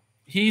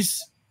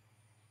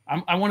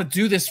I want to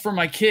do this for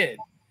my kid.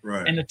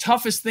 Right. And the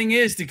toughest thing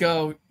is to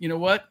go, you know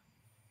what?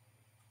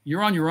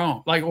 You're on your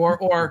own. Like,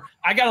 or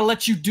I got to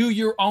let you do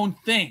your own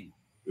thing.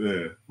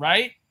 Yeah.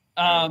 Right.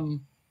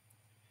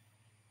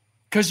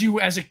 Because you,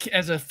 as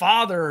a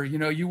father,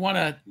 you want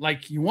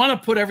to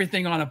put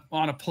everything on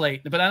a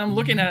plate. But I'm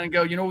looking at it and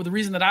go, the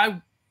reason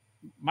that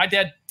my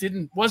dad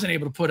wasn't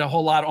able to put a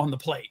whole lot on the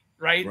plate,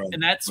 right?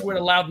 And that's what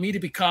allowed me to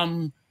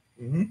become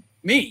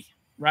me,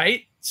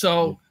 right?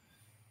 So,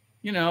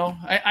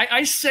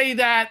 I say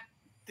that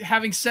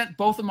having sent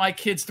both of my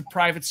kids to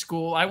private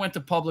school, I went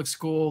to public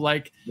school.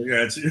 Like,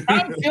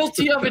 I'm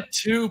guilty of it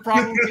too,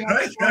 probably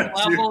on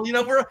some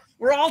level.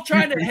 We're all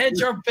trying to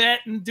hedge our bet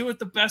and do it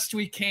the best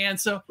we can.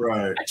 So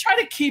I try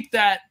to keep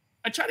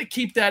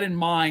that in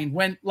mind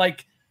when,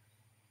 like,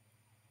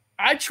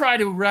 I try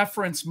to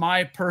reference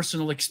my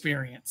personal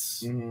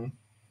experience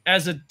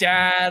as a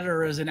dad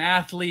or as an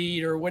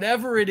athlete or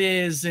whatever it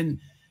is, and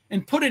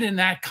put it in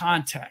that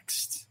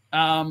context.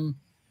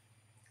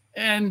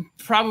 And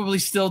probably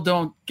still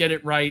don't get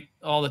it right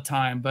all the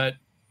time, but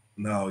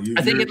no,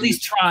 I think at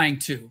least trying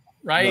to,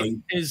 right,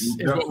 is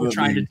what we're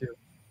trying to do.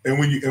 And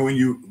when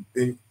you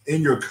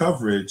in your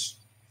coverage,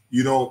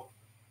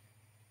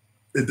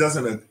 it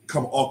doesn't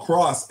come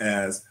across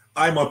as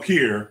I'm up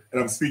here and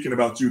I'm speaking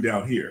about you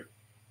down here.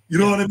 You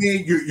know what I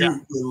mean?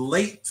 You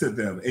relate to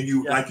them,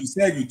 and like you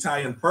said, you tie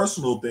in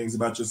personal things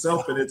about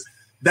yourself, and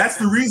that's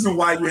the reason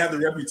why you have the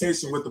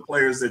reputation with the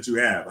players that you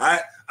have.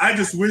 I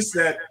just wish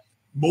that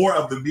more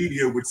of the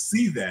media would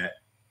see that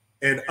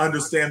and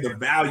understand the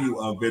value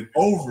of it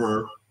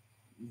over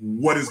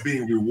what is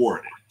being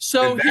rewarded.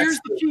 So here's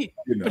the key.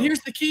 But here's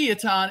the key,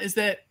 Atan, is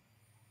that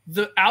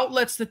the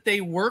outlets that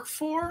they work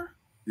for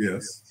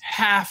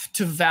have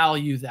to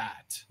value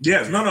that.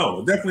 Yes,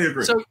 no, definitely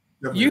agree. So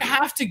you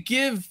have to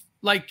give,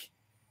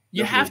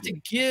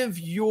 give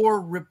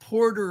your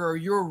reporter or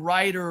your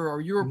writer or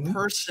your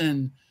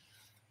person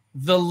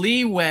the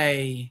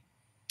leeway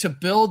to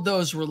build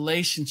those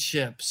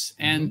relationships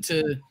and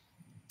to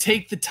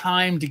take the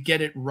time to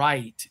get it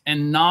right,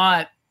 and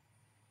not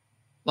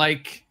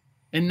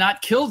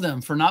kill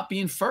them for not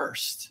being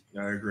first.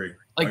 I agree.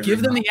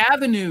 Give them the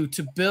avenue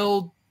to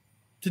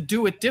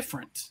do it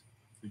different.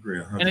 I agree.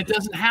 100%. And it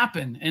doesn't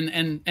happen.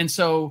 And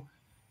so,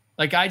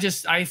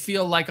 I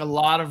feel like a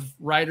lot of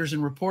writers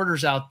and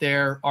reporters out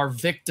there are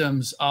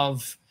victims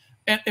of,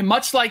 and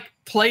much like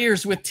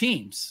players with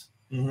teams,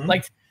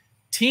 like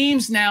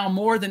teams now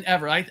more than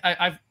ever.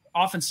 I've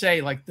often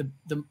say, like,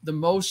 the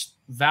most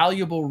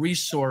valuable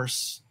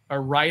resource a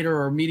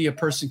writer or media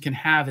person can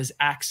have is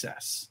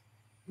access.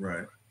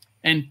 Right.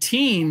 And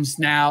teams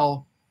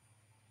now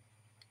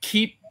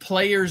keep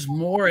players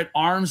more at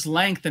arm's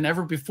length than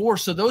ever before.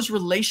 So those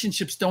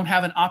relationships don't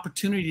have an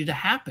opportunity to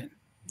happen.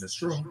 That's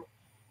true.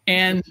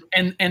 And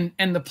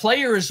the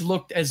player is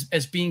looked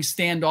as being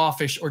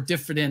standoffish or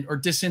diffident or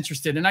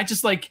disinterested. And I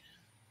just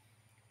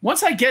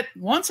once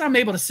I'm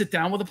able to sit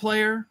down with a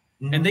player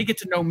and they get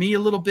to know me a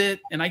little bit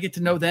and I get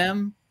to know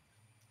them,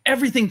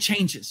 everything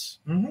changes.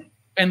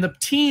 And the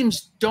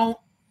teams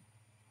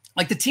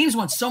the teams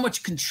want so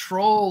much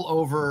control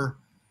over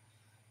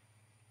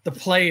the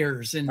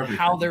players and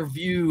how they're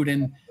viewed.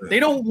 And they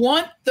don't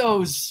want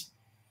those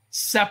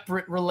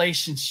separate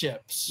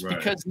relationships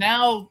because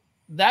now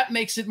that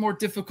makes it more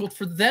difficult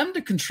for them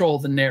to control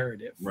the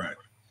narrative. Right.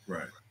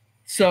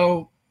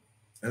 So,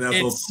 and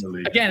that's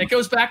again, it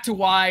goes back to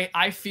why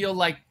I feel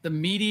like the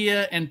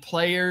media and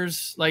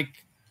players,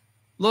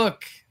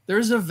 look,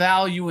 there's a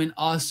value in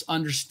us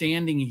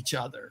understanding each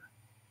other.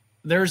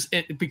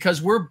 Because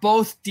we're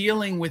both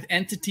dealing with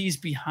entities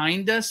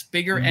behind us,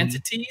 bigger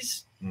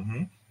entities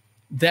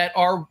that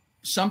are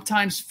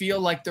sometimes feel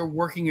like they're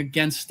working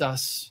against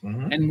us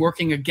and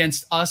working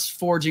against us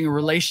forging a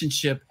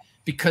relationship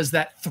because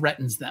that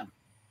threatens them.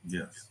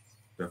 Yes,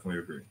 definitely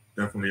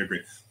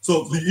agree.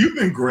 So you've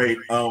been great,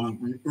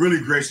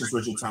 really gracious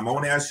with your time. I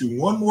want to ask you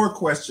one more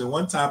question,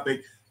 one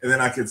topic, and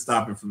then I can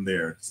stop it from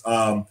there.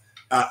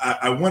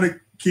 I want to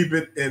keep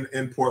it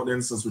in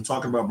Portland since we're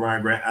talking about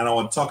Brian Grant, and I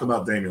want to talk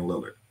about Damian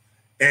Lillard.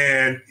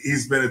 And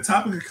he's been a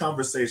topic of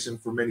conversation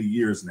for many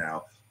years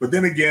now. But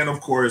then again,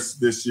 of course,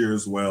 this year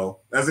as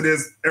well, as it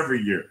is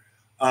every year.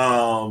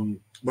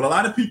 But a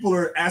lot of people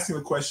are asking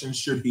the question,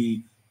 should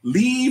he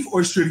leave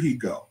or should he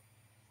go?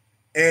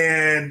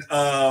 And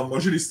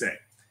or should he stay?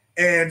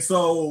 And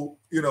so,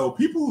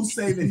 people who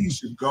say that he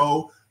should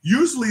go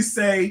usually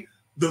say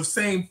the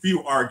same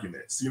few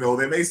arguments.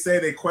 They may say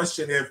they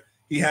question if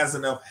he has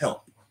enough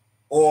help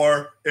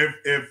or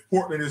if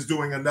Portland is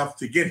doing enough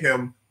to get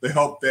him the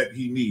help that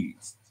he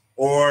needs.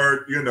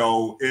 Or,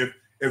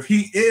 if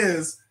he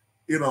is,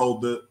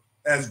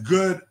 as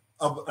good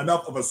of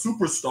enough of a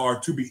superstar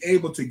to be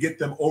able to get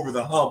them over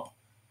the hump,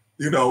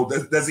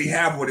 does he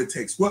have what it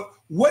takes?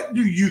 What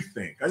do you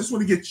think? I just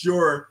want to get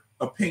your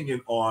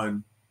opinion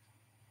on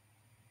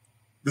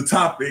the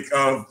topic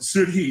of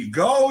should he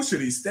go?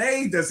 Should he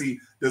stay? Does he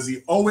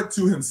owe it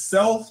to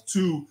himself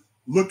to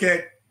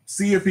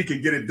see if he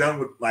could get it done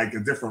with like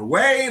a different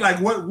way? Like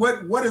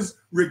what does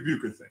Rick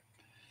Bucher think?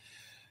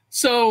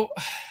 So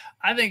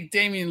I think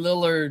Damian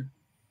Lillard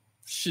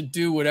should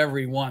do whatever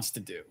he wants to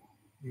do.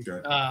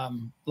 Okay.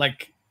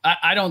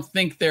 I don't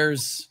think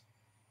there's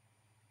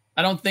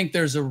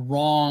a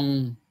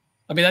wrong.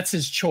 I mean, that's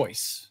his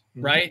choice,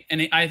 right?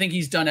 And I think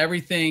he's done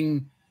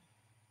everything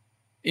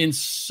in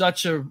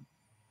such a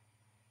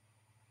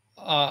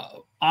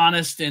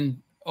honest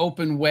and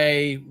open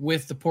way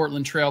with the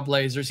Portland Trail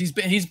Blazers. He's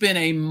been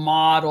a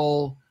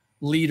model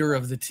leader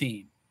of the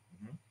team.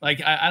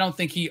 Like I don't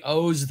think he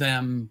owes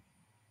them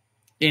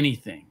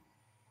anything.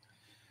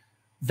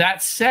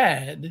 That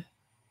said,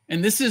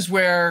 and this is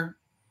where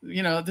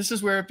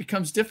it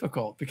becomes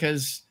difficult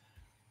because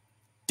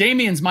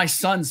Damian's my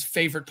son's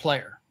favorite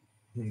player.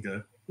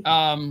 Okay.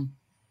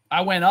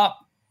 I went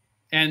up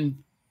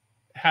and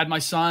had my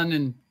son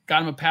and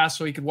got him a pass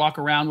so he could walk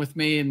around with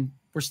me. And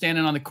we're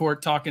standing on the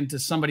court talking to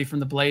somebody from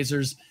the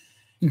Blazers.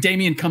 And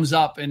Damian comes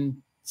up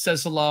and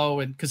says hello.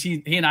 And because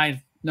he and I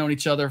have known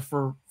each other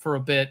for a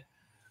bit,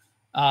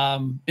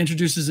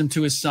 introduces him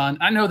to his son.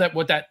 I know that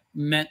what that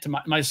meant to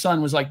my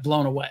son was like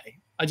blown away.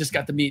 I just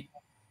got to meet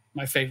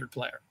my favorite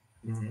player.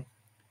 Mm-hmm.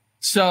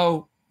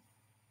 So,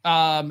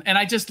 and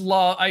I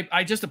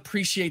just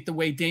appreciate the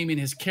way Damian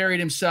has carried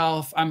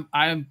himself.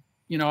 I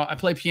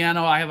play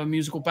piano. I have a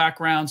musical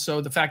background.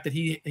 So the fact that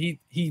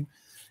he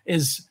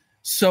is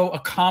so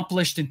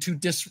accomplished in two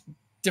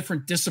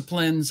different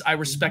disciplines, I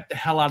respect the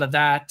hell out of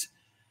that.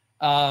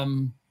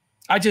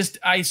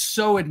 I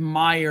so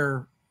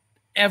admire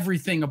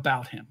everything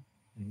about him.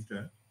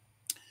 Okay.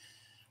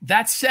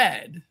 That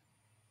said,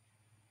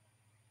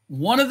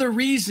 one of the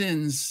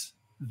reasons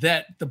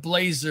that the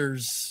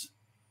Blazers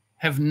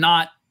have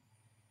not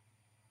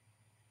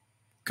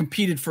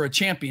competed for a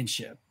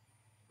championship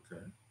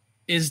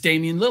is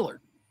Damian Lillard.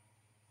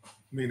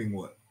 Meaning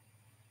what?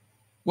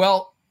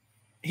 Well,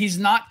 he's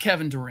not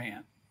Kevin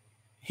Durant.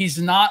 He's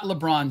not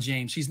LeBron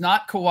James. He's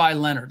not Kawhi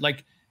Leonard.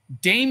 Like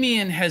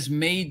Damian has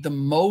made the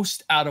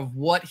most out of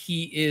what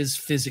he is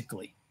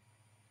physically,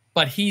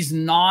 but he's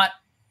not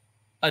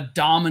a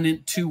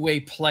dominant two-way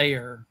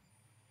player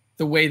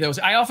the way those.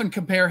 I often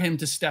compare him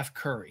to Steph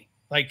Curry.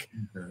 Like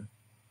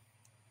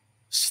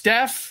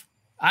Steph,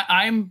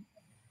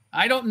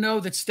 I don't know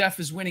that Steph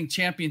is winning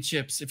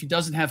championships if he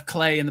doesn't have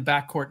Clay in the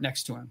backcourt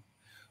next to him,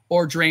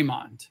 or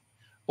Draymond,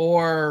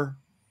 or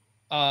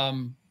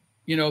the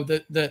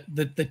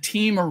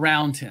team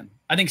around him.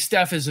 I think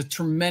Steph is a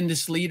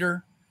tremendous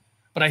leader,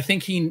 but I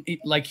think he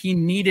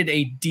needed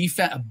a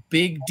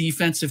big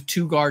defensive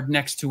two guard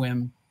next to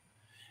him,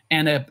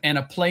 and a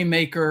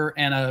playmaker,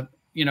 and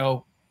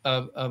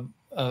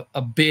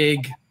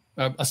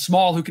a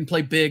small who can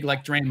play big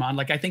like Draymond.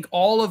 Like I think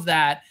all of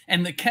that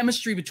and the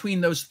chemistry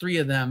between those three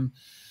of them,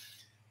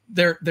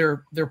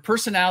 their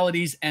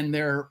personalities and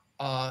their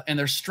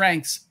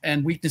strengths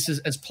and weaknesses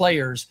as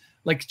players,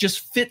 like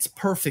just fits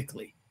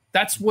perfectly.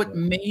 That's what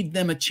made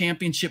them a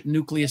championship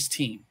nucleus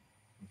team.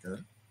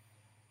 Okay.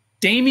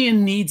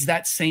 Damian needs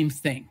that same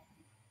thing,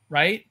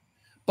 right?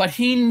 But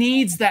he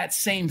needs that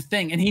same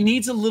thing, and he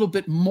needs a little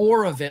bit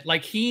more of it.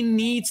 Like he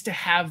needs to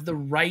have the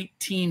right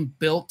team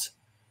built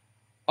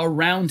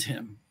around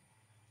him,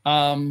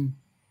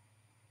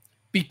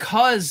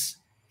 because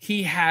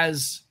he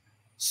has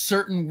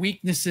certain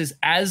weaknesses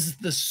as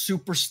the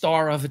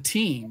superstar of a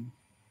team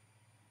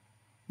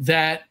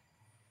that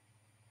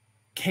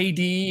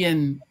KD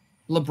and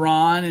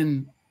LeBron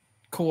and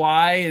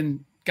Kawhi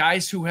and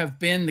guys who have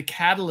been the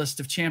catalyst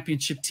of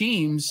championship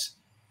teams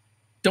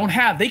don't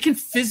have. They can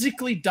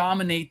physically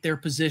dominate their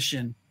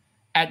position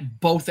at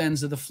both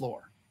ends of the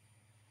floor.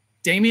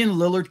 Damian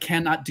Lillard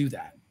cannot do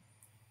that.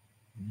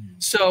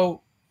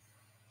 So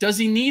does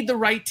he need the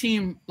right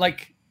team?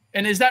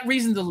 And is that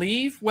reason to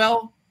leave?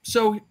 Well,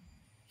 so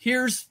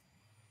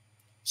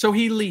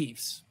he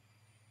leaves.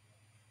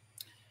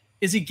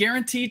 Is he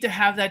guaranteed to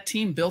have that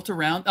team built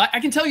around? I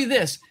can tell you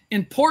this,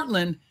 in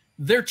Portland,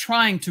 they're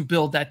trying to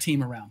build that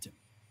team around him.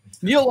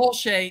 Neil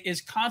Olshey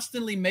is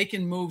constantly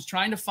making moves,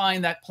 trying to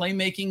find that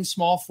playmaking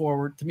small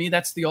forward. To me,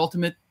 that's the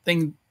ultimate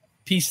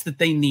piece that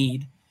they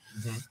need.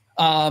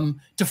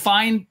 To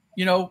find,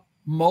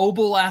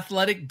 mobile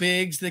athletic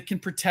bigs that can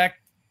protect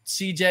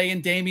CJ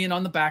and Damian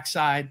on the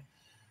backside.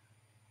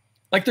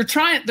 Like they're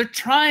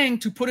trying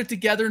to put it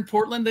together in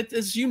Portland that,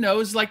 as you know,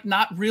 is like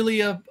not really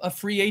a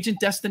free agent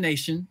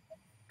destination.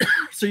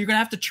 So you're going to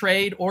have to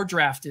trade or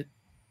draft it.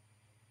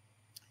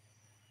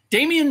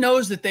 Damian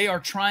knows that they are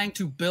trying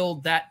to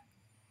build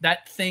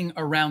that thing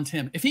around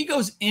him. If he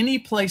goes any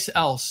place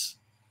else,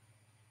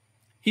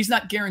 he's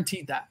not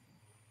guaranteed that.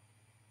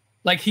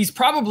 Like he's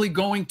probably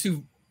going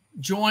to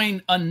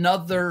join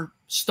another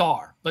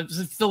star, but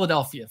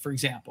Philadelphia, for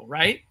example,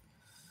 right?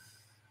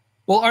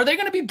 Well, are they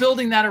going to be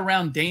building that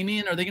around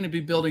Damian? Or are they going to be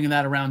building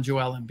that around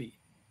Joel Embiid?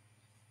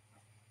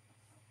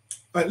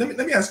 All right,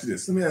 let me ask you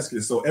this.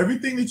 So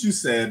everything that you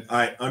said,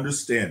 I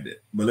understand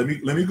it, but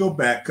let me go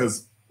back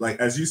because, like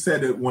as you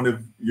said, that one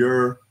of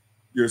your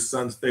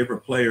son's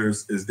favorite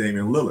players is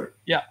Damian Lillard.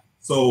 Yeah.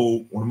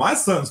 So one of my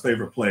son's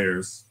favorite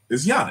players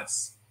is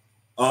Giannis.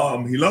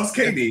 He loves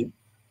KD,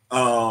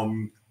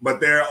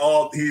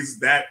 but he's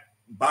that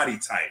body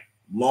type,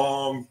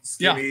 long,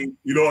 skinny.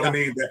 You know what I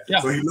mean?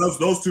 So he loves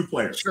those two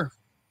players. Sure.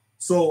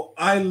 So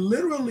I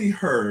literally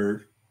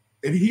heard,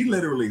 and he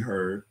literally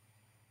heard,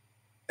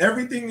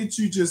 everything that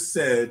you just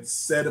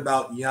said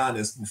about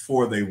Giannis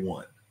before they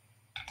won.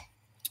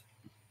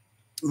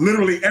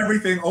 Literally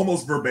everything,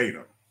 almost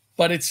verbatim.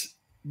 But it's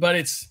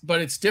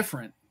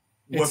different.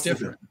 What's the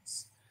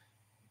difference?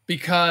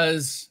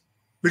 Because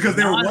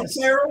they were one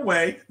player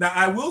away. Now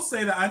I will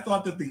say that I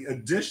thought that the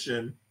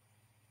addition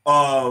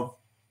of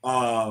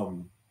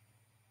the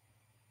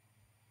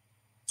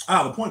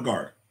point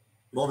guard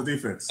on the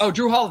defense. Oh,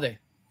 Drew Holiday.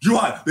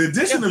 The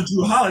addition of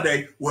Drew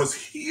Holiday was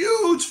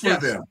huge for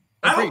them.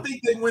 Agreed. I don't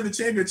think they win the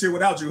championship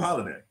without Drew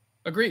Holiday.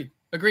 Agreed.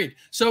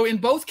 So in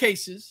both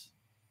cases,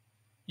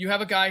 you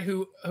have a guy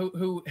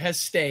who has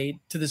stayed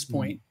to this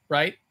point,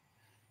 right?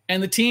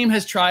 And the team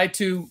has tried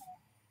to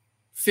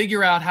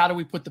figure out how do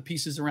we put the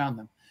pieces around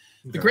them.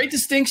 Okay. The great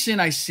distinction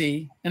I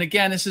see, and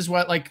again, this is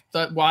why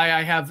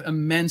I have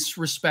immense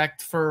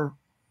respect for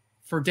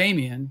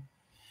Damian.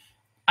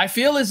 I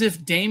feel as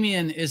if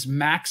Damian is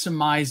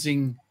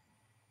maximizing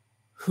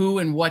who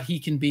and what he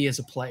can be as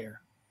a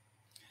player.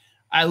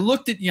 I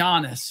looked at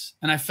Giannis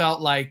and I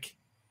felt like,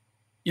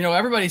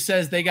 everybody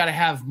says they got to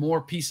have more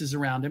pieces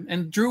around him.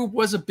 And Drew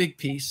was a big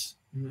piece.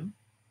 Mm-hmm.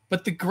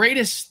 But the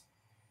greatest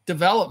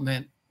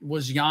development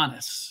was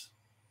Giannis.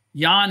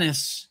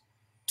 Giannis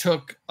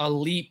took a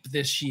leap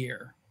this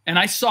year. And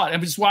I saw it.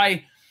 And it's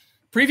why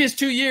previous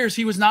 2 years,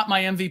 he was not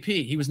my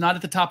MVP. He was not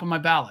at the top of my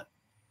ballot.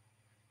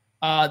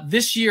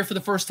 This year, for the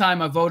first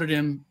time, I voted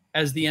him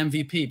as the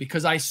MVP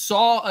because I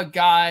saw a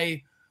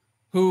guy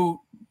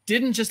who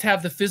didn't just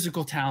have the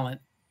physical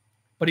talent,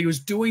 but he was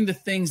doing the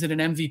things that an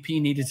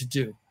MVP needed to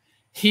do.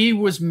 He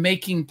was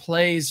making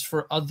plays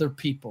for other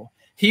people.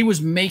 He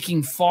was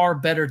making far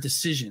better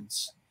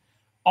decisions.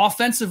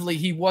 Offensively,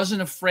 he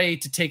wasn't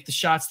afraid to take the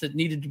shots that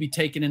needed to be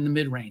taken in the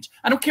mid-range.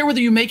 I don't care whether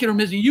you make it or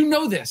miss it. You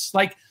know this.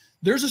 Like,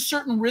 there's a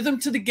certain rhythm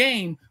to the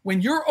game. When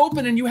you're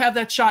open and you have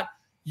that shot,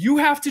 you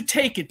have to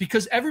take it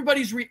because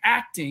everybody's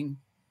reacting.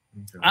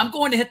 Okay. I'm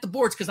going to hit the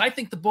boards because I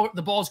think the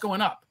ball's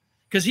going up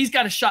because he's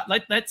got a shot.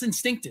 That's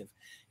instinctive.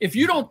 If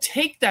you don't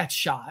take that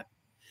shot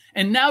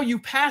and now you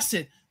pass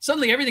it,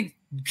 suddenly everything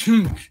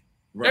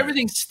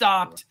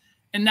stopped. Right.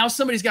 And now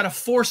somebody's got to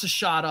force a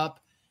shot up.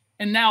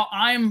 And now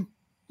I'm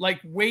like,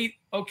 wait,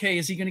 okay,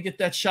 is he going to get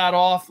that shot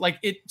off? Like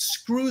it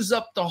screws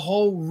up the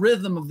whole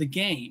rhythm of the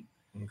game.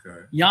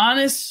 Okay.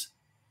 Giannis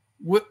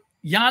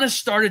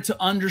started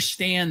to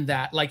understand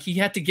that. Like he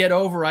had to get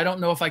over, I don't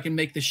know if I can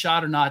make the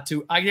shot or not,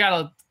 I got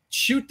to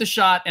shoot the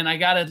shot and I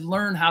got to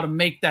learn how to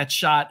make that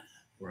shot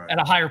at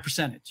a higher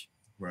percentage.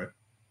 Right.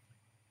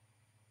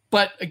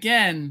 But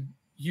again,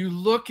 you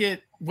look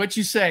at what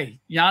you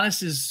say.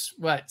 Giannis is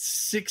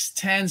 6'10",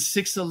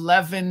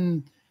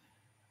 6'11",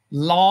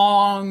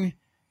 long,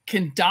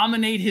 can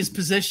dominate his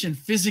position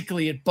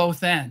physically at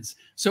both ends.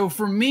 So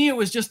for me, it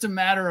was just a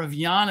matter of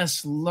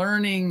Giannis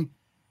learning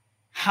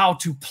how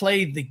to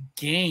play the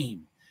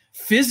game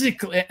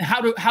physically,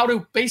 how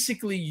to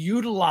basically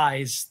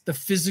utilize the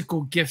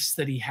physical gifts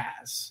that he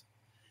has.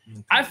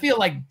 Okay. I feel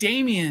like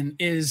Damian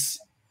is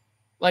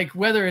like,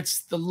 whether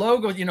it's the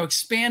logo,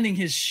 expanding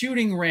his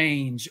shooting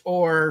range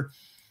or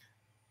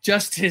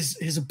just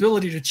his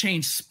ability to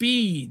change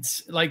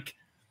speeds, like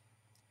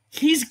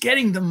he's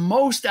getting the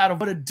most out of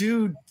what a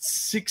dude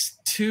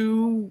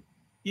 6'2",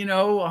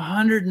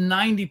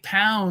 190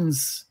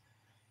 pounds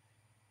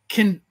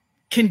can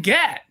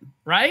get,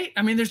 right?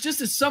 I mean, there's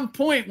just at some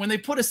point when they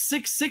put a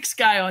 6'6"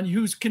 guy on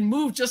you who can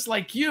move just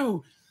like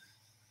you,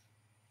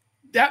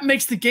 that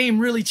makes the game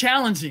really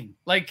challenging.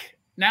 Like,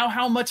 now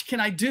how much can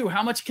I do?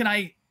 How much can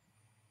I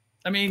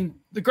mean,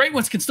 the great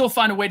ones can still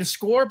find a way to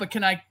score, but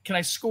can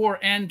I score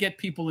and get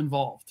people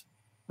involved,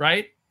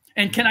 right?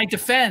 And can I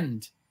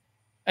defend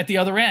at the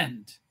other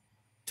end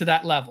to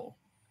that level?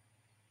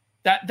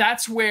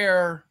 That's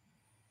where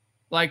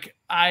like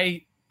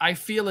I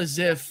feel as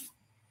if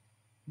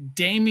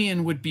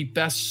Damian would be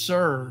best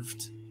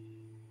served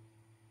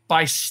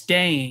by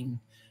staying,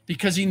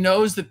 because he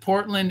knows that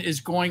Portland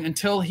is going,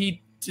 until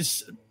he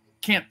just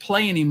can't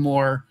play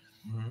anymore,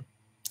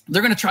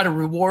 they're going to try to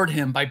reward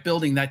him by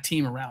building that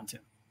team around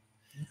him.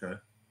 Okay.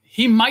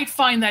 He might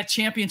find that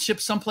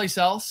championship someplace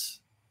else,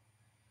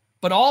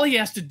 but all he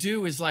has to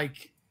do is,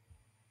 like,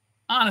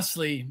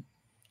 honestly,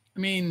 I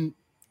mean,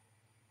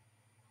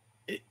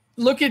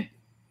 look at,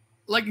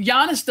 like,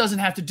 Giannis doesn't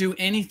have to do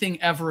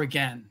anything ever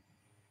again,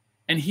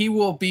 and he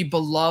will be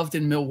beloved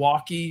in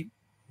Milwaukee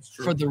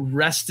for the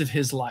rest of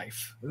his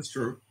life. That's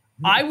true.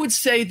 I would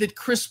say that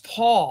Chris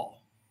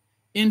Paul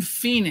in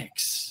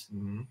Phoenix,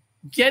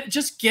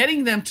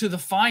 getting them to the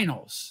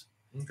finals,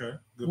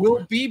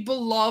 will be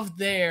beloved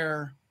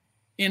there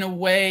in a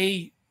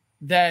way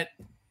that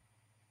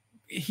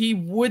he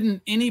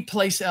wouldn't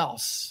anyplace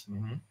else.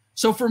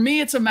 So for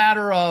me, it's a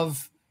matter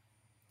of,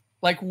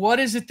 like, what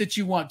is it that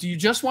you want? Do you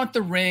just want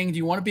the ring? Do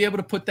you want to be able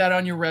to put that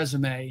on your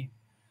resume?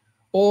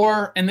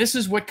 Or, and this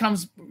is what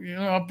comes,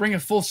 I'll bring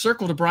it full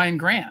circle to Brian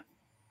Grant.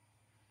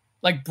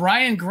 Like,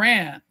 Brian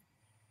Grant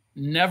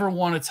never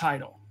won a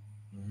title,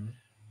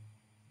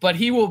 but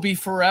he will be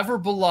forever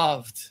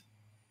beloved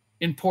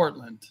in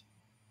Portland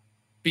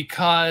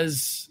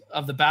because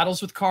of the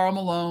battles with Karl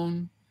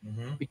Malone,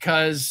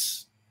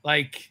 because,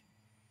 like,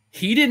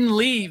 he didn't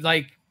leave.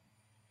 Like,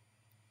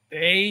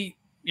 he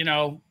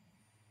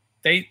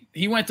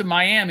went to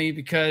Miami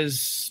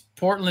because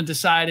Portland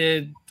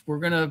decided we're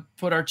going to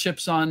put our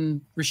chips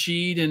on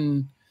Rashid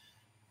and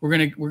we're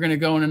going to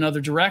go in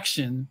another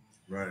direction.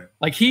 Right.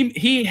 Like,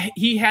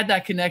 he had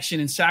that connection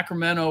in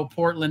Sacramento,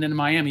 Portland, and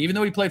Miami. Even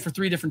though he played for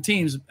 3 different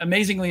teams,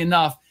 amazingly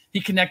enough,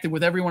 he connected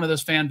with every one of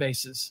those fan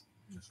bases.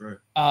 That's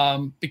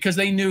right. Because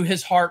they knew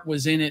his heart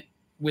was in it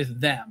with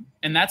them.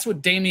 And that's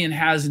what Damian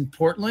has in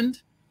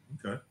Portland.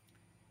 Okay.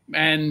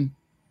 And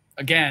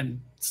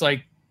again, it's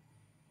like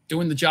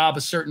doing the job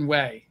a certain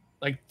way.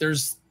 Like,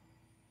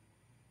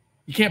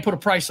 you can't put a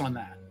price on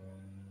that.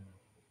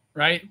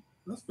 Right?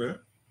 That's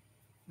fair.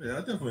 Yeah, I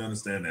definitely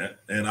understand that.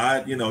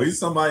 And he's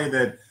somebody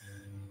that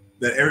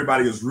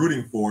everybody is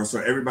rooting for. So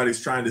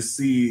everybody's trying to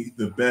see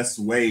the best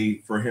way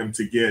for him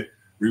to get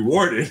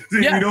rewarded.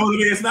 Yeah. You know what I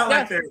mean? It's not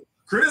like they're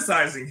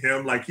criticizing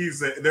him. Like,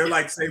 they're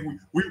like saying,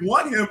 we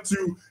want him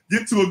to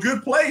get to a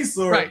good place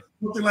or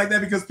something like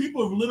that, because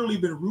people have literally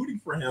been rooting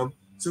for him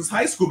since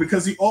high school,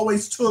 because he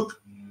always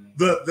took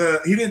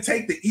he didn't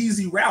take the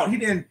easy route. He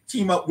didn't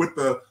team up with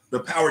the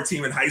power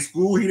team in high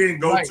school. He didn't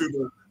go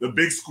to the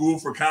big school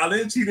for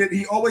college.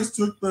 He always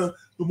took the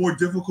more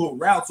difficult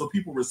route. So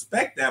people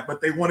respect that,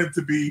 but they wanted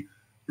to be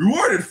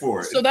rewarded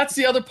for it. So that's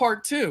the other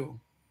part too,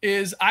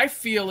 is I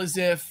feel as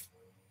if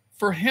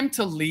for him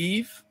to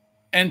leave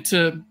and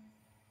to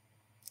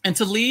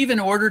leave in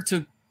order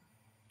to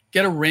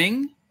get a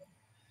ring,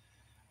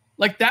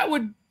 like, that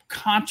would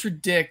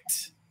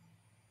contradict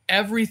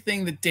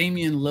everything that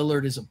Damian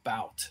Lillard is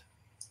about.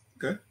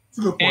 Okay. That's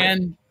a good point.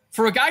 And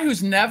for a guy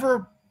who's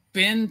never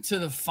been to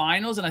the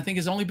finals, and I think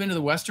has only been to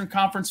the Western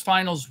Conference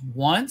Finals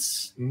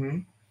once,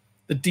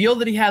 the deal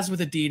that he has with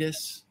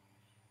Adidas,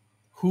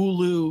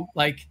 Hulu,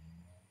 like,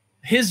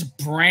 his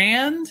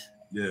brand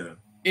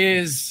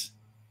is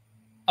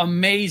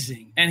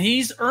amazing. And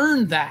he's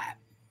earned that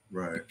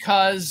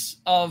because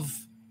of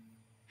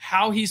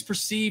how he's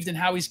perceived and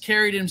how he's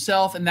carried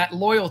himself and that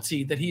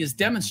loyalty that he has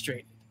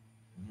demonstrated.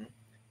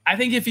 I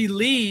think if he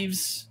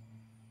leaves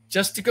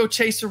just to go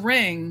chase a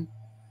ring,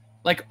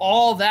 like,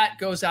 all that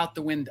goes out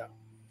the window.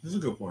 That's a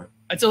good point.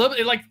 It's a little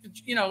bit like,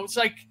 it's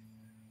like,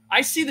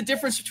 I see the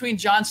difference between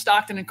John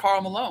Stockton and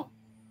Karl Malone.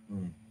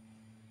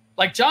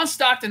 Like, John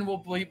Stockton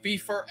will be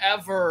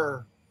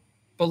forever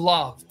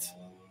beloved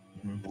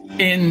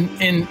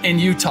in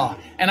Utah.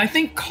 And I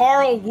think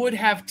Karl would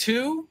have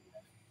too,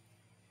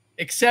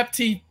 except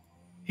he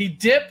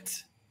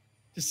dipped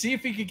to see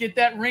if he could get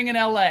that ring in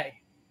LA.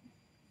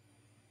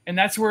 And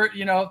that's where,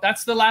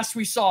 that's the last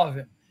we saw of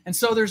him. And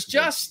so there's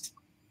just,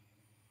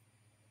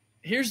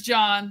 here's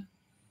John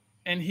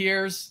and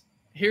here's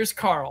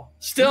Karl.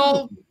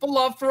 Still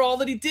beloved for all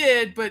that he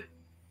did, but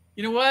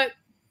you know what?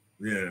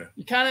 Yeah.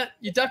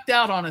 You ducked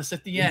out on us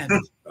at the end.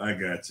 I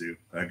got you.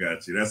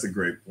 That's a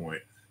great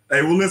point.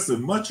 Hey, well,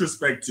 listen, much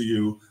respect to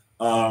you.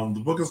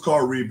 The book is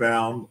called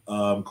Rebound.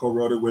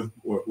 Co-wrote it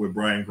with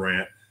Brian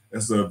Grant.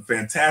 It's a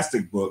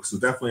fantastic book, so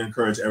definitely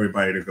encourage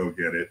everybody to go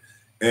get it.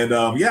 And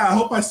I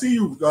hope I see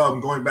you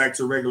going back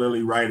to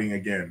regularly writing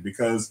again,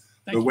 because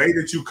way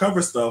that you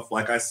cover stuff,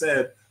 like I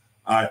said,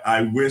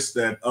 I wish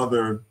that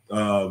other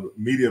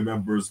media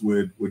members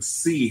would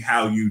see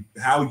how you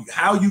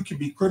can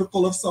be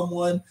critical of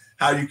someone,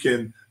 how you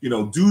can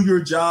do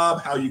your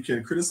job, how you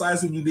can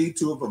criticize when you need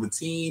to of a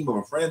team, of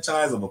a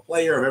franchise, of a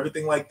player, of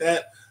everything like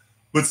that,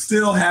 but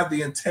still have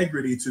the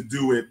integrity to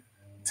do it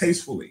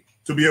tastefully,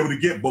 to be able to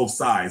get both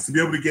sides, to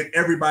be able to get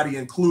everybody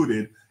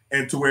included,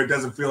 and to where it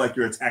doesn't feel like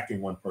you're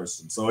attacking one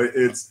person. So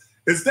it's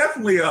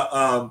definitely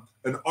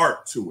an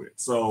art to it.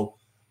 So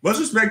much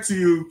respect to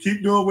you.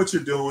 Keep doing what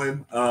you're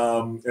doing.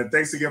 And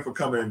thanks again for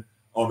coming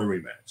on the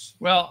rematch.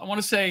 Well, I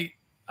want to say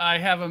I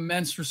have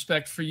immense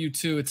respect for you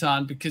too,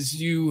 Atan,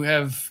 because you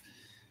have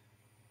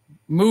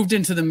moved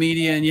into the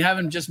media, and you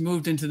haven't just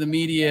moved into the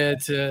media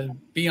to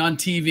be on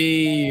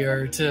TV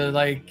or to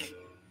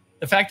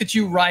the fact that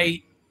you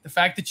write, the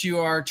fact that you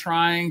are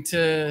trying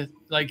to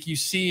you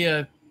see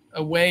a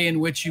way in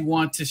which you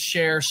want to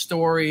share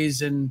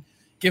stories and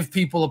give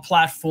people a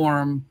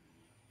platform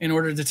in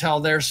order to tell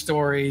their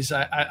stories.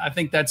 I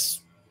think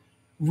that's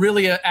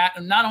really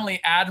not only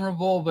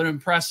admirable, but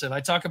impressive. I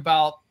talk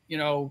about,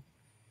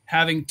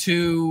 having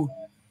two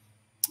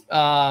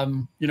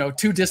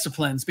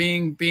disciplines,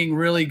 being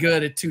really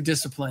good at two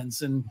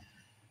disciplines. And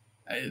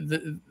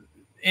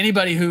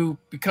anybody who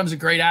becomes a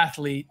great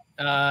athlete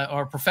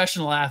or a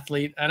professional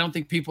athlete, I don't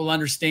think people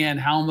understand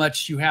how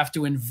much you have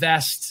to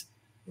invest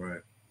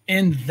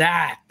in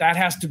that. That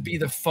has to be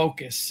the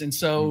focus. And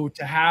so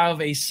to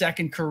have a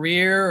second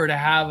career or to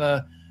have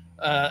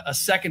a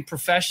second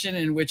profession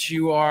in which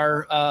you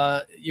are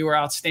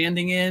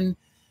outstanding in,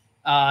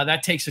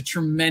 that takes a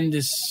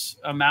tremendous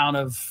amount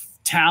of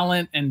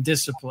talent and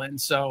discipline.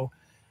 So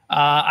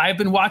I've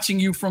been watching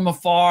you from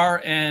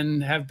afar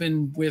and have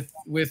been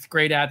with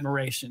great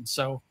admiration.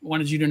 So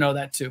wanted you to know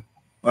that too.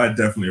 I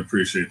definitely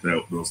appreciate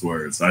those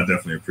words. I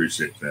definitely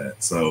appreciate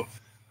that. So,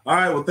 all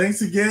right. Well,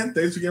 thanks again.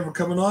 Thanks again for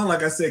coming on.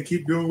 Like I said,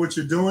 keep doing what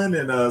you're doing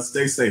and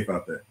stay safe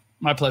out there.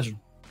 My pleasure.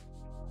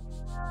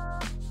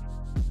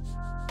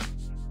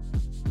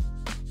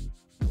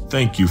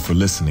 Thank you for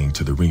listening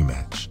to The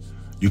Rematch.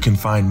 You can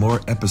find more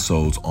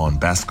episodes on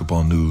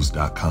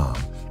basketballnews.com,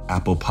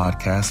 Apple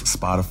Podcasts,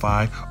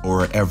 Spotify, or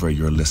wherever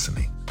you're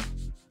listening.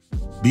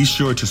 Be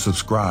sure to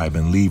subscribe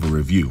and leave a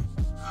review.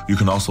 You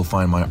can also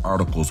find my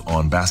articles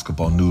on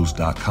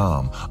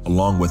basketballnews.com,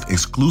 along with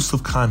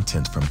exclusive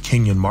content from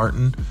Kenyon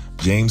Martin,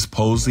 James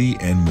Posey,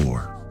 and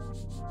more.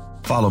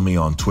 Follow me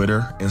on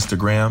Twitter,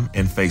 Instagram,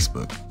 and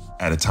Facebook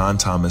at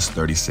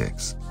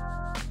AtonThomas36.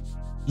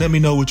 Let me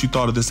know what you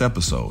thought of this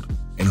episode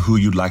and who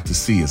you'd like to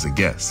see as a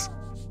guest.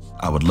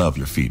 I would love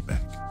your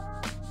feedback.